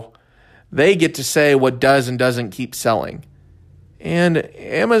 they get to say what does and doesn't keep selling. And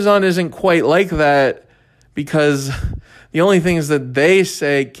Amazon isn't quite like that, because the only things that they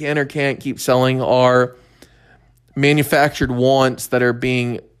say can or can't keep selling are manufactured wants that are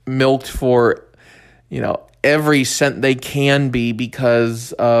being milked for, every cent they can be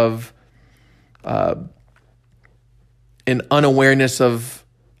because of an unawareness of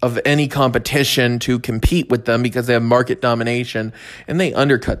any competition to compete with them, because they have market domination, and they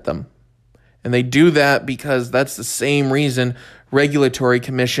undercut them. And they do that because that's the same reason regulatory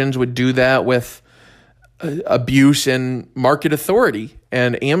commissions would do that with abuse in market authority.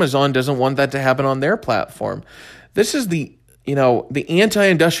 And Amazon doesn't want that to happen on their platform. This is the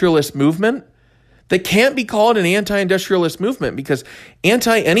anti-industrialist movement that can't be called an anti-industrialist movement, because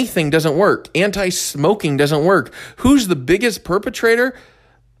anti-anything doesn't work. Anti-smoking doesn't work. Who's the biggest perpetrator?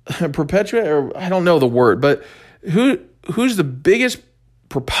 Perpetuator? I don't know the word, but who's the biggest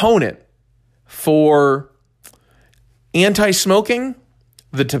proponent for anti-smoking?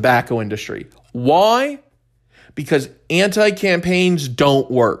 The tobacco industry. Why? Because anti-campaigns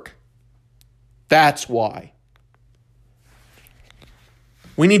don't work. That's why.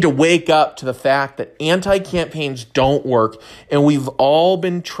 We need to wake up to the fact that anti-campaigns don't work, and we've all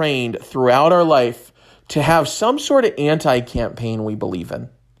been trained throughout our life to have some sort of anti-campaign we believe in.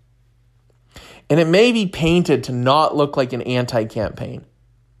 And it may be painted to not look like an anti-campaign,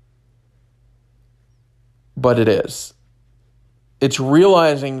 but it is. It's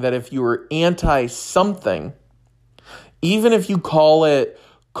realizing that if you are anti-something, even if you call it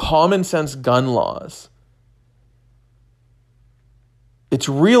common sense gun laws, it's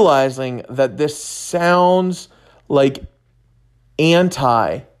realizing that this sounds like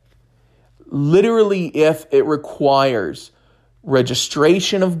anti literally if it requires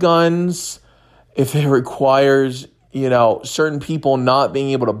registration of guns, if it requires, certain people not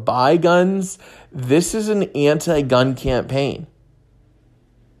being able to buy guns, this is an anti-gun campaign.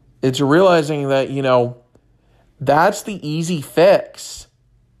 It's realizing that, that's the easy fix.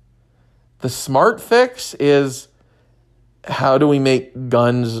 The smart fix is, how do we make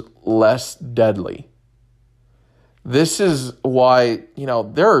guns less deadly? This is why,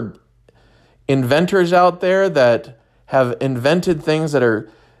 there are inventors out there that have invented things that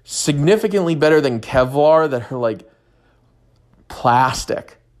are significantly better than Kevlar, that are like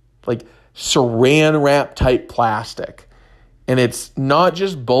plastic, like saran wrap type plastic. And it's not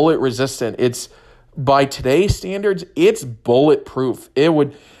just bullet resistant. It's, by today's standards, it's bulletproof.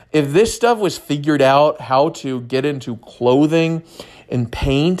 If this stuff was figured out how to get into clothing and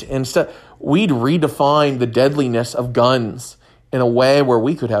paint and stuff, we'd redefine the deadliness of guns in a way where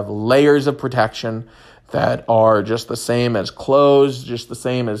we could have layers of protection that are just the same as clothes, just the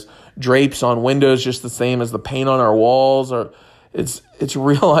same as drapes on windows, just the same as the paint on our walls. Or it's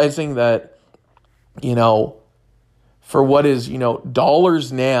realizing that, for what is,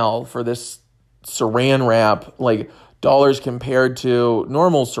 dollars now for this saran wrap, like dollars compared to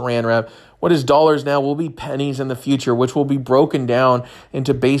normal saran wrap, what is dollars now will be pennies in the future, which will be broken down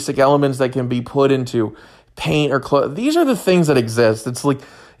into basic elements that can be put into paint or clothes. These are the things that exist.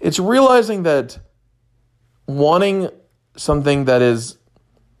 It's realizing that wanting something that is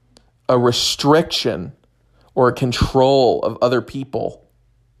a restriction or a control of other people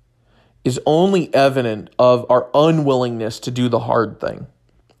is only evident of our unwillingness to do the hard thing.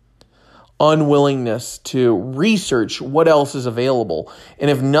 Unwillingness to research what else is available.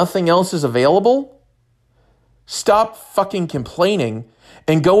 And if nothing else is available, stop fucking complaining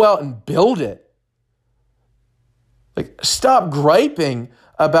and go out and build it. Like, stop griping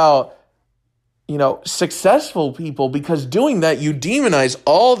about, successful people, because doing that, you demonize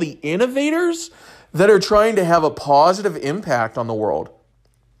all the innovators that are trying to have a positive impact on the world.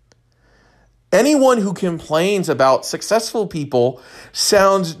 Anyone who complains about successful people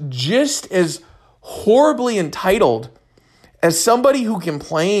sounds just as horribly entitled as somebody who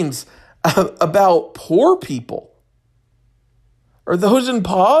complains about poor people or those in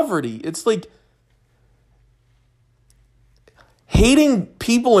poverty. It's like hating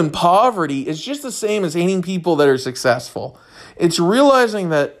people in poverty is just the same as hating people that are successful. It's realizing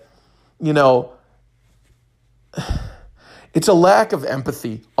that, it's a lack of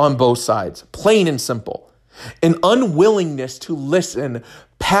empathy on both sides, plain and simple. An unwillingness to listen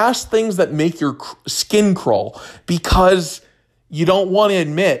past things that make your skin crawl because you don't want to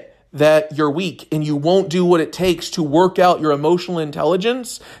admit that you're weak and you won't do what it takes to work out your emotional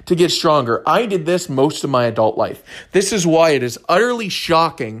intelligence to get stronger. I did this most of my adult life. This is why it is utterly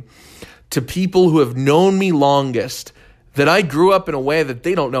shocking to people who have known me longest that I grew up in a way that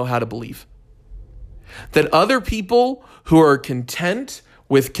they don't know how to believe. That other people who are content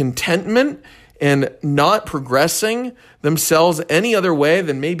with contentment and not progressing themselves any other way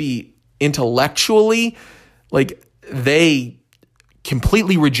than maybe intellectually, like they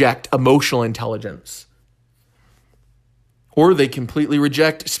completely reject emotional intelligence. Or they completely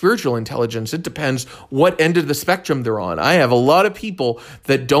reject spiritual intelligence. It depends what end of the spectrum they're on. I have a lot of people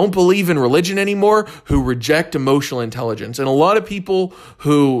that don't believe in religion anymore who reject emotional intelligence. And a lot of people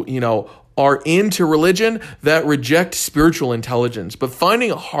who, are into religion that reject spiritual intelligence. But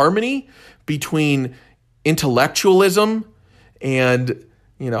finding a harmony between intellectualism and,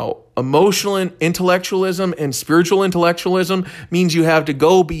 emotional intellectualism and spiritual intellectualism means you have to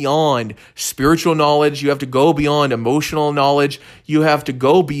go beyond spiritual knowledge. You have to go beyond emotional knowledge. You have to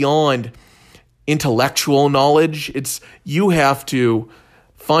go beyond intellectual knowledge. You have to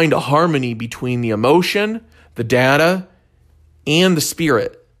find a harmony between the emotion, the data, and the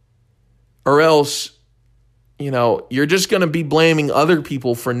spirit. Or else, you're just going to be blaming other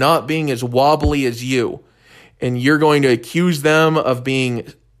people for not being as wobbly as you. And you're going to accuse them of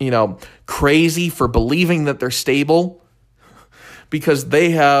being, crazy for believing that they're stable because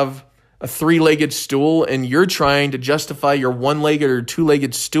they have a 3-legged stool and you're trying to justify your 1-legged or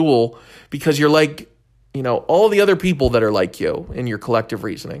 2-legged stool because you're like, all the other people that are like you in your collective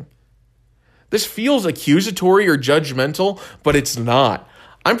reasoning. This feels accusatory or judgmental, but it's not.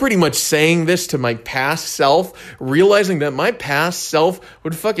 I'm pretty much saying this to my past self, realizing that my past self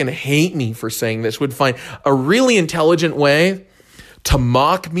would fucking hate me for saying this, would find a really intelligent way to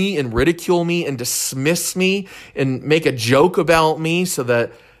mock me and ridicule me and dismiss me and make a joke about me so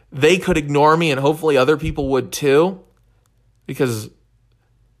that they could ignore me and hopefully other people would too. Because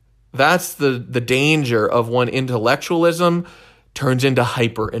that's the danger of when intellectualism turns into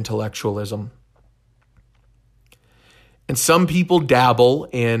hyper-intellectualism. And some people dabble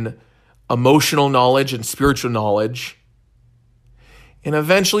in emotional knowledge and spiritual knowledge. And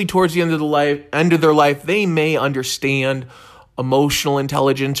eventually, towards the end of their life, they may understand emotional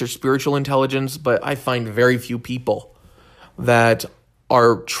intelligence or spiritual intelligence, but I find very few people that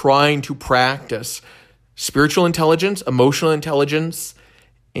are trying to practice spiritual intelligence, emotional intelligence,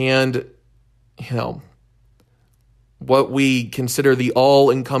 and, what we consider the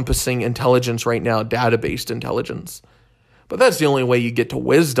all-encompassing intelligence right now, data-based intelligence. But that's the only way you get to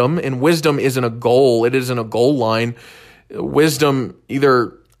wisdom, and wisdom isn't a goal. It isn't a goal line. Wisdom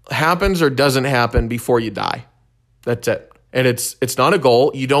either happens or doesn't happen before you die. That's it. And it's not a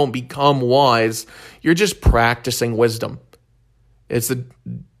goal. You don't become wise. You're just practicing wisdom. It's the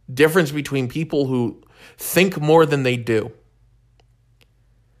difference between people who think more than they do.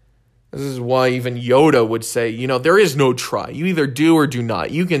 This is why even Yoda would say, there is no try. You either do or do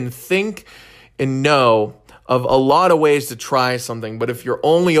not. You can think and know of a lot of ways to try something, but if you're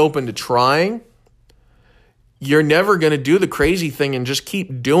only open to trying, you're never going to do the crazy thing and just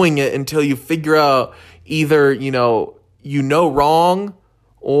keep doing it until you figure out either, wrong,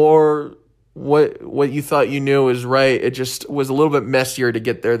 or what you thought you knew is right. It just was a little bit messier to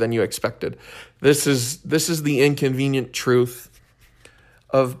get there than you expected. This is the inconvenient truth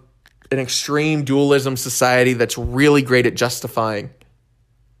of an extreme dualism society that's really great at justifying.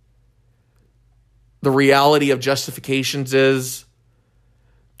 The reality of justification is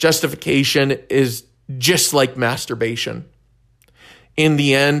just like masturbation. In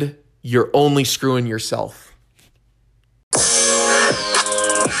the end, you're only screwing yourself.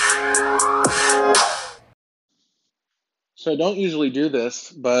 So I don't usually do this,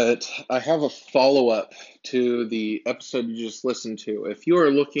 but I have a follow-up to the episode you just listened to. If you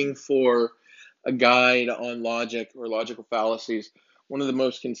are looking for a guide on logic or logical fallacies, one of the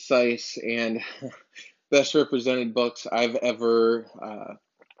most concise and best represented books I've ever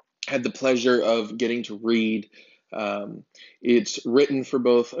had the pleasure of getting to read. It's written for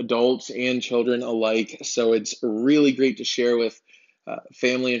both adults and children alike, so it's really great to share with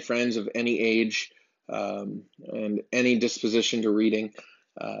family and friends of any age and any disposition to reading.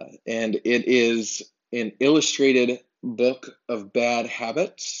 And it is an illustrated book of bad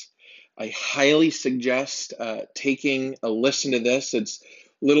habits. I highly suggest taking a listen to this. It's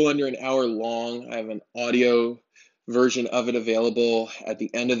a little under an hour long. I have an audio version of it available at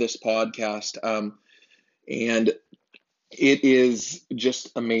the end of this podcast. And it is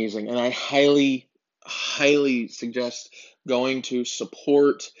just amazing. And I highly, highly suggest going to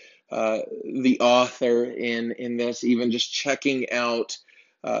support the author in this, even just checking out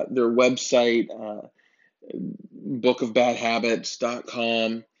their website,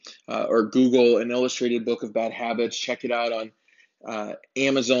 bookofbadhabits.com, or Google an illustrated book of bad habits. Check it out on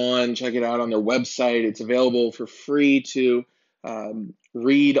Amazon. Check it out on their website. It's available for free to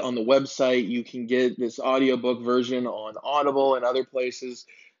read on the website. You can get this audiobook version on Audible and other places,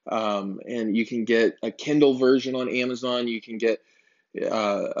 and you can get a Kindle version on Amazon. You can get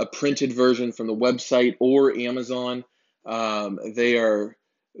a printed version from the website or Amazon. They are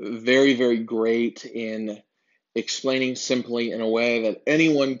very, very great in explaining simply in a way that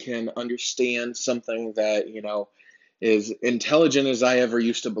anyone can understand something that, as intelligent as I ever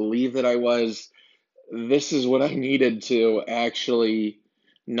used to believe that I was. This is what I needed to actually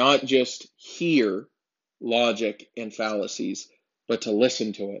not just hear logic and fallacies, but to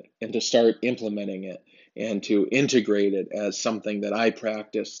listen to it and to start implementing it and to integrate it as something that I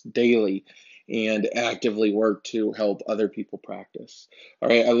practice daily and actively work to help other people practice. All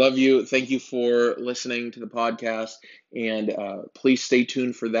right, I love you. Thank you for listening to the podcast, and please stay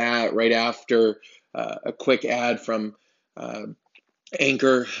tuned for that right after a quick ad from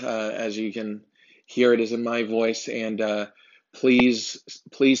Anchor, as you can hear it is in my voice, and please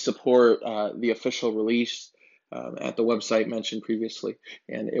support the official release at the website mentioned previously,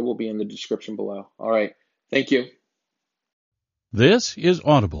 and it will be in the description below. All right, thank you. This is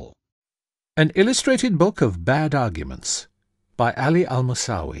Audible. An Illustrated Book of Bad Arguments by Ali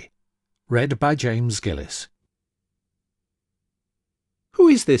Al-Musawi, read by James Gillis. Who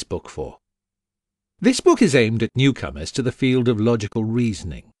is this book for? This book is aimed at newcomers to the field of logical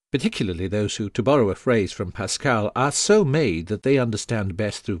reasoning, particularly those who, to borrow a phrase from Pascal, are so made that they understand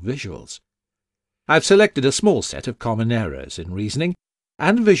best through visuals. I've selected a small set of common errors in reasoning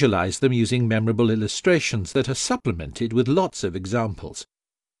and visualized them using memorable illustrations that are supplemented with lots of examples.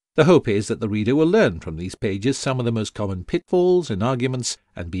 The hope is that the reader will learn from these pages some of the most common pitfalls in arguments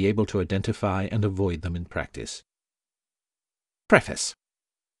and be able to identify and avoid them in practice. Preface.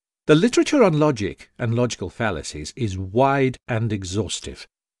 The literature on logic and logical fallacies is wide and exhaustive.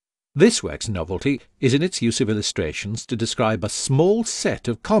 This work's novelty is in its use of illustrations to describe a small set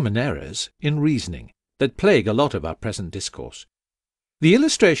of common errors in reasoning that plague a lot of our present discourse. The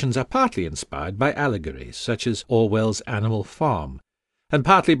illustrations are partly inspired by allegories such as Orwell's Animal Farm, and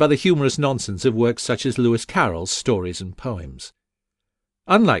partly by the humorous nonsense of works such as Lewis Carroll's Stories and Poems.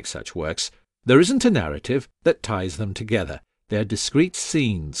 Unlike such works, there isn't a narrative that ties them together. They are discrete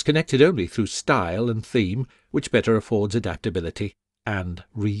scenes, connected only through style and theme, which better affords adaptability and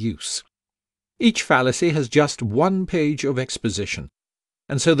reuse. Each fallacy has just one page of exposition,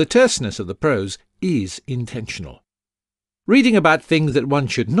 and so the terseness of the prose is intentional. Reading about things that one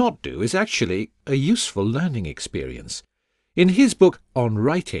should not do is actually a useful learning experience. In his book On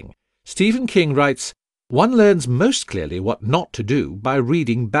Writing, Stephen King writes, "One learns most clearly what not to do by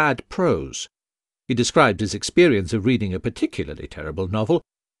reading bad prose." He described his experience of reading a particularly terrible novel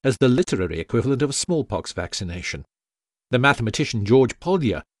as the literary equivalent of a smallpox vaccination. The mathematician George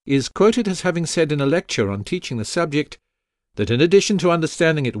Polya is quoted as having said in a lecture on teaching the subject that in addition to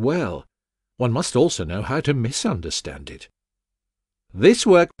understanding it well, one must also know how to misunderstand it. This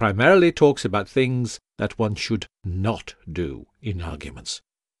work primarily talks about things that one should not do in arguments.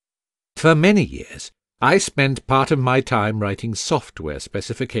 For many years, I spent part of my time writing software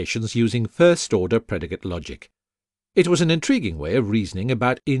specifications using first-order predicate logic. It was an intriguing way of reasoning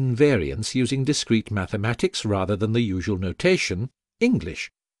about invariance using discrete mathematics rather than the usual notation,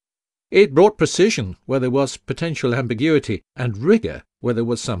 English. It brought precision where there was potential ambiguity and rigour where there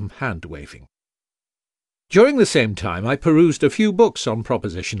was some hand-waving. During the same time I perused a few books on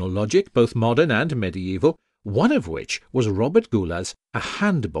propositional logic, both modern and medieval, one of which was Robert Goulard's A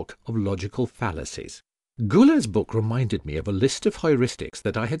Handbook of Logical Fallacies. Goulard's book reminded me of a list of heuristics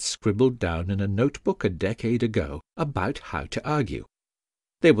that I had scribbled down in a notebook a decade ago about how to argue.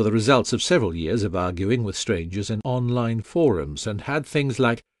 They were the results of several years of arguing with strangers in online forums, and had things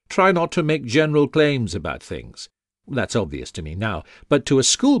like, try not to make general claims about things. That's obvious to me now, but to a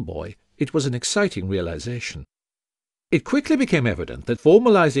schoolboy it was an exciting realization. It quickly became evident that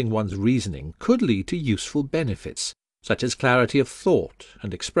formalizing one's reasoning could lead to useful benefits, such as clarity of thought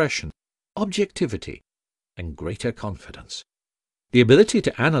and expression, objectivity, and greater confidence. The ability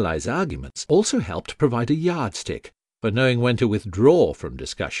to analyze arguments also helped provide a yardstick for knowing when to withdraw from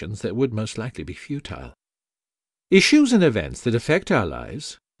discussions that would most likely be futile. Issues and events that affect our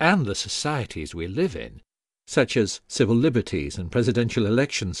lives and the societies we live in, such as civil liberties and presidential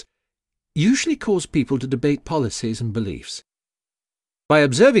elections, usually cause people to debate policies and beliefs. By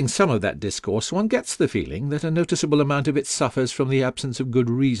observing some of that discourse, one gets the feeling that a noticeable amount of it suffers from the absence of good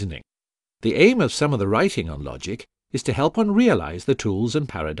reasoning. The aim of some of the writing on logic is to help one realize the tools and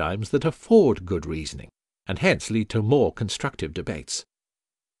paradigms that afford good reasoning, and hence lead to more constructive debates.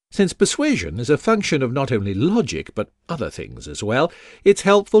 Since persuasion is a function of not only logic, but other things as well, it's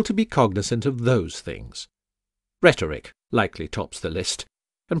helpful to be cognizant of those things. Rhetoric likely tops the list,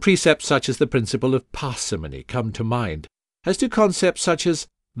 and precepts such as the principle of parsimony come to mind, as do concepts such as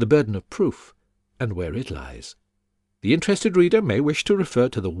the burden of proof and where it lies. The interested reader may wish to refer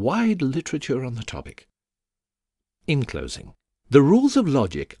to the wide literature on the topic. In closing, the rules of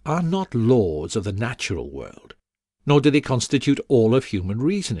logic are not laws of the natural world, nor do they constitute all of human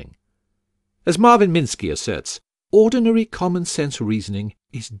reasoning. As Marvin Minsky asserts, ordinary common-sense reasoning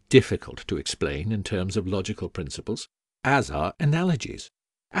is difficult to explain in terms of logical principles, as are analogies,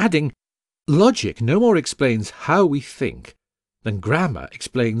 adding, logic no more explains how we think than grammar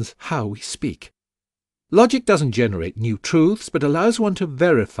explains how we speak. Logic doesn't generate new truths, but allows one to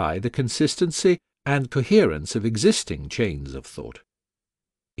verify the consistency and coherence of existing chains of thought.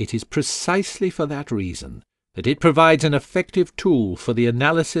 It is precisely for that reason that it provides an effective tool for the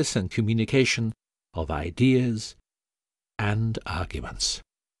analysis and communication of ideas and arguments.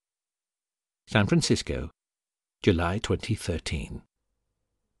 San Francisco, July 2013.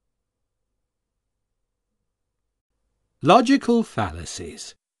 Logical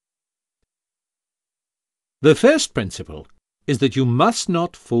fallacies. The first principle is that you must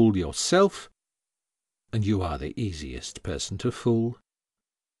not fool yourself, and you are the easiest person to fool.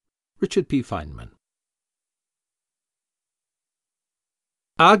 Richard P. Feynman.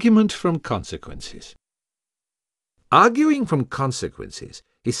 Argument from consequences. Arguing from consequences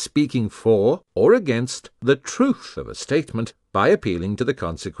is speaking for or against the truth of a statement by appealing to the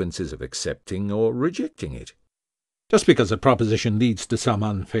consequences of accepting or rejecting it. Just because a proposition leads to some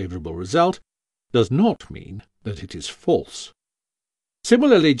unfavorable result does not mean that it is false.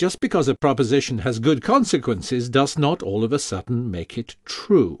 Similarly, just because a proposition has good consequences does not all of a sudden make it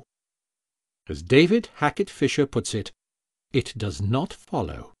true. As David Hackett Fischer puts it, it does not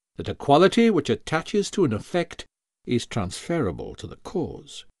follow that a quality which attaches to an effect is transferable to the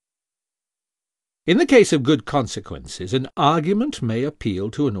cause. In the case of good consequences, an argument may appeal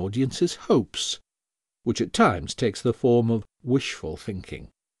to an audience's hopes, which at times takes the form of wishful thinking.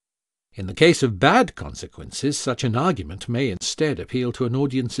 In the case of bad consequences, such an argument may instead appeal to an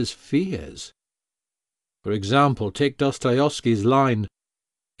audience's fears. For example, take Dostoevsky's line,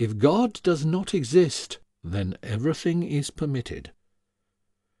 "If God does not exist, then everything is permitted."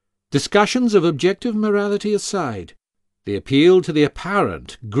 Discussions of objective morality aside, the appeal to the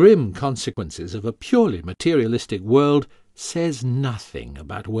apparent, grim consequences of a purely materialistic world says nothing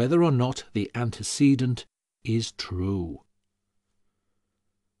about whether or not the antecedent is true.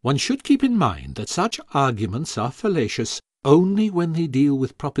 One should keep in mind that such arguments are fallacious only when they deal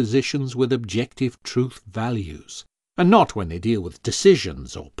with propositions with objective truth values, and not when they deal with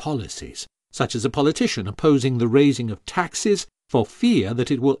decisions or policies, such as a politician opposing the raising of taxes for fear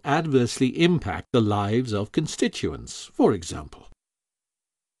that it will adversely impact the lives of constituents, for example.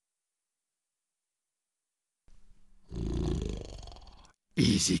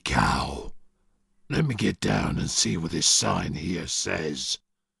 Easy, cow. Let me get down and see what this sign here says.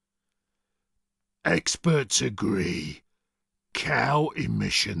 Experts agree. Cow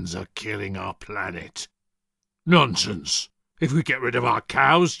emissions are killing our planet. Nonsense. If we get rid of our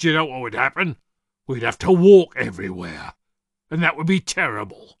cows, do you know what would happen? We'd have to walk everywhere. And that would be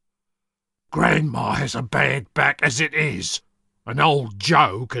terrible. Grandma has a bad back as it is, and old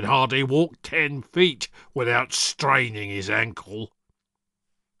Joe can hardly walk 10 feet without straining his ankle.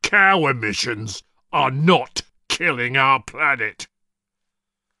 Cow emissions are not killing our planet.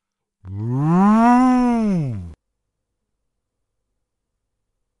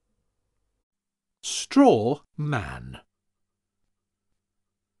 Straw man.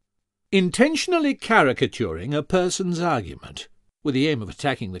 Intentionally caricaturing a person's argument, with the aim of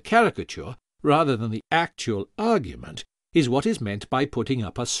attacking the caricature rather than the actual argument, is what is meant by putting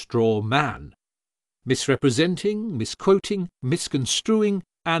up a straw man. Misrepresenting, misquoting, misconstruing,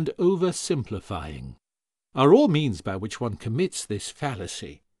 and oversimplifying are all means by which one commits this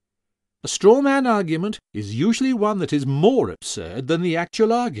fallacy. A straw man argument is usually one that is more absurd than the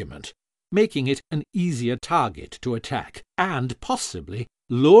actual argument, making it an easier target to attack, and possibly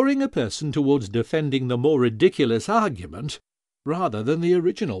luring a person towards defending the more ridiculous argument rather than the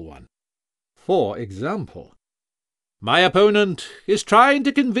original one. For example, "My opponent is trying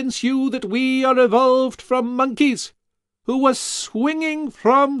to convince you that we are evolved from monkeys who were swinging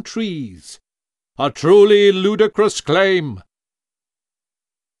from trees. A truly ludicrous claim."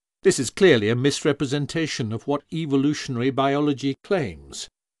 This is clearly a misrepresentation of what evolutionary biology claims,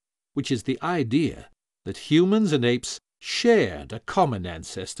 which is the idea that humans and apes shared a common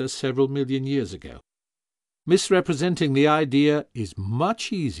ancestor several million years ago. Misrepresenting the idea is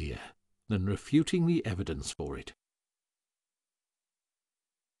much easier than refuting the evidence for it.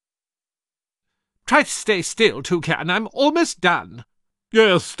 Try to stay still, Toucan. I'm almost done.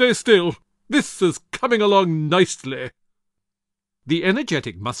 Yes, stay still. This is coming along nicely. The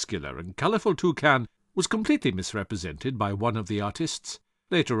energetic, muscular, and colourful Toucan was completely misrepresented by one of the artists.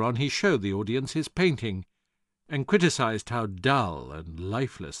 Later on he showed the audience his painting, and criticised how dull and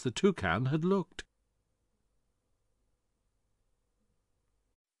lifeless the toucan had looked.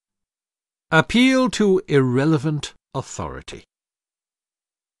 Appeal to irrelevant authority.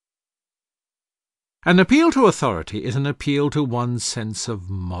 An appeal to authority is an appeal to one's sense of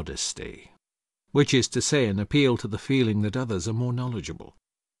modesty, which is to say, an appeal to the feeling that others are more knowledgeable.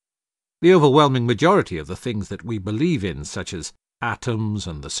 The overwhelming majority of the things that we believe in, such as atoms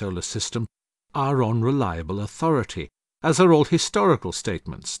and the solar system, are on reliable authority, as are all historical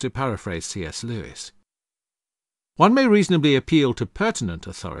statements, to paraphrase C.S. Lewis. One may reasonably appeal to pertinent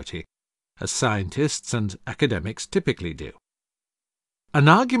authority, as scientists and academics typically do. An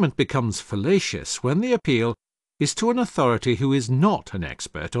argument becomes fallacious when the appeal is to an authority who is not an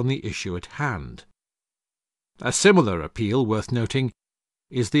expert on the issue at hand. A similar appeal worth noting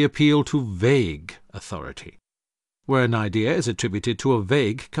is the appeal to vague authority, where an idea is attributed to a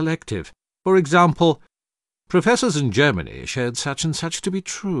vague collective. For example, professors in Germany showed such and such to be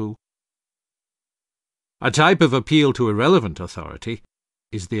true. A type of appeal to irrelevant authority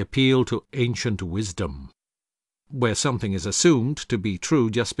is the appeal to ancient wisdom, where something is assumed to be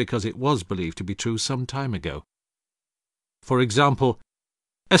true just because it was believed to be true some time ago. For example,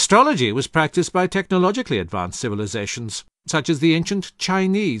 astrology was practiced by technologically advanced civilizations, such as the ancient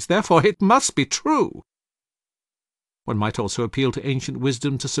Chinese, therefore it must be true. One might also appeal to ancient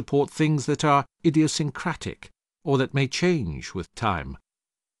wisdom to support things that are idiosyncratic, or that may change with time.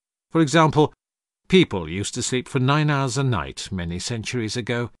 For example, people used to sleep for 9 hours a night many centuries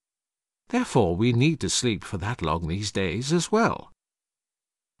ago, Therefore we need to sleep for that long these days as well.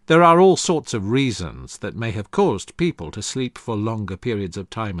 There are all sorts of reasons that may have caused people to sleep for longer periods of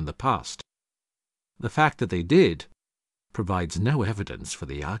time in the past. The fact that they did provides no evidence for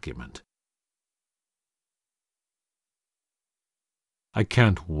the argument. I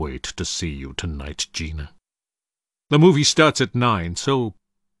can't wait to see you tonight, Gina. The movie starts at 9, so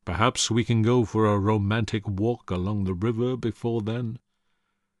perhaps we can go for a romantic walk along the river before then.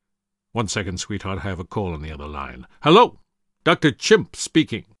 1 second, sweetheart, I have a call on the other line. Hello, Dr. Chimp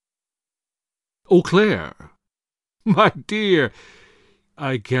speaking. Oh, Claire. My dear,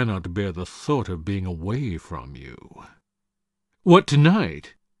 I cannot bear the thought of being away from you. What,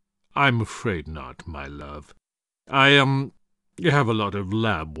 tonight? I'm afraid not, my love. I have a lot of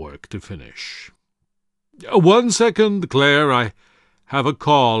lab work to finish. 1 second, Claire, I have a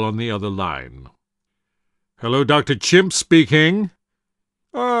call on the other line. Hello, Dr. Chimp speaking.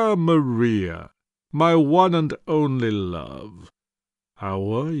 Ah, Maria, my one and only love. How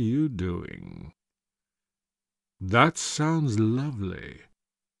are you doing? That sounds lovely.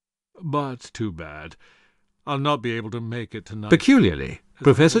 But too bad. I'll not be able to make it tonight. Peculiarly,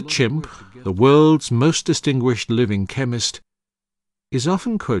 Professor Chimp, the world's most distinguished living chemist, is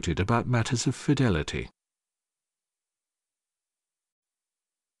often quoted about matters of fidelity.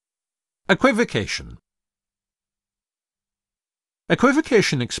 Equivocation.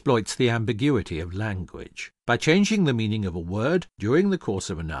 Equivocation exploits the ambiguity of language by changing the meaning of a word during the course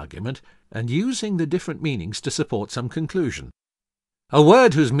of an argument and using the different meanings to support some conclusion. A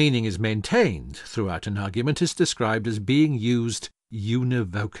word whose meaning is maintained throughout an argument is described as being used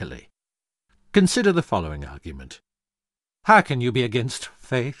univocally. Consider the following argument. How can you be against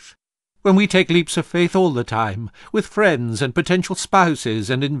faith, when we take leaps of faith all the time, with friends and potential spouses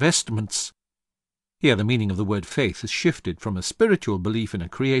and investments? Here the meaning of the word faith has shifted from a spiritual belief in a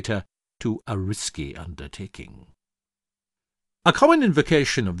creator to a risky undertaking. A common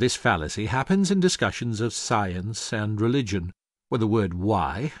invocation of this fallacy happens in discussions of science and religion, where the word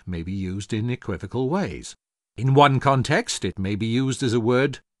why may be used in equivocal ways. In one context it may be used as a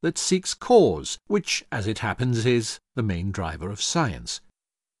word that seeks cause, which, as it happens, is the main driver of science.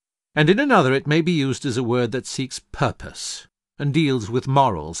 And in another it may be used as a word that seeks purpose, and deals with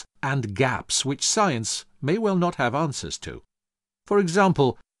morals and gaps which science may well not have answers to. For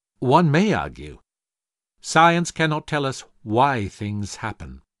example, one may argue, science cannot tell us why things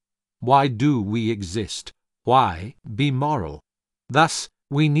happen. Why do we exist? Why be moral? Thus,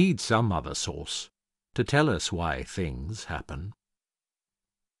 we need some other source to tell us why things happen.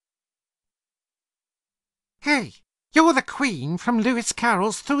 Hey, you're the Queen from Lewis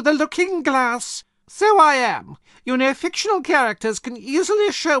Carroll's Through the Looking Glass. So I am. You know, fictional characters can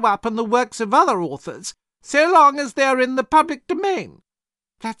easily show up in the works of other authors, so long as they're in the public domain.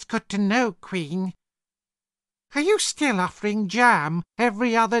 That's good to know, Queen. Are you still offering jam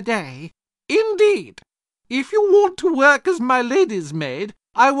every other day? Indeed. If you want to work as my lady's maid,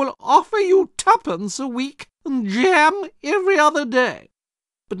 I will offer you 2pence a week and jam every other day.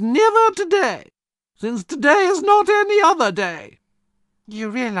 But never today, since today is not any other day. You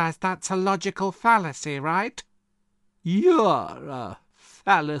realize that's a logical fallacy, right? You're a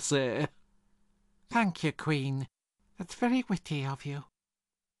fallacy. Thank you, Queen. That's very witty of you.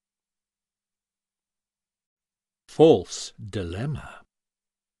 False dilemma.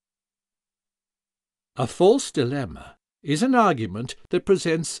 A false dilemma is an argument that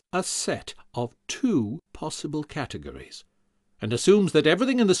presents a set of 2 possible categories, and assumes that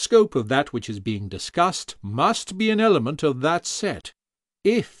everything in the scope of that which is being discussed must be an element of that set.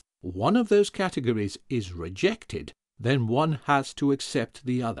 If one of those categories is rejected, then one has to accept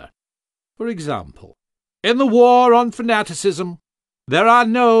the other. For example, in the war on fanaticism, there are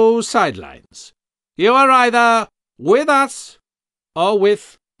no sidelines. You are either with us or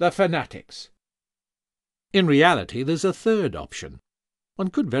with the fanatics. In reality, there's a third option. One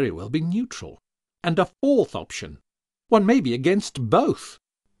could very well be neutral. And a fourth option. One may be against both.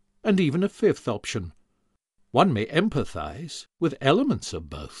 And even a fifth option. One may empathize with elements of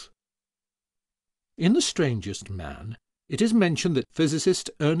both. In The Strangest Man, it is mentioned that physicist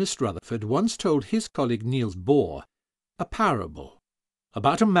Ernest Rutherford once told his colleague Niels Bohr a parable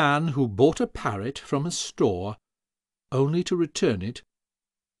about a man who bought a parrot from a store only to return it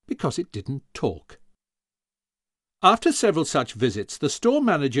because it didn't talk. After several such visits, the store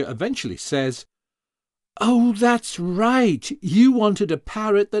manager eventually says, "Oh, that's right, you wanted a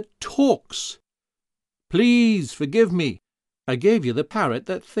parrot that talks. Please forgive me, I gave you the parrot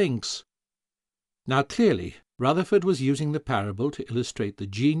that thinks." Now clearly, Rutherford was using the parable to illustrate the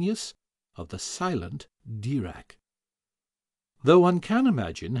genius of the silent Dirac. though one can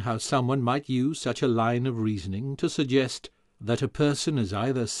imagine how someone might use such a line of reasoning to suggest that a person is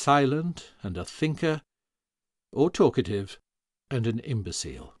either silent and a thinker, or talkative and an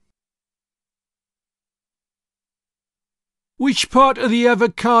imbecile. "Which part of the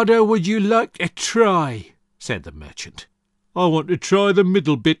avocado would you like to try?" said the merchant. "I want to try the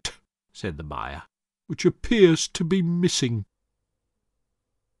middle bit," said the buyer, "which appears to be missing."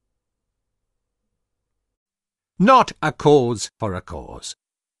 Not a cause for a cause.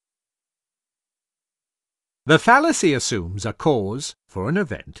 The fallacy assumes a cause for an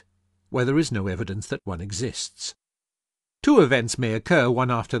event where there is no evidence that one exists. Two events may occur one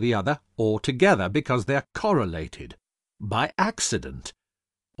after the other, or together because they are correlated, by accident,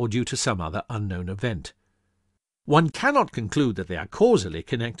 or due to some other unknown event. One cannot conclude that they are causally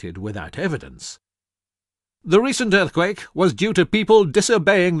connected without evidence. "The recent earthquake was due to people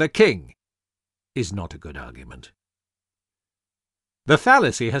disobeying the king," is not a good argument. The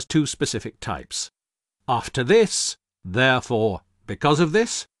fallacy has two specific types: after this, therefore because of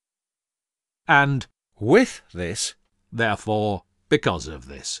this, and with this, therefore because of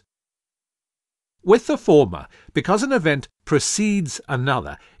this. With the former, because an event precedes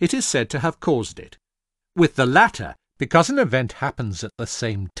another, it is said to have caused it. With the latter, because an event happens at the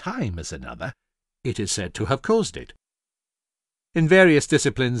same time as another, it is said to have caused it. In various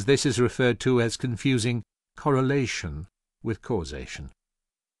disciplines, this is referred to as confusing correlation with causation.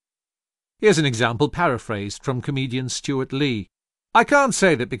 Here's an example paraphrased from comedian Stuart Lee. "I can't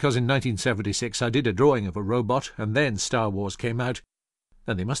say that because in 1976 I did a drawing of a robot and then Star Wars came out,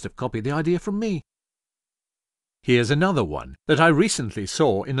 then they must have copied the idea from me." Here's another one that I recently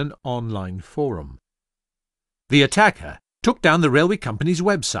saw in an online forum. The attacker took down the railway company's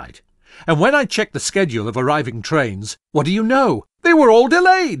website, and when I checked the schedule of arriving trains, what do you know? They were all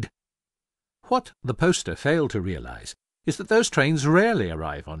delayed! What the poster failed to realize is that those trains rarely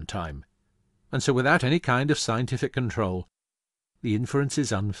arrive on time, and so without any kind of scientific control, the inference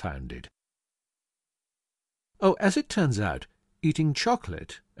is unfounded. Oh, as it turns out, eating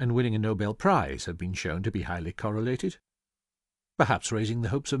chocolate and winning a Nobel Prize have been shown to be highly correlated, perhaps raising the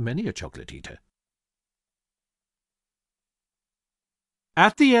hopes of many a chocolate eater.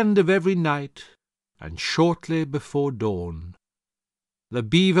 At the end of every night, and shortly before dawn, the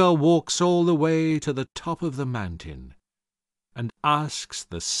beaver walks all the way to the top of the mountain and asks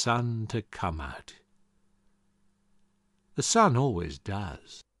the sun to come out. The sun always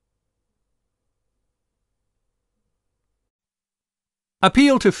does.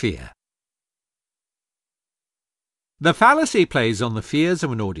 Appeal to fear. The fallacy plays on the fears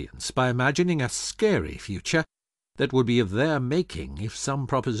of an audience by imagining a scary future that would be of their making if some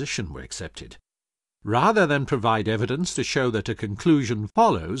proposition were accepted. Rather than provide evidence to show that a conclusion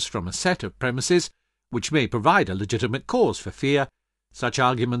follows from a set of premises which may provide a legitimate cause for fear, such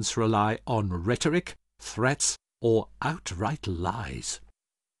arguments rely on rhetoric, threats, or outright lies.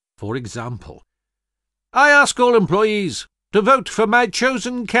 For example, "I ask all employees to vote for my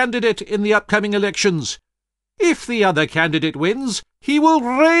chosen candidate in the upcoming elections. If the other candidate wins, he will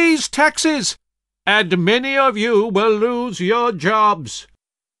raise taxes, and many of you will lose your jobs."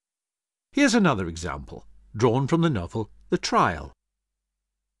 Here's another example, drawn from the novel The Trial.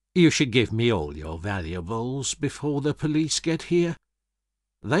 "You should give me all your valuables before the police get here.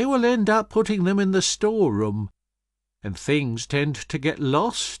 They will end up putting them in the storeroom, and things tend to get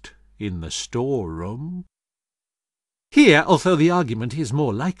lost in the storeroom." Here, although the argument is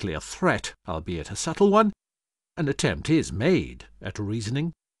more likely a threat, albeit a subtle one, an attempt is made at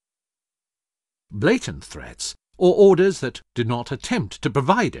reasoning. Blatant threats, or orders that do not attempt to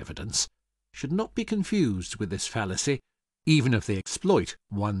provide evidence, should not be confused with this fallacy, even if they exploit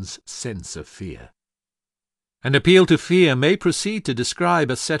one's sense of fear. An appeal to fear may proceed to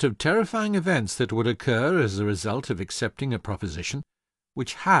describe a set of terrifying events that would occur as a result of accepting a proposition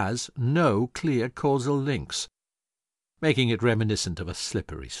which has no clear causal links, making it reminiscent of a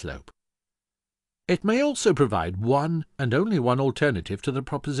slippery slope. It may also provide one and only one alternative to the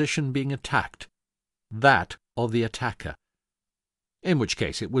proposition being attacked, that of the attacker, in which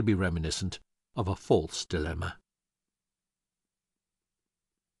case it would be reminiscent of a false dilemma.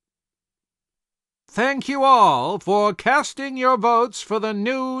 Thank you all for casting your votes for the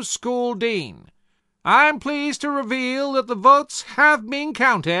new school dean. I'm pleased to reveal that the votes have been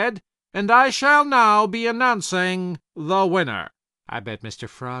counted, and I shall now be announcing the winner. I bet Mr.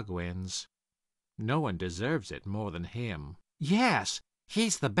 Frog wins. No one deserves it more than him. Yes,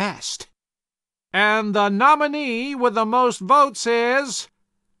 he's the best. And the nominee with the most votes is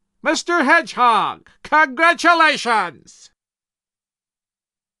Mr. Hedgehog. Congratulations!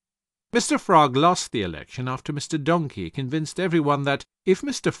 Mr. Frog lost the election after Mr. Donkey convinced everyone that if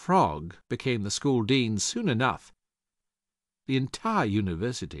Mr. Frog became the school dean soon enough, the entire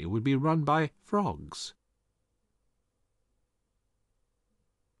university would be run by frogs.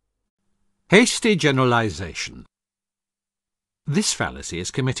 Hasty generalization. This fallacy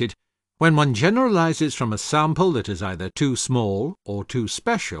is committed when one generalizes from a sample that is either too small or too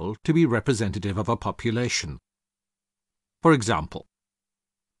special to be representative of a population. For example,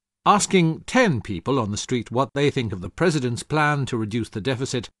 asking 10 people on the street what they think of the President's plan to reduce the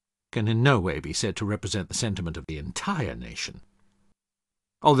deficit can in no way be said to represent the sentiment of the entire nation.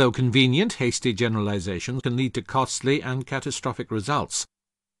 Although convenient, hasty generalizations can lead to costly and catastrophic results.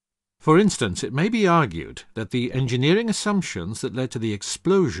 For instance, it may be argued that the engineering assumptions that led to the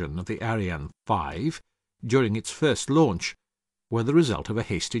explosion of the Ariane 5 during its first launch were the result of a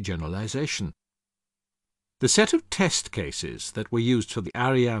hasty generalization. The set of test cases that were used for the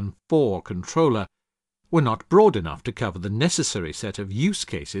Ariane 4 controller were not broad enough to cover the necessary set of use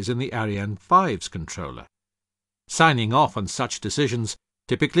cases in the Ariane 5's controller. Signing off on such decisions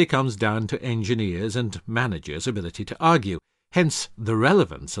typically comes down to engineers' and managers' ability to argue, hence the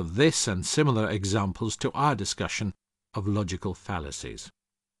relevance of this and similar examples to our discussion of logical fallacies.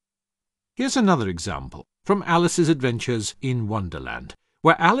 Here's another example from Alice's Adventures in Wonderland,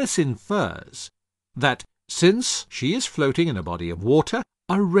 where Alice infers that since she is floating in a body of water,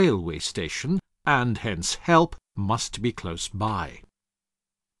 a railway station, and hence help, must be close by.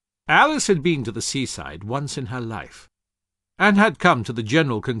 Alice had been to the seaside once in her life, and had come to the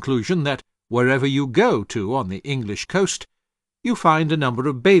general conclusion that wherever you go to on the English coast, you find a number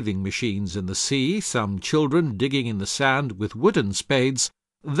of bathing machines in the sea, some children digging in the sand with wooden spades,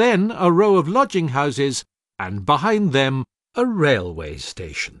 then a row of lodging-houses, and behind them a railway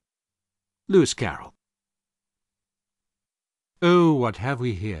station. Lewis Carroll. Oh, what have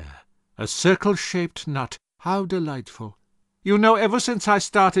we here? A circle-shaped nut. How delightful. You know, ever since I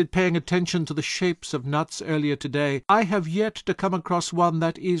started paying attention to the shapes of nuts earlier today, I have yet to come across one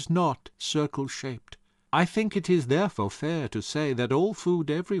that is not circle-shaped. I think it is therefore fair to say that all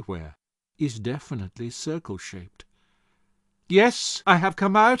food everywhere is definitely circle-shaped. Yes, I have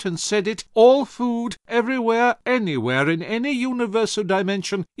come out and said it. All food everywhere, anywhere, in any universal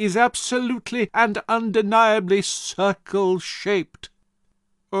dimension is absolutely and undeniably circle-shaped.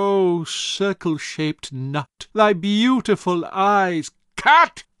 Oh, circle-shaped nut, thy beautiful eyes.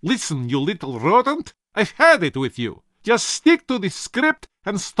 Cat! Listen, you little rodent. I've had it with you. Just stick to the script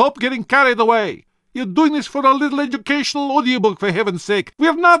and stop getting carried away. You're doing this for a little educational audiobook, for heaven's sake.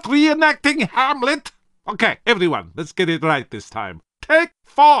 We're not reenacting Hamlet. Okay, everyone, let's get it right this time. Take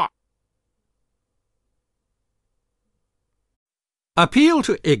 4. Appeal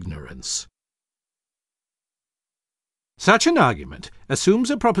to ignorance. Such an argument assumes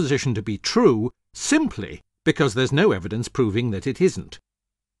a proposition to be true simply because there's no evidence proving that it isn't.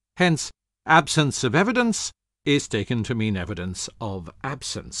 Hence, absence of evidence is taken to mean evidence of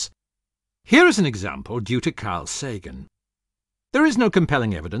absence. Here is an example due to Carl Sagan. There is no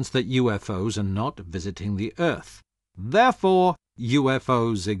compelling evidence that UFOs are not visiting the Earth. Therefore,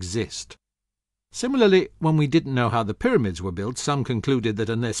 UFOs exist. Similarly, when we didn't know how the pyramids were built, some concluded that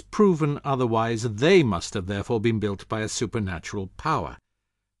unless proven otherwise, they must have therefore been built by a supernatural power.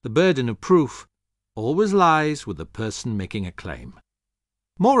 The burden of proof always lies with the person making a claim.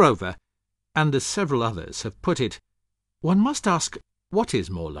 Moreover, and as several others have put it, one must ask what is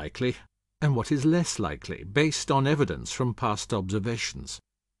more likely and what is less likely, based on evidence from past observations.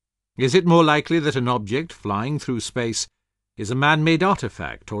 Is it more likely that an object flying through space is a man-made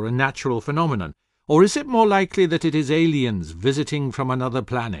artifact or a natural phenomenon, or is it more likely that it is aliens visiting from another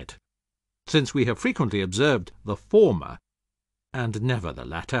planet? Since we have frequently observed the former, and never the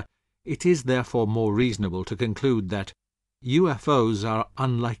latter, it is therefore more reasonable to conclude that UFOs are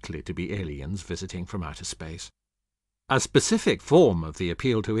unlikely to be aliens visiting from outer space. A specific form of the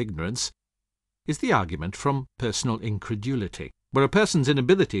appeal to ignorance is the argument from personal incredulity, where a person's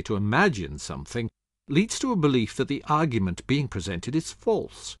inability to imagine something leads to a belief that the argument being presented is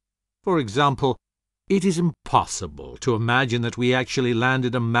false. For example, it is impossible to imagine that we actually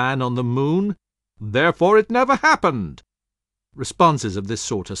landed a man on the moon, therefore it never happened. Responses of this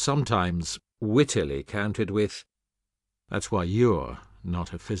sort are sometimes wittily countered with, "That's why you're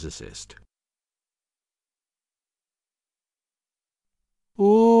not a physicist."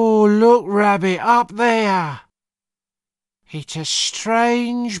 Oh, look, Rabbit, up there. It's a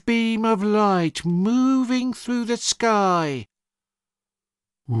strange beam of light moving through the sky.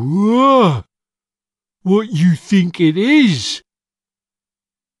 Whoa! What you think it is?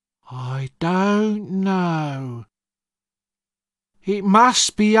 I don't know. It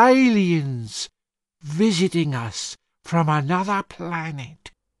must be aliens visiting us from another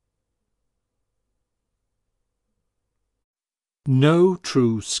planet. No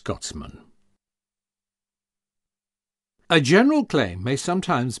true Scotsman. A general claim may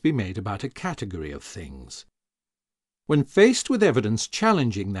sometimes be made about a category of things. When faced with evidence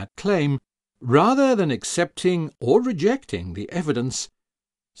challenging that claim, rather than accepting or rejecting the evidence,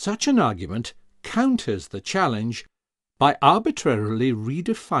 such an argument counters the challenge by arbitrarily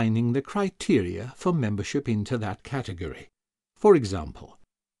redefining the criteria for membership into that category. For example,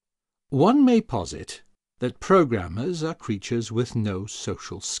 one may posit that programmers are creatures with no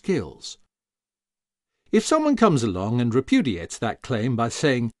social skills. If someone comes along and repudiates that claim by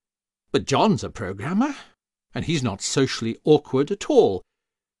saying, "But John's a programmer, and he's not socially awkward at all,"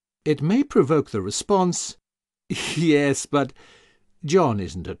 it may provoke the response, "Yes, but John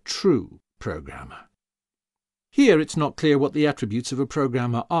isn't a true programmer." Here it's not clear what the attributes of a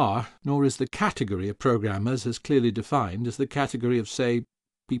programmer are, nor is the category of programmers as clearly defined as the category of, say,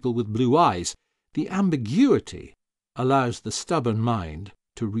 people with blue eyes. The ambiguity allows the stubborn mind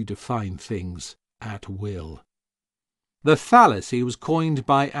to redefine things at will. The fallacy was coined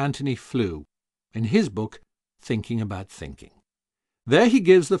by Antony Flew in his book Thinking About Thinking. There he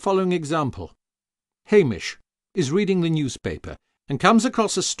gives the following example. Hamish is reading the newspaper and comes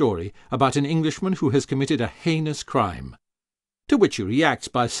across a story about an Englishman who has committed a heinous crime, to which he reacts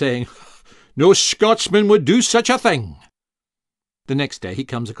by saying, "No Scotsman would do such a thing." The next day he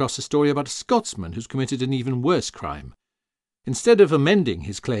comes across a story about a Scotsman who's committed an even worse crime. Instead of amending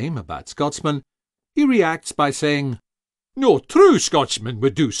his claim about Scotsmen, he reacts by saying, "No true Scotsman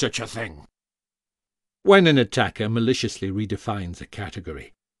would do such a thing." When an attacker maliciously redefines a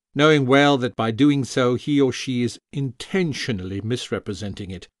category, knowing well that by doing so he or she is intentionally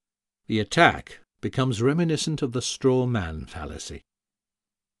misrepresenting it, the attack becomes reminiscent of the straw man fallacy.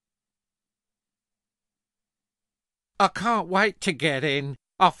 I can't wait to get in.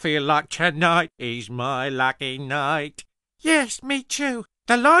 I feel like tonight is my lucky night. Yes, me too.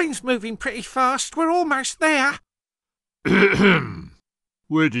 The line's moving pretty fast. We're almost there.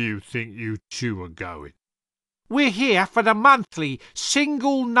 Where do you think you two are going? We're here for the monthly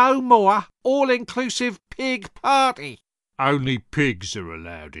single no more all-inclusive pig party. Only pigs are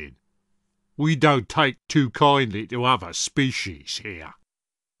allowed in. We don't take too kindly to other species here.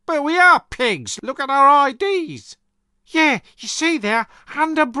 But we are pigs. Look at our IDs. Yeah, you see there,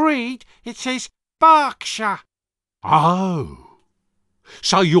 under breed, it says Berkshire. Oh,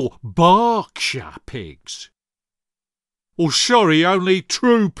 so you're Berkshire pigs. Well, sorry, only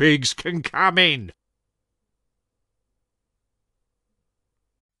true pigs can come in.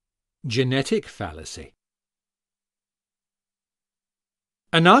 Genetic fallacy.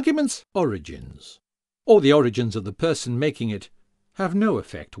 An argument's origins, or the origins of the person making it, have no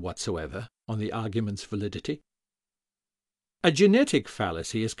effect whatsoever on the argument's validity. A genetic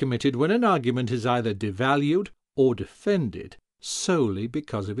fallacy is committed when an argument is either devalued or defended solely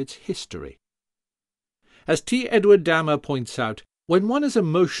because of its history. As T. Edward Dammer points out, when one is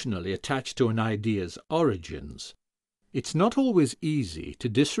emotionally attached to an idea's origins, it's not always easy to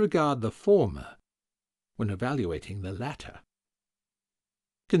disregard the former when evaluating the latter.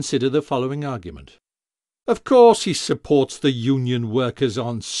 Consider the following argument. Of course he supports the union workers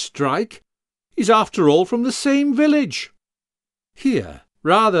on strike. He's after all from the same village. Here,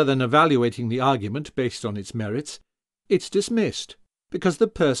 rather than evaluating the argument based on its merits, it's dismissed because the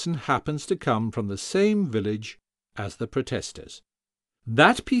person happens to come from the same village as the protesters.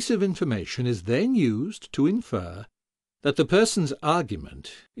 That piece of information is then used to infer that the person's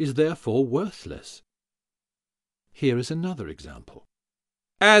argument is therefore worthless. Here is another example.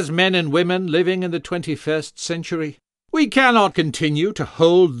 As men and women living in the 21st century, we cannot continue to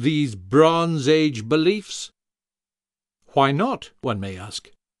hold these Bronze Age beliefs. Why not, one may ask?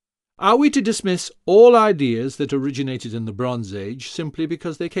 Are we to dismiss all ideas that originated in the Bronze Age simply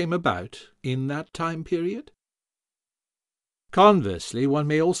because they came about in that time period? Conversely, one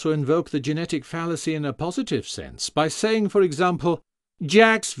may also invoke the genetic fallacy in a positive sense by saying, for example,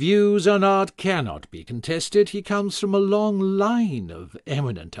 Jack's views on art cannot be contested. He comes from a long line of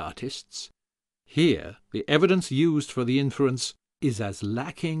eminent artists. Here, the evidence used for the inference is as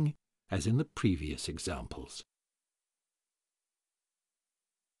lacking as in the previous examples.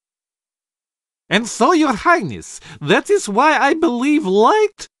 And so, Your Highness, that is why I believe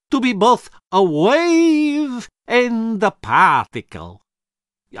light to be both a wave and a particle.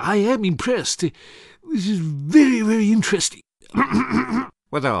 I am impressed. This is very, very interesting.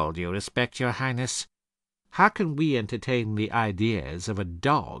 With all due respect, Your Highness, how can we entertain the ideas of a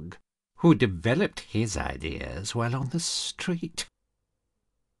dog who developed his ideas while on the street?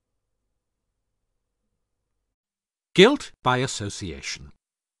 Guilt by association.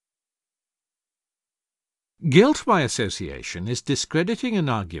 Guilt by association is discrediting an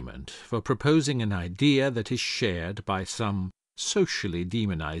argument for proposing an idea that is shared by some socially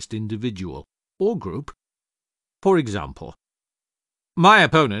demonized individual or group. For example, my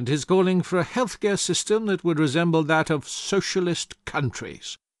opponent is calling for a healthcare system that would resemble that of socialist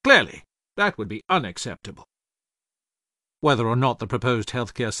countries. Clearly, that would be unacceptable. Whether or not the proposed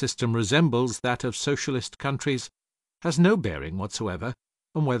healthcare system resembles that of socialist countries has no bearing whatsoever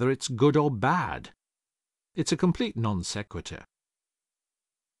on whether it's good or bad. It's a complete non sequitur.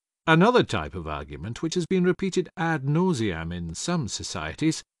 Another type of argument, which has been repeated ad nauseam in some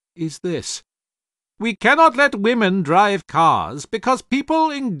societies, is this: we cannot let women drive cars because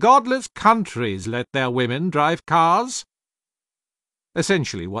people in godless countries let their women drive cars.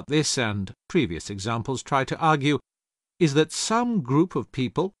 Essentially, what this and previous examples try to argue is that some group of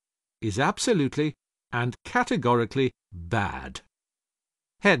people is absolutely and categorically bad.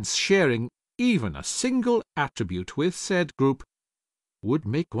 Hence, sharing even a single attribute with said group would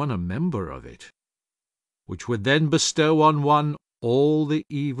make one a member of it, which would then bestow on one all the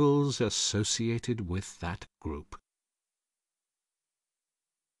evils associated with that group.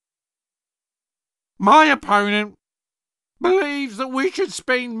 My opponent believes that we should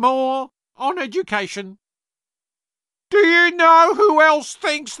spend more on education. Do you know who else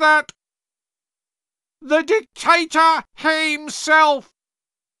thinks that? The dictator himself.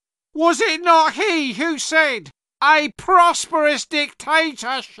 Was it not he who said, a prosperous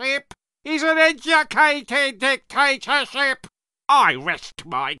dictatorship is an educated dictatorship? I rest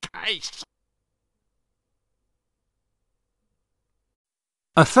my case.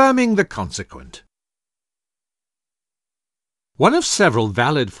 Affirming the consequent. One of several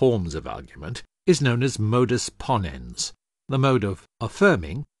valid forms of argument is known as modus ponens, the mode of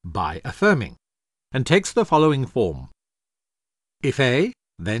affirming by affirming, and takes the following form. If A,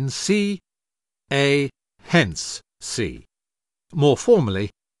 then C, A, hence C. More formally,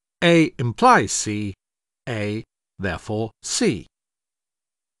 A implies C, A, therefore C.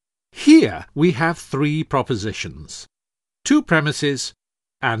 Here we have three propositions, two premises,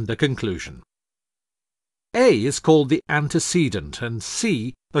 and a conclusion. A is called the antecedent and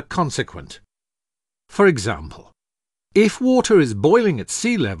C the consequent. For example, if water is boiling at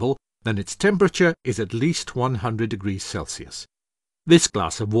sea level, then its temperature is at least 100 degrees Celsius. This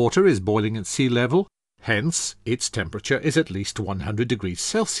glass of water is boiling at sea level, hence its temperature is at least 100 degrees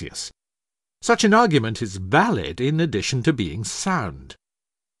Celsius. Such an argument is valid in addition to being sound.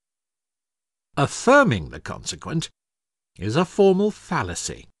 Affirming the consequent is a formal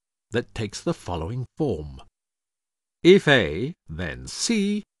fallacy that takes the following form. If A, then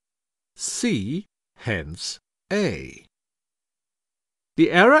C, C, hence A.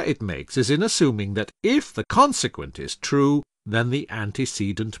 The error it makes is in assuming that if the consequent is true, then the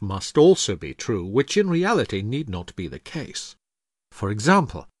antecedent must also be true, which in reality need not be the case. For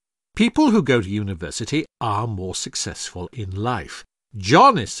example, people who go to university are more successful in life.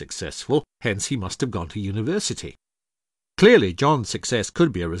 John is successful, hence he must have gone to university. Clearly, John's success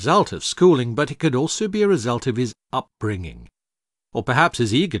could be a result of schooling, but it could also be a result of his upbringing, or perhaps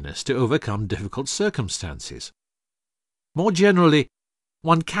his eagerness to overcome difficult circumstances. More generally,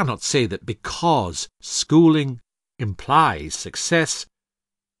 one cannot say that because schooling implies success,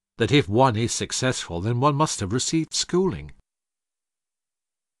 that if one is successful, then one must have received schooling.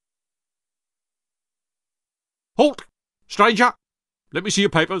 Halt! Stranger! Let me see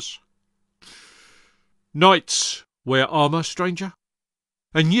your papers. Knights wear armour, stranger,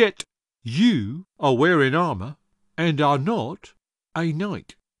 and yet you are wearing armour and are not a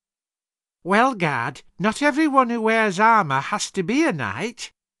knight. Well, Gad, not everyone who wears armour has to be a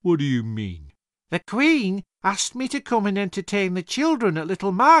knight. What do you mean? The Queen asked me to come and entertain the children at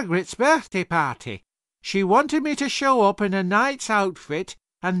little Margaret's birthday party. She wanted me to show up in a knight's outfit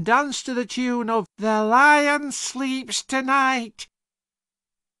and dance to the tune of The Lion Sleeps Tonight.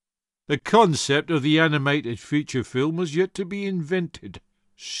 The concept of the animated feature film was yet to be invented,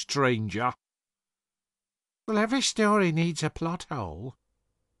 stranger. Well, every story needs a plot hole.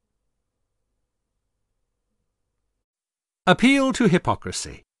 Appeal to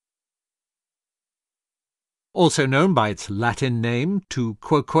hypocrisy. Also known by its Latin name tu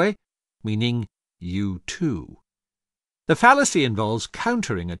quoque, meaning you too. The fallacy involves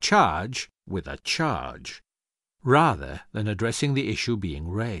countering a charge with a charge, rather than addressing the issue being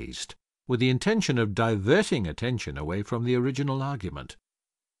raised, with the intention of diverting attention away from the original argument.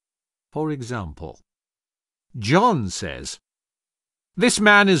 For example, John says, "This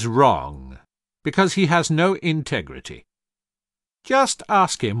man is wrong, because he has no integrity. Just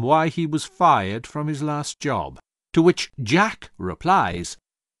ask him why he was fired from his last job." to which Jack replies,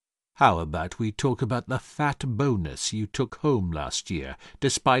 "How about we talk about the fat bonus you took home last year,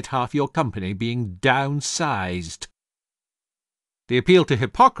 despite half your company being downsized?" The appeal to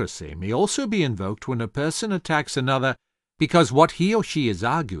hypocrisy may also be invoked when a person attacks another because what he or she is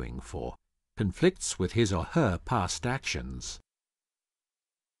arguing for conflicts with his or her past actions.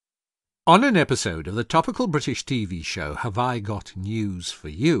 On an episode of the topical British TV show Have I Got News for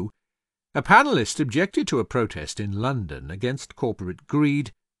You, a panellist objected to a protest in London against corporate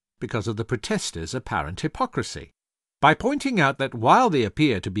greed because of the protesters' apparent hypocrisy, by pointing out that while they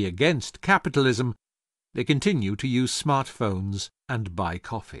appear to be against capitalism, they continue to use smartphones and buy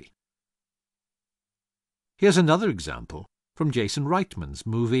coffee. Here's another example from Jason Reitman's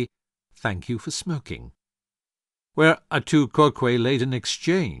movie Thank You for Smoking, where a tu quoque-laden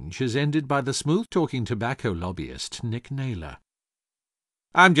exchange has ended by the smooth-talking tobacco lobbyist Nick Naylor.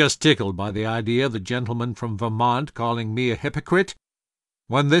 "I'm just tickled by the idea of the gentleman from Vermont calling me a hypocrite,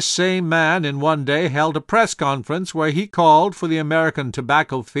 when this same man in one day held a press conference where he called for the American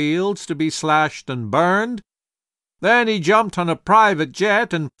tobacco fields to be slashed and burned. Then he jumped on a private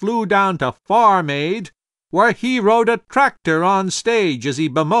jet and flew down to Farm Aid, where he rode a tractor on stage as he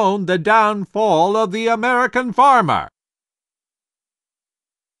bemoaned the downfall of the American farmer."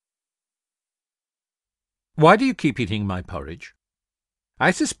 Why do you keep eating my porridge?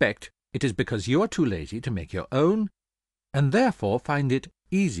 I suspect it is because you are too lazy to make your own, and therefore find it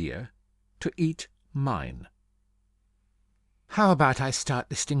easier to eat mine. How about I start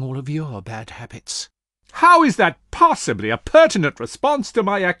listing all of your bad habits? How is that possibly a pertinent response to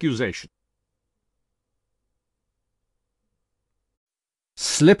my accusation?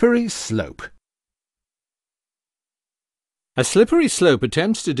 Slippery slope. A slippery slope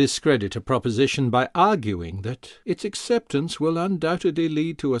attempts to discredit a proposition by arguing that its acceptance will undoubtedly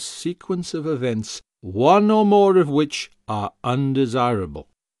lead to a sequence of events, one or more of which are undesirable.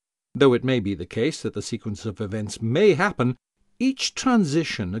 Though it may be the case that the sequence of events may happen, each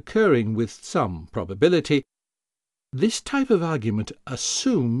transition occurring with some probability, this type of argument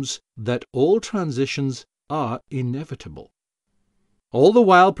assumes that all transitions are inevitable, all the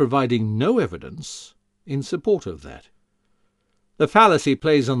while providing no evidence in support of that. The fallacy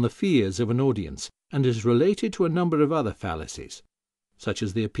plays on the fears of an audience and is related to a number of other fallacies, such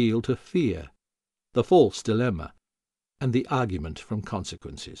as the appeal to fear, the false dilemma, and the argument from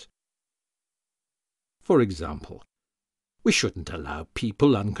consequences. For example, we shouldn't allow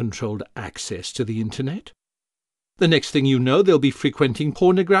people uncontrolled access to the Internet. The next thing you know, they'll be frequenting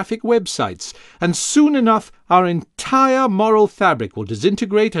pornographic websites, and soon enough our entire moral fabric will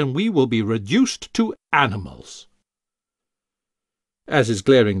disintegrate and we will be reduced to animals. As is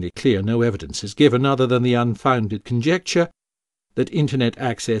glaringly clear, no evidence is given other than the unfounded conjecture that Internet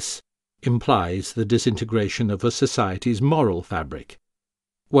access implies the disintegration of a society's moral fabric,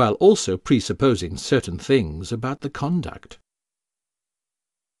 while also presupposing certain things about the conduct.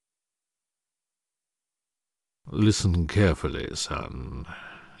 Listen carefully, son.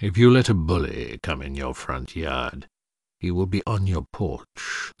 If you let a bully come in your front yard, he will be on your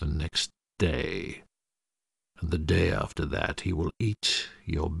porch the next day, and the day after that he will eat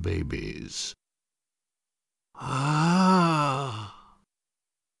your babies.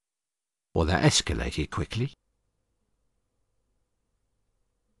 Or that escalated quickly.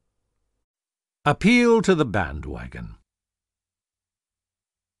 Appeal to the bandwagon.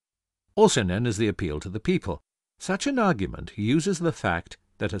 Also known as the appeal to the people, such an argument uses the fact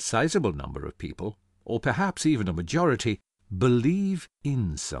that a sizable number of people, or perhaps even a majority, believe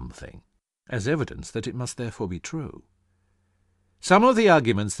in something, as evidence that it must therefore be true. Some of the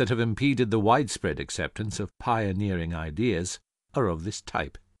arguments that have impeded the widespread acceptance of pioneering ideas are of this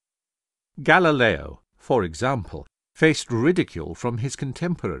type. Galileo, for example, faced ridicule from his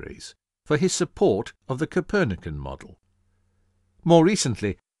contemporaries for his support of the Copernican model. More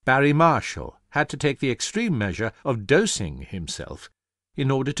recently, Barry Marshall had to take the extreme measure of dosing himself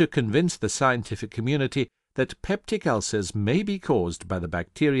in order to convince the scientific community that peptic ulcers may be caused by the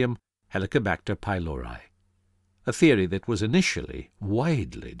bacterium Helicobacter pylori, a theory that was initially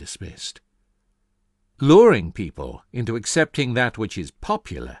widely dismissed. Luring people into accepting that which is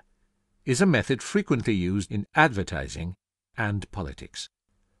popular is a method frequently used in advertising and politics.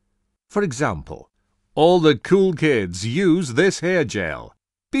 For example, all the cool kids use this hair gel.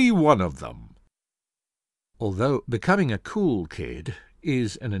 Be one of them. Although becoming a cool kid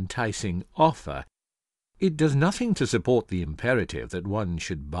is an enticing offer, it does nothing to support the imperative that one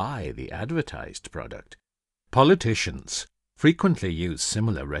should buy the advertised product. Politicians frequently use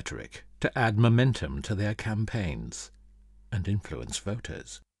similar rhetoric to add momentum to their campaigns and influence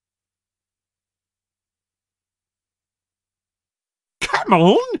voters. Come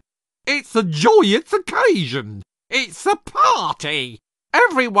on! It's a joyous occasion. It's a party.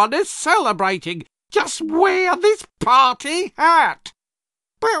 Everyone is celebrating. Just wear this party hat.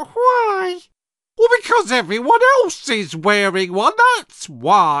 But why? Well, because everyone else is wearing one, that's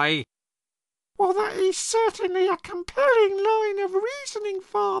why. Well, that is certainly a compelling line of reasoning,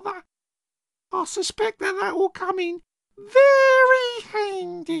 Father. I suspect that will come in very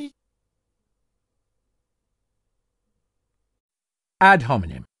handy. Ad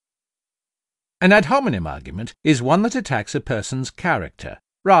hominem. An ad hominem argument is one that attacks a person's character,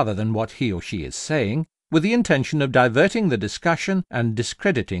 rather than what he or she is saying, with the intention of diverting the discussion and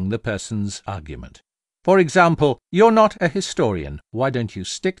discrediting the person's argument. For example, "You're not a historian. Why don't you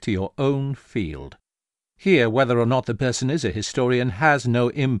stick to your own field?" Here, whether or not the person is a historian has no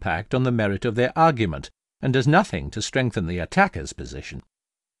impact on the merit of their argument, and does nothing to strengthen the attacker's position.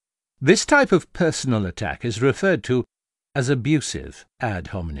 This type of personal attack is referred to as abusive ad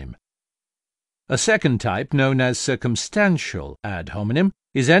hominem. A second type, known as circumstantial ad hominem,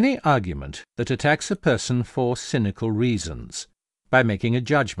 is any argument that attacks a person for cynical reasons, by making a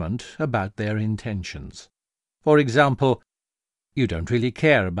judgment about their intentions. For example, "You don't really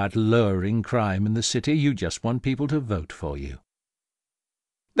care about lowering crime in the city, you just want people to vote for you."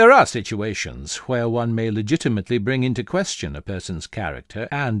 There are situations where one may legitimately bring into question a person's character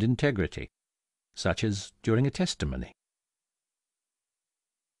and integrity, such as during a testimony.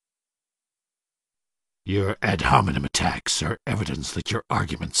 Your ad hominem attacks are evidence that your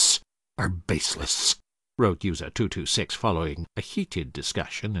arguments are baseless, wrote user 226 following a heated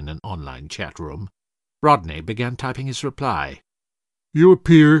discussion in an online chat room. Rodney began typing his reply. You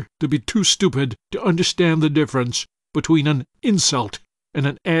appear to be too stupid to understand the difference between an insult and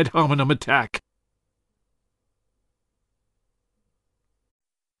an ad hominem attack.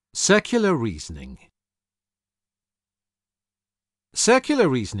 Circular reasoning. Circular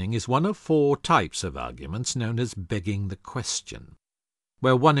reasoning is one of 4 types of arguments known as begging the question,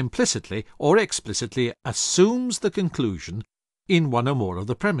 where one implicitly or explicitly assumes the conclusion in one or more of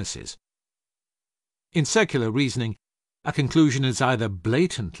the premises. In circular reasoning, a conclusion is either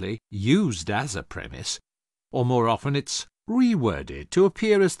blatantly used as a premise, or more often it's reworded to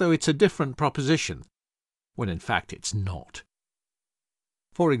appear as though it's a different proposition, when in fact it's not.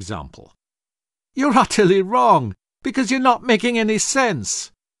 For example, "You're utterly wrong, because you're not making any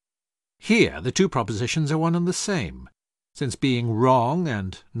sense." Here the 2 propositions are one and the same, since being wrong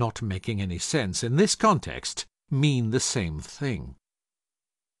and not making any sense in this context mean the same thing.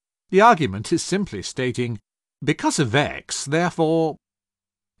 The argument is simply stating, because of X, therefore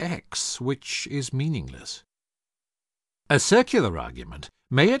X, which is meaningless. A circular argument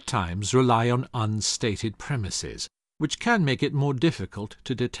may at times rely on unstated premises, which can make it more difficult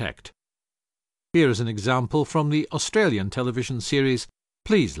to detect. Here is an example from the Australian television series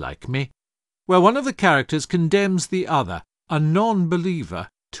Please Like Me, where one of the characters condemns the other, a non-believer,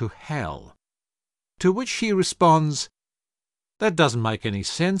 to hell. To which she responds, "That doesn't make any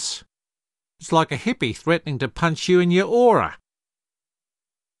sense. It's like a hippie threatening to punch you in your aura."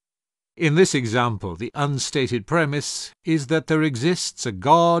 In this example, the unstated premise is that there exists a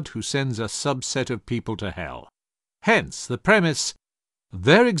God who sends a subset of people to hell. Hence, the premise,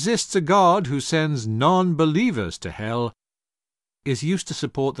 "There exists a God who sends non-believers to hell," is used to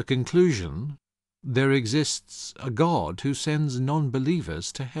support the conclusion, "There exists a God who sends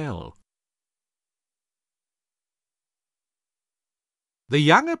non-believers to hell." The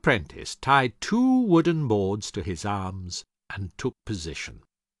young apprentice tied 2 wooden boards to his arms and took position.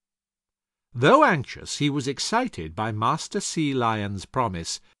 Though anxious, he was excited by Master Sea Lion's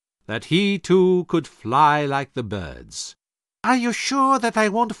promise that he too could fly like the birds. Are you sure that they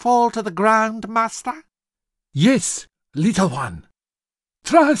won't fall to the ground, Master? Yes, little one.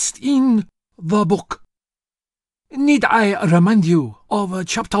 Trust in the book. Need I remind you of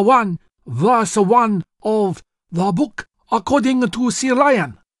chapter 1, verse 1 of the book according to Sea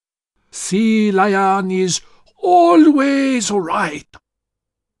Lion? Sea Lion is always right.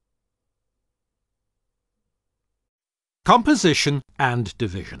 Composition and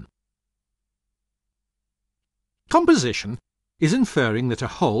division. Composition is inferring that a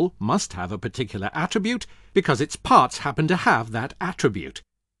whole must have a particular attribute because its parts happen to have that attribute.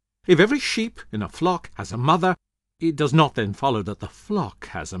 If every sheep in a flock has a mother, it does not then follow that the flock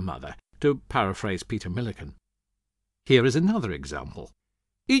has a mother, to paraphrase Peter Millikan. Here is another example.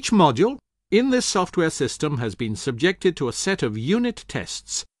 Each module in this software system has been subjected to a set of unit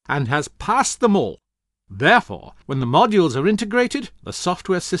tests and has passed them all. Therefore, when the modules are integrated, the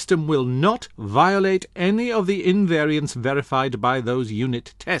software system will not violate any of the invariants verified by those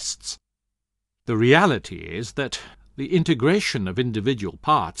unit tests. The reality is that the integration of individual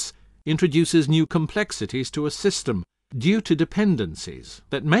parts introduces new complexities to a system due to dependencies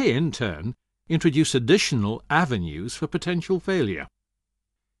that may, in turn, introduce additional avenues for potential failure.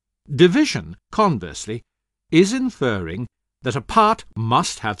 Division, conversely, is inferring that a part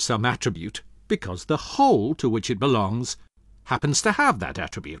must have some attribute because the whole to which it belongs happens to have that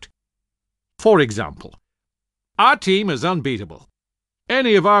attribute. For example, our team is unbeatable.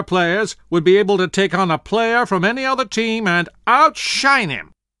 Any of our players would be able to take on a player from any other team and outshine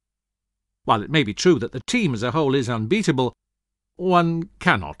him. While it may be true that the team as a whole is unbeatable, one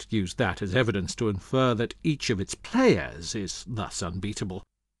cannot use that as evidence to infer that each of its players is thus unbeatable.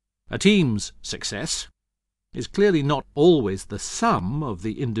 A team's success is clearly not always the sum of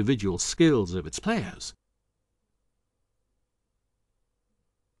the individual skills of its players.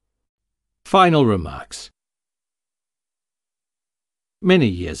 Final remarks. Many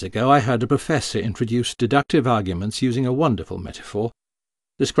years ago I heard a professor introduce deductive arguments using a wonderful metaphor,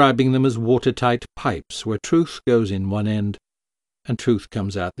 describing them as watertight pipes where truth goes in one end and truth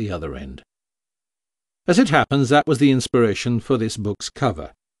comes out the other end. As it happens, that was the inspiration for this book's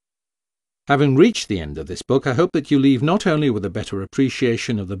cover. Having reached the end of this book, I hope that you leave not only with a better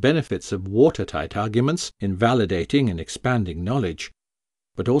appreciation of the benefits of watertight arguments in validating and expanding knowledge,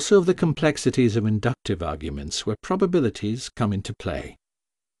 but also of the complexities of inductive arguments where probabilities come into play.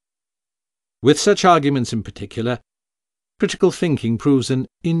 With such arguments in particular, critical thinking proves an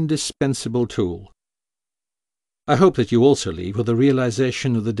indispensable tool. I hope that you also leave with a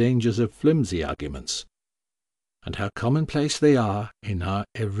realization of the dangers of flimsy arguments, and how commonplace they are in our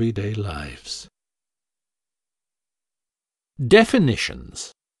everyday lives.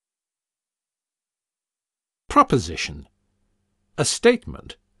 Definitions. Proposition. A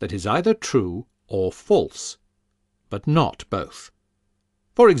statement that is either true or false, but not both.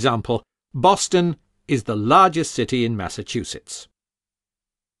 For example, Boston is the largest city in Massachusetts.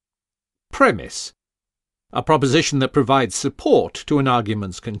 Premise. A proposition that provides support to an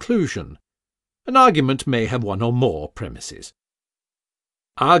argument's conclusion. An argument may have one or more premises.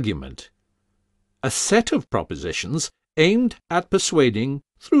 Argument. A set of propositions aimed at persuading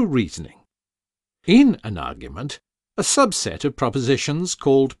through reasoning. In an argument, a subset of propositions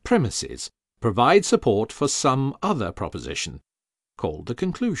called premises provide support for some other proposition, called the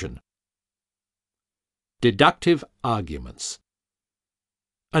conclusion. Deductive arguments.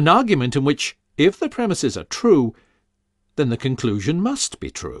 An argument in which, if the premises are true, then the conclusion must be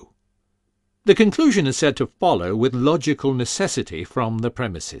true. The conclusion is said to follow with logical necessity from the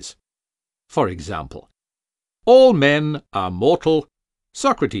premises. For example, all men are mortal,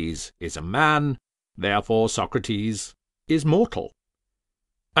 Socrates is a man, therefore Socrates is mortal.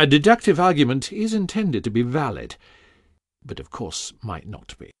 A deductive argument is intended to be valid, but of course might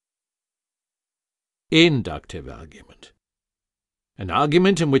not be. Inductive argument. An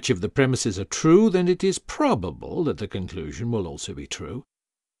argument in which if the premises are true, then it is probable that the conclusion will also be true.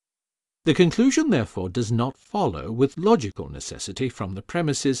 The conclusion, therefore, does not follow with logical necessity from the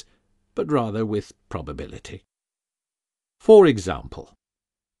premises, but rather with probability. For example,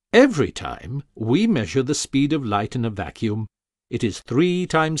 every time we measure the speed of light in a vacuum, it is 3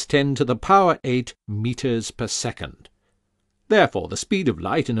 × 10⁸ meters per second. Therefore, the speed of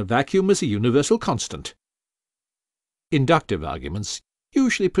light in a vacuum is a universal constant. Inductive arguments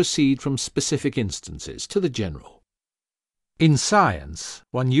usually proceed from specific instances to the general. In science,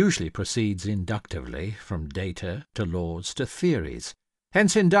 one usually proceeds inductively from data to laws to theories.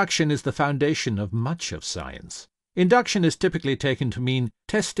 Hence, induction is the foundation of much of science. Induction is typically taken to mean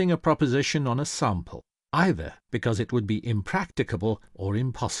testing a proposition on a sample, either because it would be impracticable or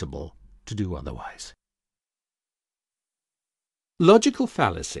impossible to do otherwise. Logical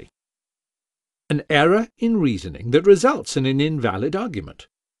fallacy. An error in reasoning that results in an invalid argument.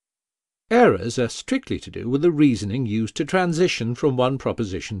 Errors are strictly to do with the reasoning used to transition from one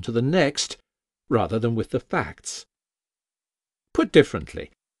proposition to the next, rather than with the facts. Put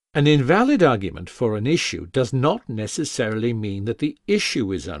differently, an invalid argument for an issue does not necessarily mean that the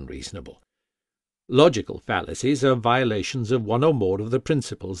issue is unreasonable. Logical fallacies are violations of one or more of the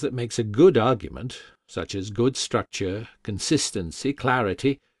principles that makes a good argument, such as good structure, consistency,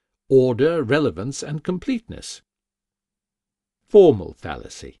 clarity, order, relevance, and completeness. Formal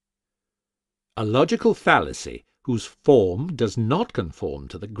fallacy. A logical fallacy whose form does not conform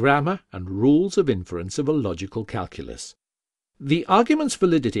to the grammar and rules of inference of a logical calculus. The argument's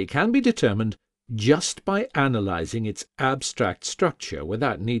validity can be determined just by analyzing its abstract structure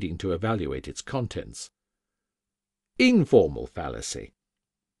without needing to evaluate its contents. Informal fallacy.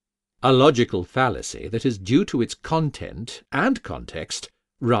 A logical fallacy that is due to its content and context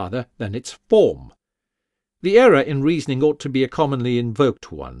rather than its form. The error in reasoning ought to be a commonly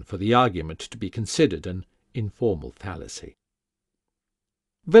invoked one for the argument to be considered an informal fallacy.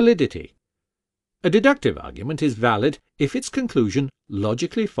 Validity. A deductive argument is valid if its conclusion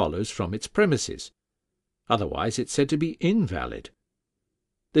logically follows from its premises. Otherwise it's said to be invalid.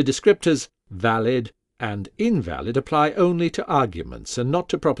 The descriptors valid and invalid apply only to arguments and not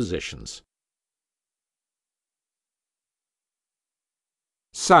to propositions.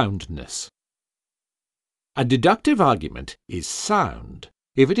 Soundness. A deductive argument is sound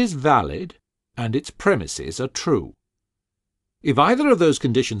if it is valid and its premises are true. If either of those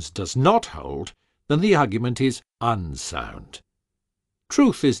conditions does not hold, then the argument is unsound.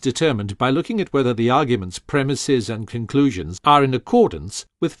 Truth is determined by looking at whether the argument's premises and conclusions are in accordance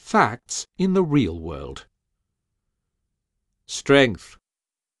with facts in the real world. Strength.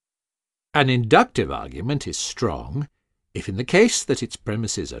 An inductive argument is strong if in the case that its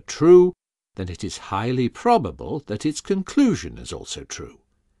premises are true, then it is highly probable that its conclusion is also true.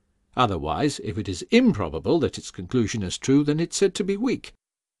 Otherwise, if it is improbable that its conclusion is true, then it's said to be weak.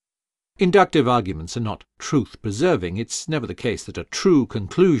 Inductive arguments are not truth-preserving. It's never the case that a true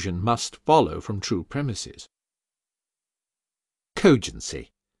conclusion must follow from true premises.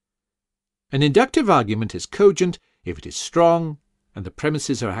 Cogency. An inductive argument is cogent if it is strong and the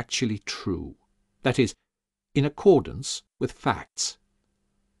premises are actually true, that is, in accordance with facts.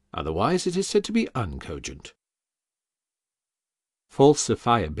 Otherwise, it is said to be uncogent.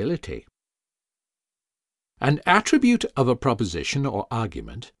 Falsifiability. An attribute of a proposition or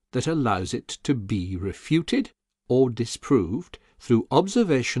argument that allows it to be refuted or disproved through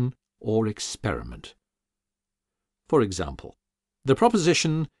observation or experiment. For example, the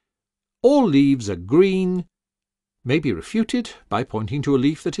proposition, "all leaves are green," may be refuted by pointing to a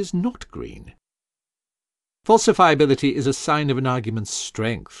leaf that is not green. Falsifiability is a sign of an argument's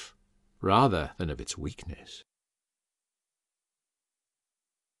strength rather than of its weakness.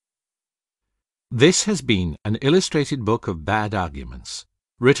 This has been an illustrated book of bad arguments,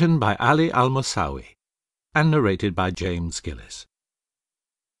 written by Ali Al-Mosawi and narrated by James Gillis.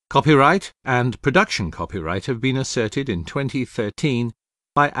 Copyright and production copyright have been asserted in 2013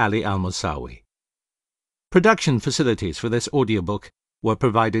 by Ali Al-Mosawi. Production facilities for this audiobook were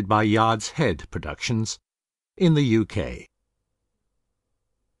provided by Yard's Head Productions in the UK.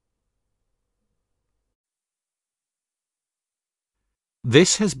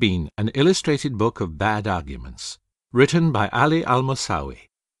 This has been an illustrated book of bad arguments, written by Ali Al-Mosawi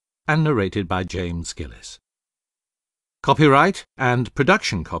and narrated by James Gillis. Copyright and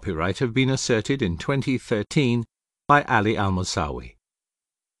production copyright have been asserted in 2013 by Ali Al-Mosawi.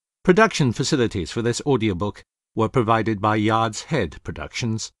 Production facilities for this audiobook were provided by Yard's Head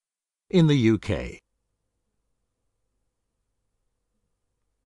Productions in the UK.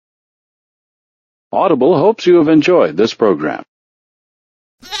 Audible hopes you have enjoyed this program.